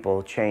helping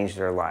people change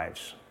their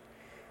lives,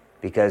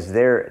 because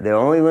the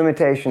only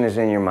limitation is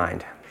in your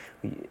mind.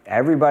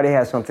 Everybody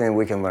has something that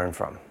we can learn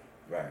from.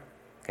 Right.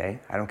 Okay?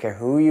 I don't care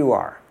who you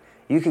are.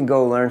 You can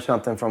go learn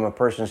something from a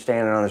person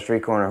standing on the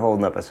street corner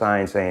holding up a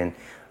sign saying,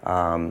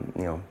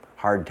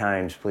 hard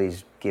times,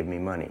 please give me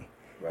money.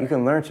 Right. You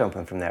can learn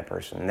something from that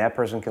person, and that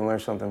person can learn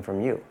something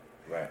from you.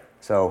 Right.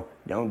 So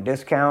don't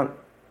discount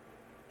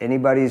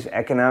anybody's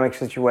economic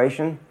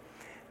situation.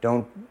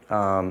 Don't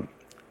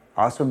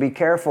also be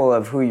careful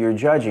of who you're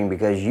judging,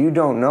 because you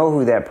don't know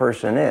who that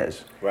person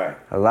is. Right.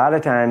 A lot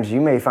of times you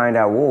may find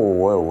out,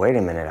 whoa, wait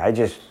a minute, I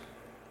just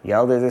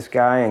yelled at this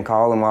guy and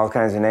called him all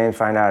kinds of names,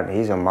 find out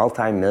he's a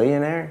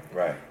multi-millionaire.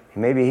 Right.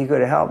 Maybe he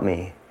could have helped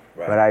me,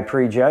 Right. but I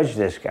prejudged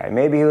this guy.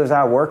 Maybe he was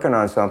out working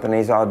on something and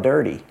he's all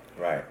dirty,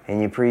 Right.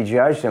 and you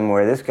prejudged him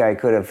where this guy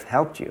could have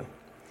helped you.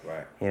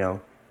 Right. You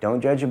know,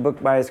 don't judge a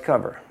book by its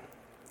cover.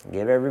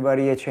 Give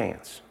everybody a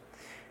chance.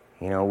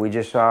 You know,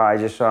 I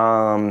just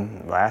saw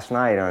last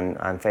night on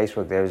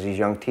Facebook, there was these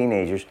young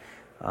teenagers.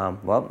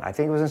 I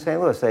think it was in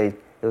St. Louis.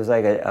 It was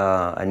like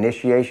a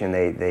initiation.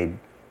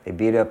 They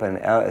beat up a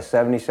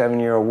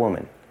 77-year-old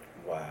woman.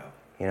 Wow.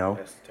 You know,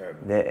 That's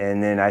terrible.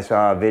 and then I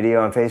saw a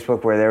video on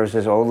Facebook where there was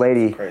this old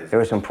lady. Crazy. There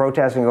was some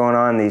protesting going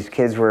on. These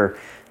kids were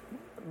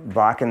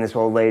blocking this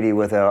old lady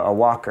with a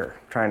walker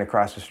trying to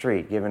cross the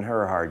street, giving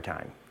her a hard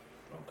time.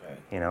 Okay.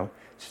 You know,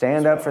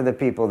 stand up for the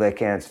people that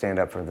can't stand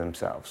up for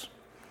themselves.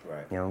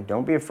 Right. You know,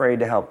 don't be afraid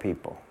to help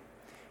people.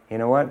 You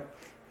know what?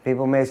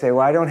 People may say,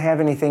 well, I don't have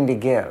anything to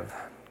give.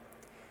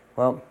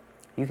 Well,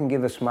 you can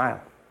give a smile.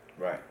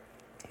 Right.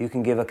 You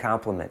can give a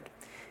compliment.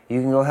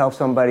 You can go help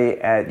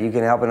you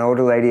can help an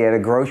older lady at a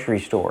grocery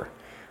store.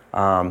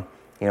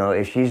 You know,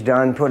 if she's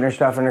done putting her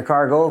stuff in her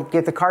car, go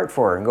get the cart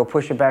for her and go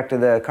push it back to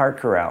the cart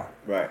corral.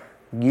 Right.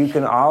 You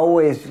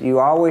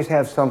always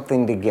have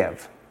something to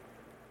give.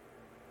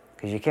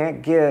 Because you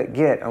can't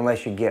get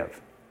unless you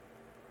give.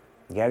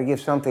 You got to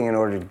give something in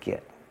order to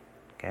get.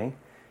 Okay?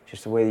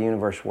 Just the way the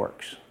universe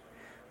works.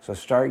 So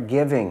start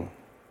giving.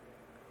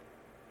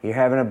 You're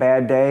having a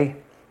bad day,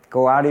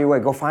 go out of your way.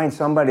 Go find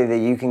somebody that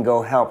you can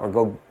go help or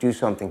go do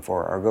something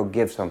for or go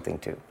give something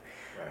to.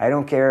 Right. I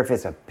don't care if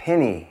it's a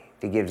penny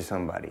to give to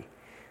somebody,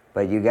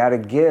 but you got to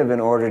give in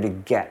order to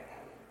get.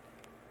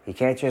 You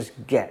can't just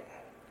get.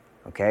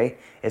 Okay?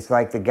 It's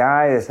like the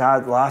guy that's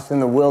out lost in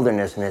the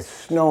wilderness and it's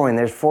snowing.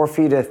 There's 5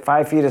 feet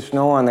of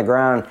snow on the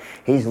ground.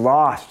 He's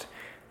lost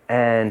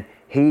and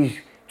he's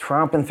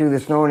tromping through the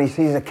snow and he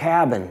sees a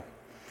cabin.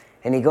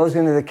 And he goes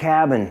into the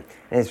cabin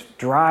and it's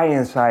dry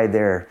inside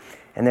there.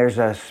 And there's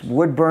a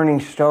wood burning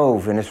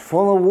stove and it's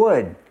full of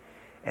wood.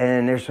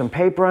 And there's some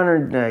paper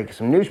under,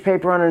 some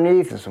newspaper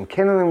underneath and some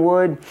kindling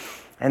wood.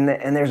 And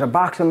there's a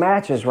box of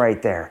matches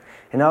right there.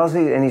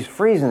 And he's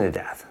freezing to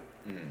death.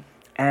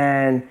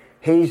 And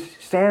he's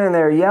standing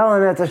there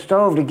yelling at the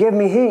stove to give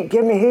me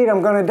heat,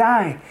 I'm gonna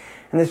die.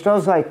 And the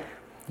stove's like,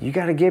 you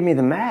gotta give me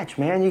the match,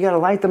 man. You gotta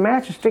light the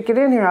match and stick it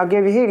in here, I'll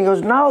give you heat. He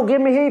goes, no,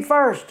 give me heat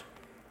first.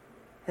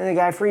 And the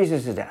guy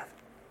freezes to death.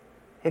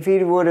 If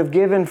he would have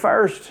given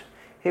first,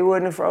 he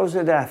wouldn't have froze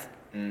to death.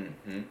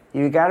 Mm-hmm.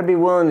 You gotta be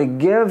willing to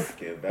give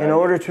in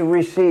order to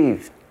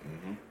receive.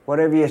 Mm-hmm.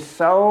 Whatever you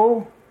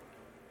sow,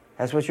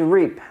 that's what you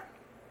reap.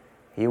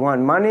 You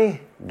want money,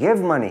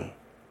 give money.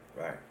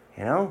 Right.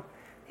 You know?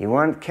 You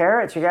want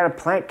carrots, you got to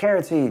plant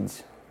carrot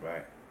seeds.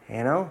 Right.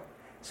 You know?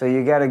 So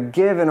you got to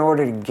give in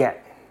order to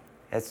get.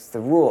 That's the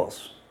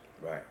rules.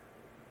 Right.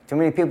 Too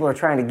many people are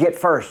trying to get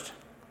first.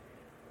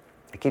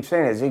 I keep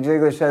saying it. Zig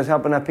Ziglar says,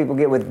 help enough people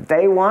get what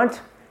they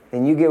want,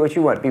 then you get what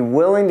you want. Be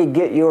willing to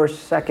get your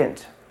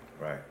second.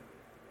 Right.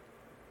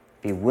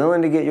 Be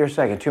willing to get your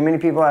second. Too many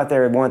people out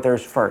there want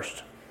theirs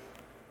first.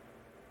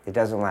 It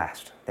doesn't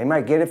last. They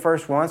might get it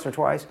first once or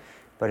twice,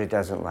 but it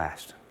doesn't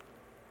last.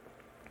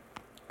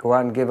 Go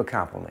out and give a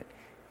compliment.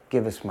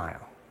 Give a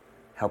smile.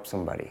 Help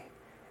somebody.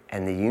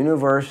 And the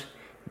universe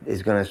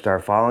is going to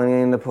start falling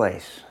into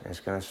place. It's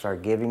going to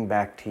start giving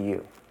back to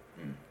you.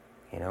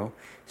 You know?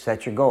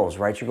 Set your goals.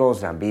 Write your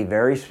goals down. Be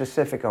very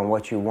specific on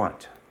what you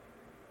want.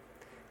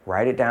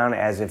 Write it down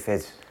as if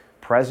it's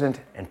present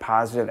and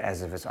positive,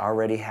 as if it's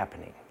already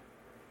happening.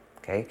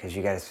 Okay? Because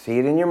you got to see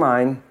it in your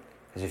mind.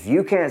 Because if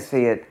you can't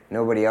see it,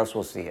 nobody else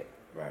will see it.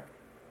 Right.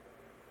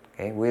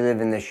 Okay? We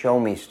live in the show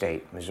me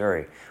state,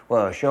 Missouri.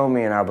 Well, show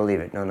me and I'll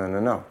believe it.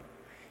 No.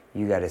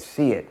 You got to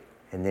see it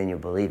and then you'll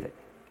believe it.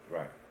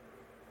 Right.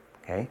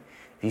 Okay?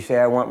 If you say,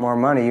 I want more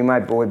money, you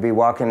might be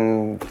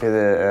walking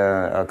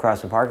to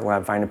across the parking lot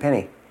and find a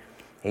penny.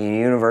 And the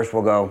universe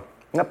will go,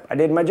 nope, I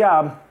did my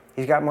job.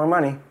 He's got more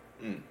money.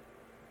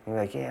 You're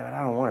like, yeah, but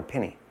I don't want a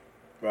penny.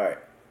 Right.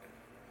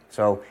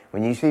 So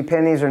when you see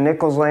pennies or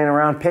nickels laying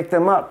around, pick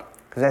them up.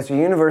 Because that's the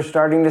universe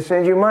starting to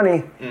send you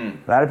money. A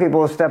lot of people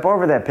will step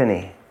over that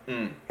penny.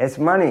 It's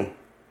money.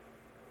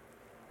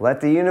 Let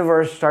the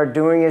universe start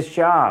doing its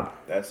job.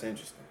 That's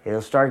interesting.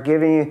 It'll start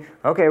giving you,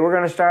 okay, we're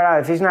going to start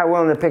out. If he's not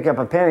willing to pick up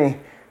a penny,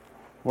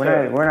 we're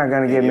not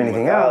going to give him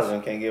anything else.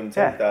 Can't give him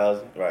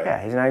 10,000. Right.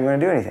 Yeah, he's not even going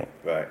to do anything.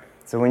 Right.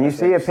 So when you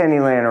see a penny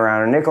laying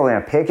around, a nickel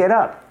laying, pick it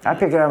up. I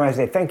pick it up and I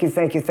say, thank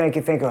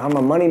you. I'm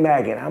a money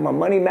magnet. I'm a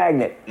money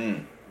magnet.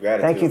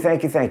 Gratitude.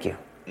 Thank you.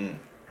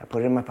 I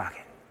put it in my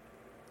pocket.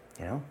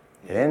 You know?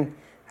 And then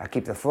I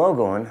keep the flow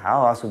going.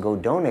 I'll also go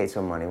donate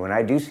some money. When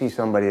I do see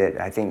somebody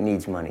that I think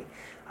needs money,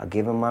 I'll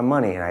give them my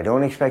money and I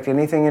don't expect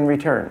anything in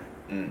return.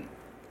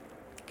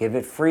 Give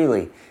it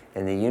freely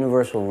and the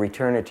universe will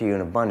return it to you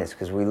in abundance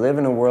because we live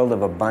in a world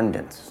of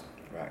abundance.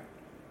 Right.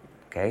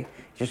 Okay?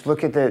 Just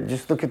look at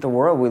the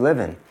world we live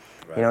in.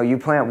 Right. You know, you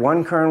plant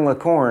one kernel of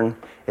corn,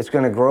 it's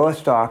going to grow a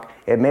stalk.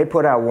 It may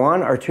put out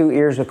 1 or 2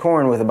 ears of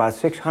corn with about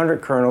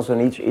 600 kernels in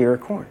each ear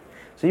of corn.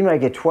 So you might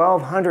get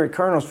 1,200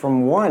 kernels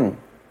from one.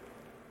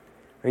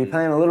 Or you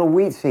plant a little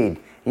wheat seed.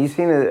 And you've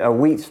seen a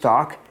wheat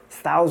stalk,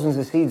 thousands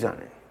of seeds on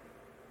it.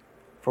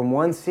 From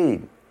one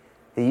seed.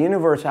 The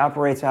universe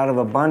operates out of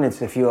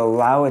abundance if you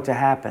allow it to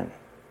happen.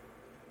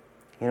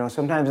 You know,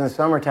 sometimes in the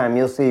summertime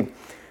you'll see a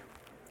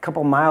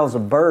couple miles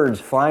of birds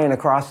flying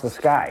across the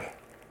sky.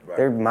 Right.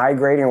 They're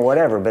migrating or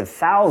whatever, but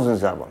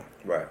thousands of them.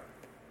 Right.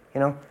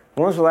 You know,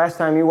 when was the last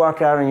time you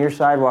walked out on your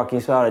sidewalk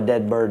and you saw a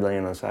dead bird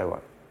laying on the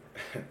sidewalk?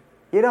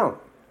 You don't.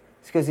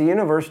 It's because the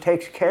universe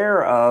takes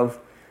care of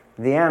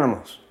the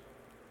animals.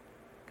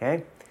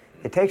 Okay?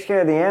 It takes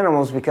care of the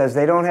animals because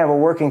they don't have a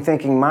working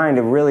thinking mind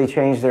to really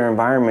change their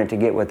environment to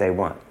get what they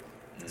want.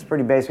 It's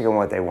pretty basic on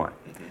what they want.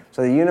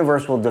 So the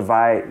universe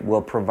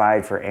will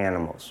provide for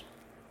animals.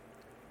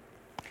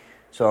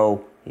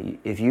 So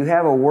if you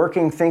have a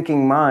working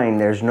thinking mind,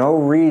 there's no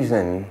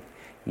reason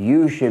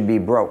you should be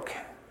broke.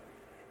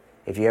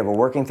 If you have a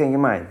working thinking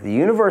mind. The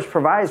universe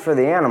provides for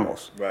the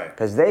animals. Right.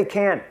 Because they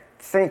can't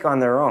think on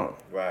their own.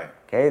 Right.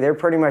 Okay, they're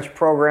pretty much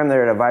programmed.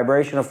 They're at a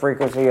vibrational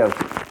frequency of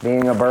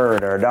being a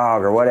bird or a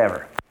dog or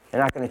whatever. They're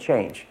not going to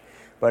change.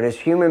 But as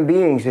human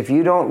beings, if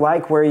you don't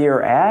like where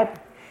you're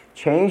at,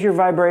 change your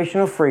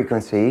vibrational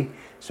frequency.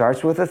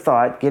 Starts with a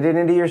thought, get it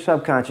into your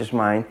subconscious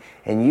mind,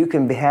 and you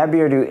can be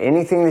happy or do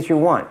anything that you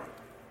want.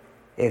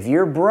 If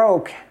you're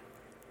broke,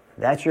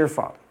 that's your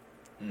fault.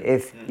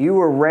 If you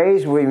were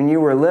raised when you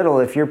were little,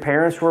 if your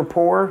parents were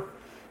poor,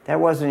 that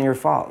wasn't your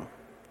fault.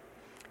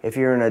 If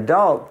you're an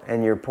adult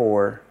and you're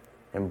poor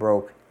and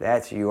broke,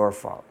 that's your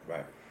fault.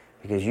 Right.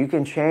 Because you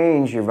can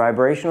change your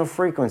vibrational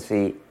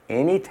frequency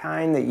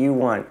anytime that you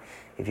want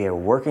if you have a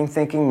working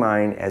thinking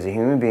mind as a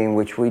human being,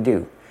 which we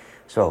do.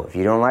 So if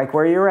you don't like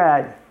where you're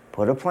at,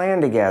 Put a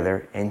plan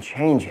together and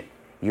change it.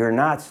 You're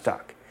not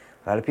stuck.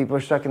 A lot of people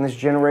are stuck in this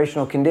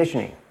generational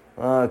conditioning.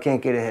 Oh, I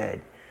can't get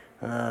ahead.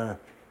 I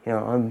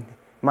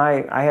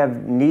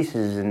have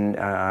nieces and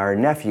or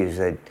nephews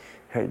that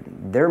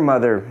their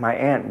mother, my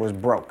aunt, was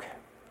broke.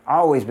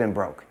 Always been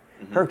broke.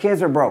 Mm-hmm. Her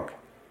kids are broke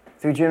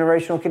through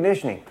generational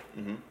conditioning.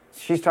 Mm-hmm.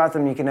 She's taught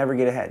them you can never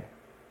get ahead.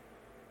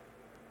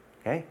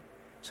 Okay?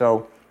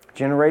 So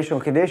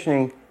generational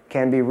conditioning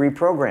can be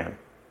reprogrammed.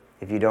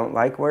 If you don't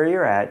like where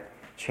you're at,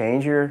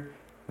 change your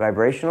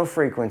vibrational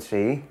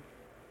frequency,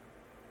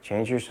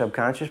 change your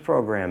subconscious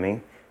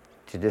programming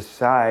to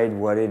decide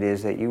what it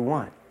is that you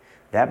want.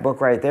 That book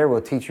right there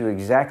will teach you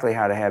exactly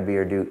how to have, be,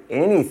 or do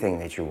anything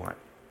that you want.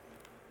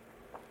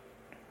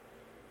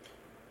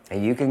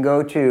 And you can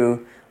go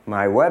to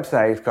my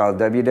website. It's called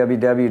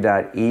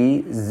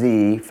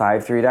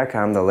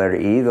www.ez53.com, the letter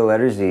E, the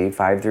letter Z,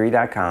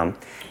 53.com.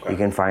 Okay. You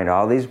can find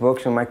all these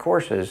books and my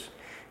courses.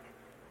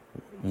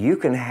 You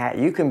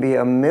can be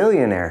a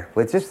millionaire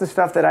with just the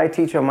stuff that I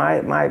teach on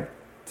my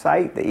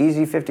site, the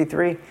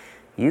EZ53.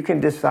 You can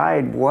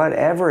decide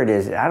whatever it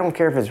is. I don't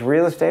care if it's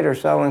real estate or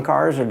selling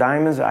cars or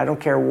diamonds. I don't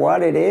care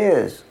what it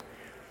is.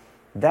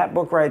 That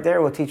book right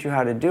there will teach you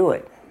how to do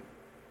it.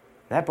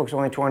 That book's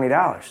only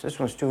 $20. This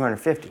one's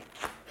 $250.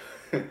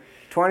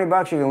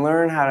 $20, you can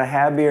learn how to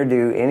have, be, or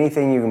do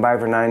anything you can buy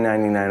for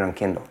 $9.99 on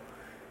Kindle.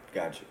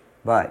 Gotcha.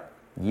 But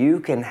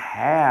you can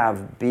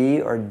have,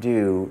 be, or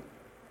do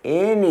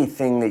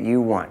anything that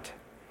you want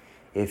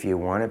if you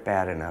want it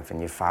bad enough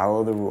and you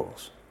follow the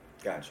rules.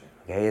 Gotcha.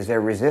 Okay, is there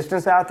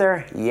resistance out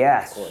there?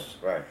 Yes. Of course,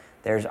 right.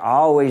 There's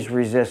always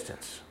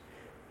resistance.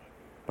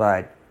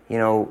 But,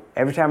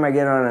 every time I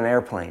get on an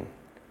airplane,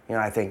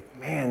 I think,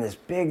 man, this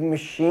big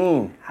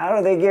machine, how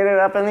do they get it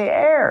up in the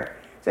air?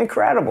 It's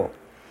incredible.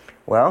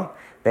 Well,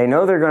 they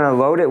know they're going to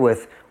load it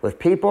with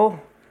people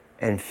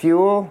and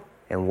fuel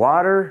and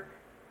water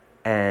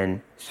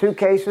and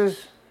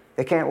suitcases.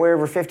 They can't weigh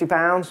over 50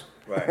 pounds.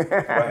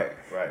 Right.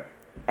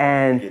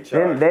 And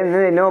then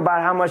they know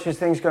about how much this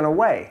thing's going to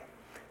weigh.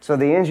 So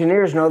the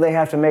engineers know they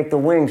have to make the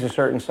wings a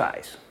certain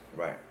size.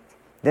 Right.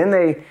 Then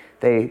they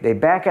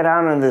back it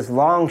out on this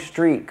long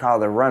street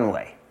called the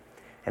runway.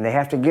 And they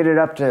have to get it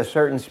up to a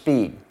certain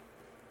speed.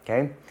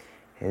 Okay?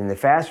 And the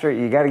faster,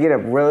 you got to get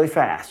up really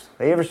fast.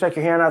 Have you ever stuck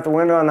your hand out the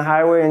window on the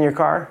highway in your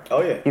car?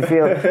 Oh, yeah. You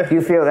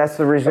feel that's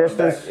the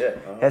resistance? Yeah.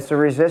 Uh-huh. That's the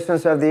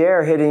resistance of the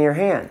air hitting your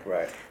hand.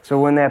 Right. So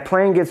when that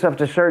plane gets up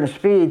to a certain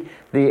speed,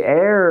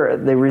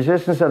 the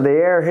resistance of the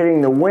air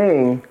hitting the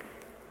wing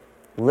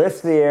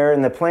lifts the air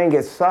and the plane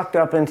gets sucked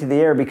up into the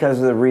air because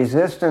of the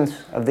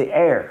resistance of the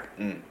air.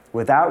 Mm.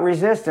 Without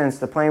resistance,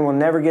 the plane will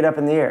never get up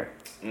in the air.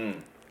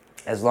 Mm.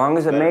 As long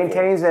as it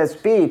maintains that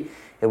speed,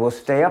 it will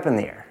stay up in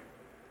the air.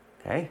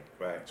 Okay?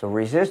 Right. So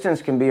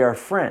resistance can be our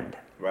friend.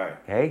 Right.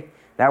 Okay?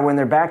 Now when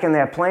they're backing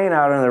that plane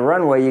out on the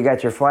runway, you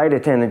got your flight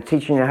attendant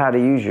teaching you how to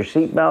use your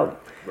seatbelt.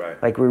 Right.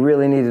 Like we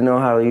really need to know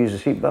how to use a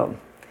seatbelt.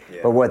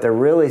 Yeah. But what they're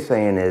really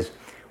saying is,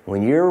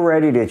 when you're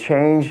ready to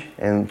change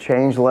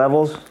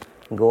levels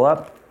and go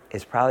up,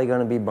 it's probably going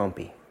to be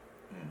bumpy.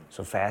 Mm.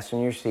 So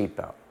fasten your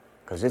seatbelt,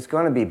 because it's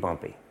going to be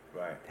bumpy.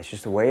 Right. That's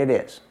just the way it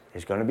is.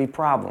 There's going to be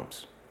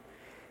problems.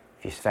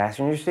 If you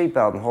fasten your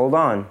seatbelt and hold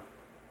on,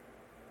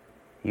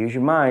 use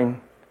your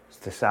mind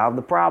to solve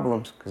the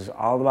problems, because it's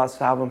all about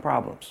solving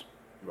problems.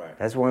 Right.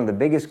 That's one of the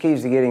biggest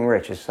keys to getting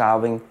rich, is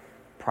solving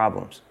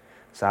problems.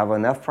 Solve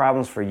enough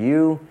problems for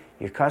you,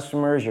 your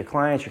customers, your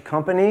clients, your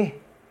company,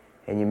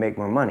 and you make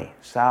more money.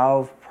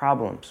 Solve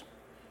problems.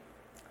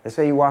 Let's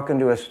say you walk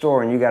into a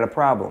store and you got a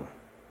problem.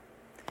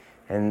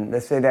 And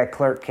let's say that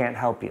clerk can't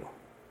help you.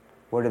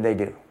 What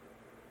do?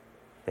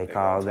 They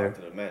call their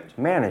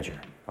manager.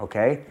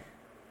 Okay?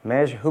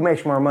 Manager. Who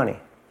makes more money?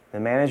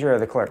 The manager or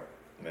the clerk?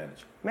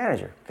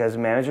 Manager. Because the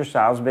manager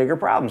solves bigger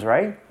problems,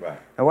 right? Right.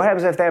 And what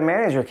happens if that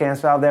manager can't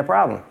solve that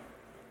problem?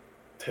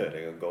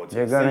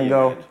 They're going to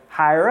go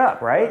higher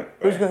up, right?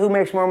 Who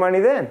makes more money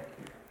then?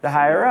 The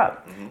higher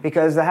up. Mm-hmm.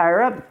 Because the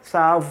higher up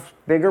solves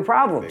bigger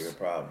problems.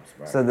 Right.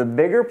 So the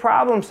bigger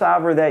problem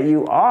solver that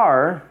you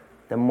are,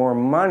 the more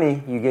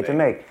money you get to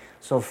make.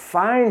 So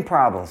find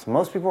problems.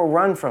 Most people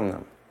run from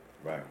them.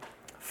 Right.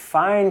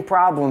 Find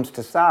problems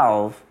to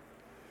solve.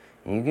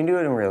 And you can do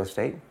it in real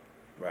estate.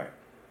 Right.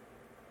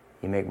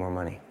 You make more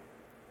money.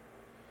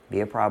 Be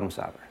a problem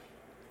solver.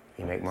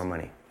 You make more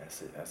money.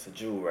 That's it. That's a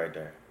jewel right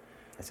there.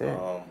 That's it.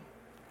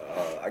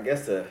 I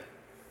guess the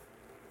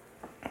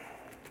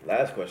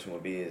last question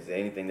would be, is there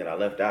anything that I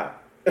left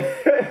out?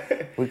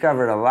 We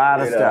covered a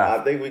lot of stuff.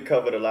 I think we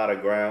covered a lot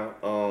of ground.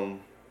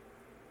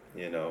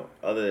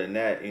 Other than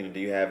that, do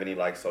you have any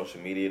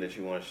social media that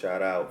you want to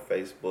shout out?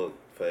 Facebook,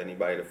 for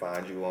anybody to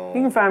find you on?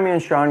 You can find me on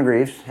Sean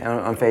Greaves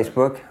on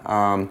Facebook.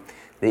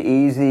 The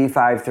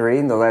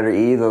EZ53, the letter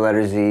E, the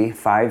letter Z,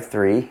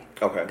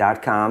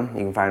 53.com.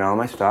 You can find all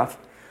my stuff.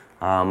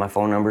 My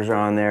phone numbers are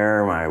on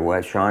there. My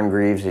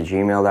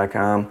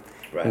SeanGreaves@gmail.com.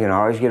 Right. You can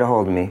always get a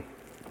hold of me.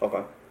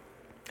 Okay.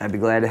 I'd be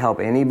glad to help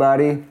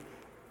anybody,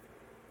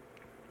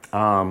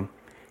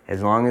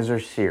 as long as they're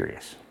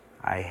serious.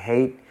 I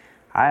hate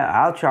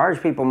I'll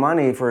charge people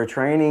money for a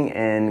training,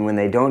 and when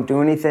they don't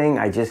do anything,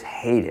 I just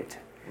hate it.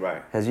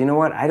 Right. Because you know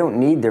what? I don't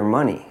need their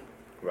money.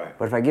 Right.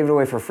 But if I give it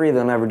away for free,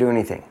 they'll never do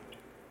anything.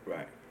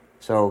 Right.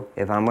 So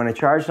if I'm going to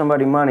charge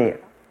somebody money,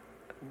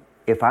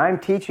 if I'm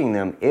teaching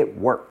them, it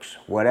works.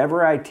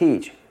 Whatever I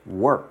teach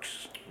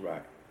works.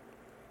 Right.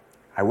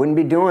 I wouldn't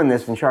be doing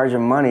this and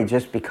charging money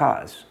just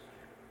because.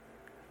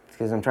 It's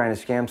because I'm trying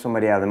to scam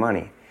somebody out of the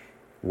money.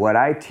 What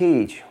I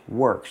teach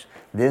works.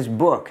 This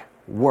book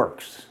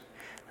works.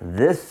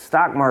 This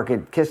stock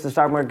market, Kiss the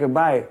Stock Market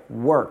Goodbye,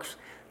 works.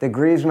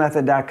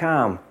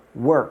 TheGreavesMethod.com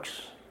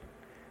works.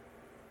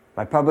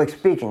 By public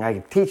speaking, I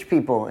teach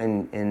people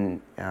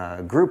in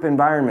group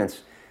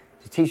environments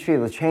to teach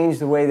people to change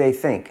the way they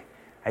think.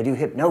 I do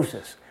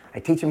hypnosis. I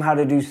teach them how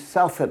to do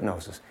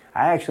self-hypnosis.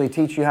 I actually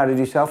teach you how to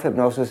do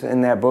self-hypnosis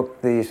in that book,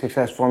 The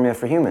Success Formula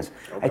for Humans.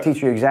 Okay. I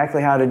teach you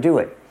exactly how to do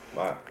it.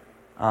 Wow.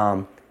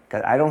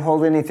 'Cause I don't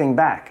hold anything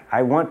back.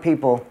 I want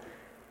people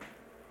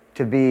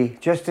to be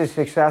just as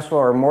successful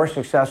or more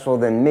successful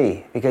than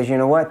me. Because you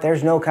know what?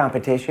 There's no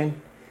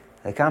competition.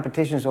 The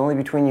competition is only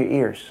between your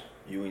ears.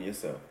 You and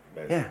yourself.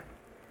 Basically. Yeah.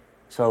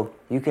 So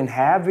you can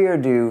have or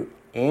do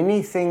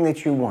anything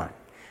that you want.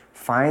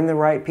 Find the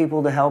right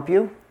people to help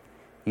you.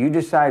 You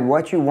decide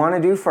what you want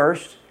to do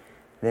first,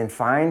 then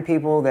find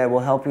people that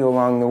will help you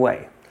along the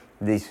way.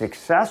 The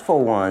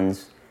successful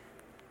ones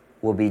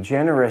will be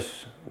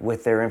generous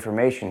with their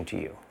information to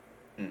you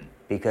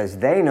because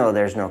they know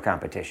there's no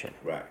competition.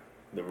 Right.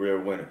 The real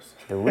winners.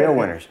 The real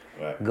winners.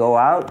 Right. Go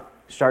out,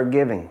 start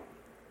giving.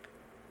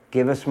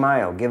 Give a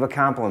smile, give a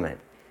compliment.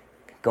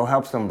 Go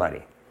help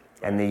somebody.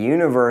 And the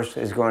universe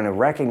is going to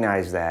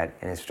recognize that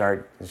and it's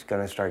going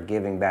to start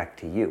giving back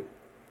to you.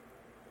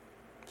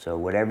 So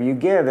whatever you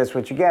give, that's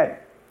what you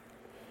get.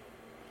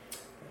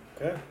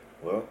 Okay.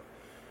 Well,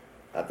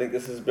 I think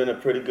this has been a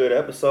pretty good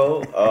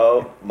episode.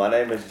 My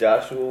name is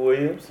Joshua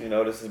Williams. You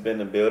know, this has been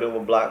the Building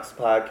with Blocks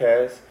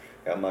podcast.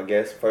 Got my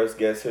first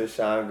guest here,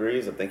 Sean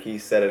Greaves. I think he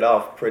set it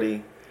off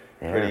pretty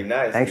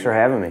nice. Thanks for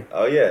having me.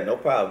 Oh yeah, no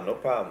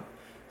problem.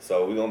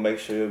 So we're gonna make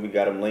sure we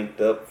got him linked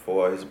up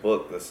for his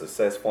book, The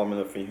Success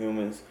Formula for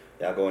Humans.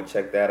 Y'all go and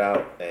check that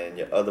out. And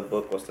your other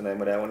book, what's the name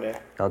of that one there?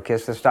 Called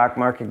Kiss the Stock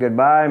Market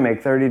Goodbye.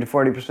 Make 30 to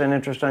 40%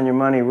 interest on your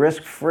money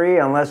risk-free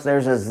unless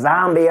there's a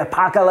zombie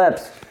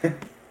apocalypse.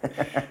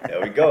 There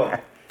we go.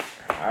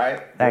 All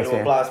right. Thanks, Building with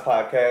man. Blocks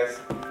podcast.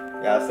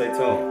 Y'all stay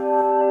tuned.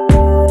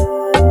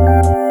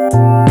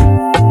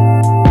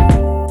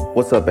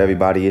 What's up,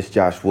 everybody? It's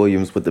Josh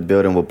Williams with the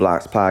Building with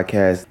Blocks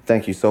podcast.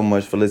 Thank you so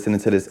much for listening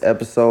to this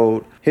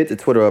episode. Hit the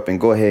Twitter up and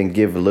go ahead and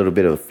give a little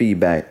bit of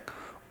feedback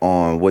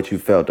on what you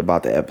felt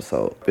about the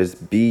episode. It's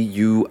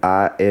BUILDINW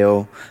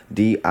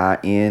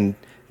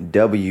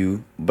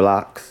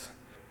Blocks.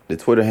 The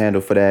Twitter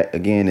handle for that,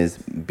 again, is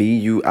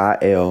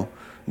BUILDINW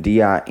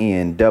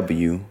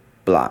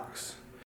Blocks.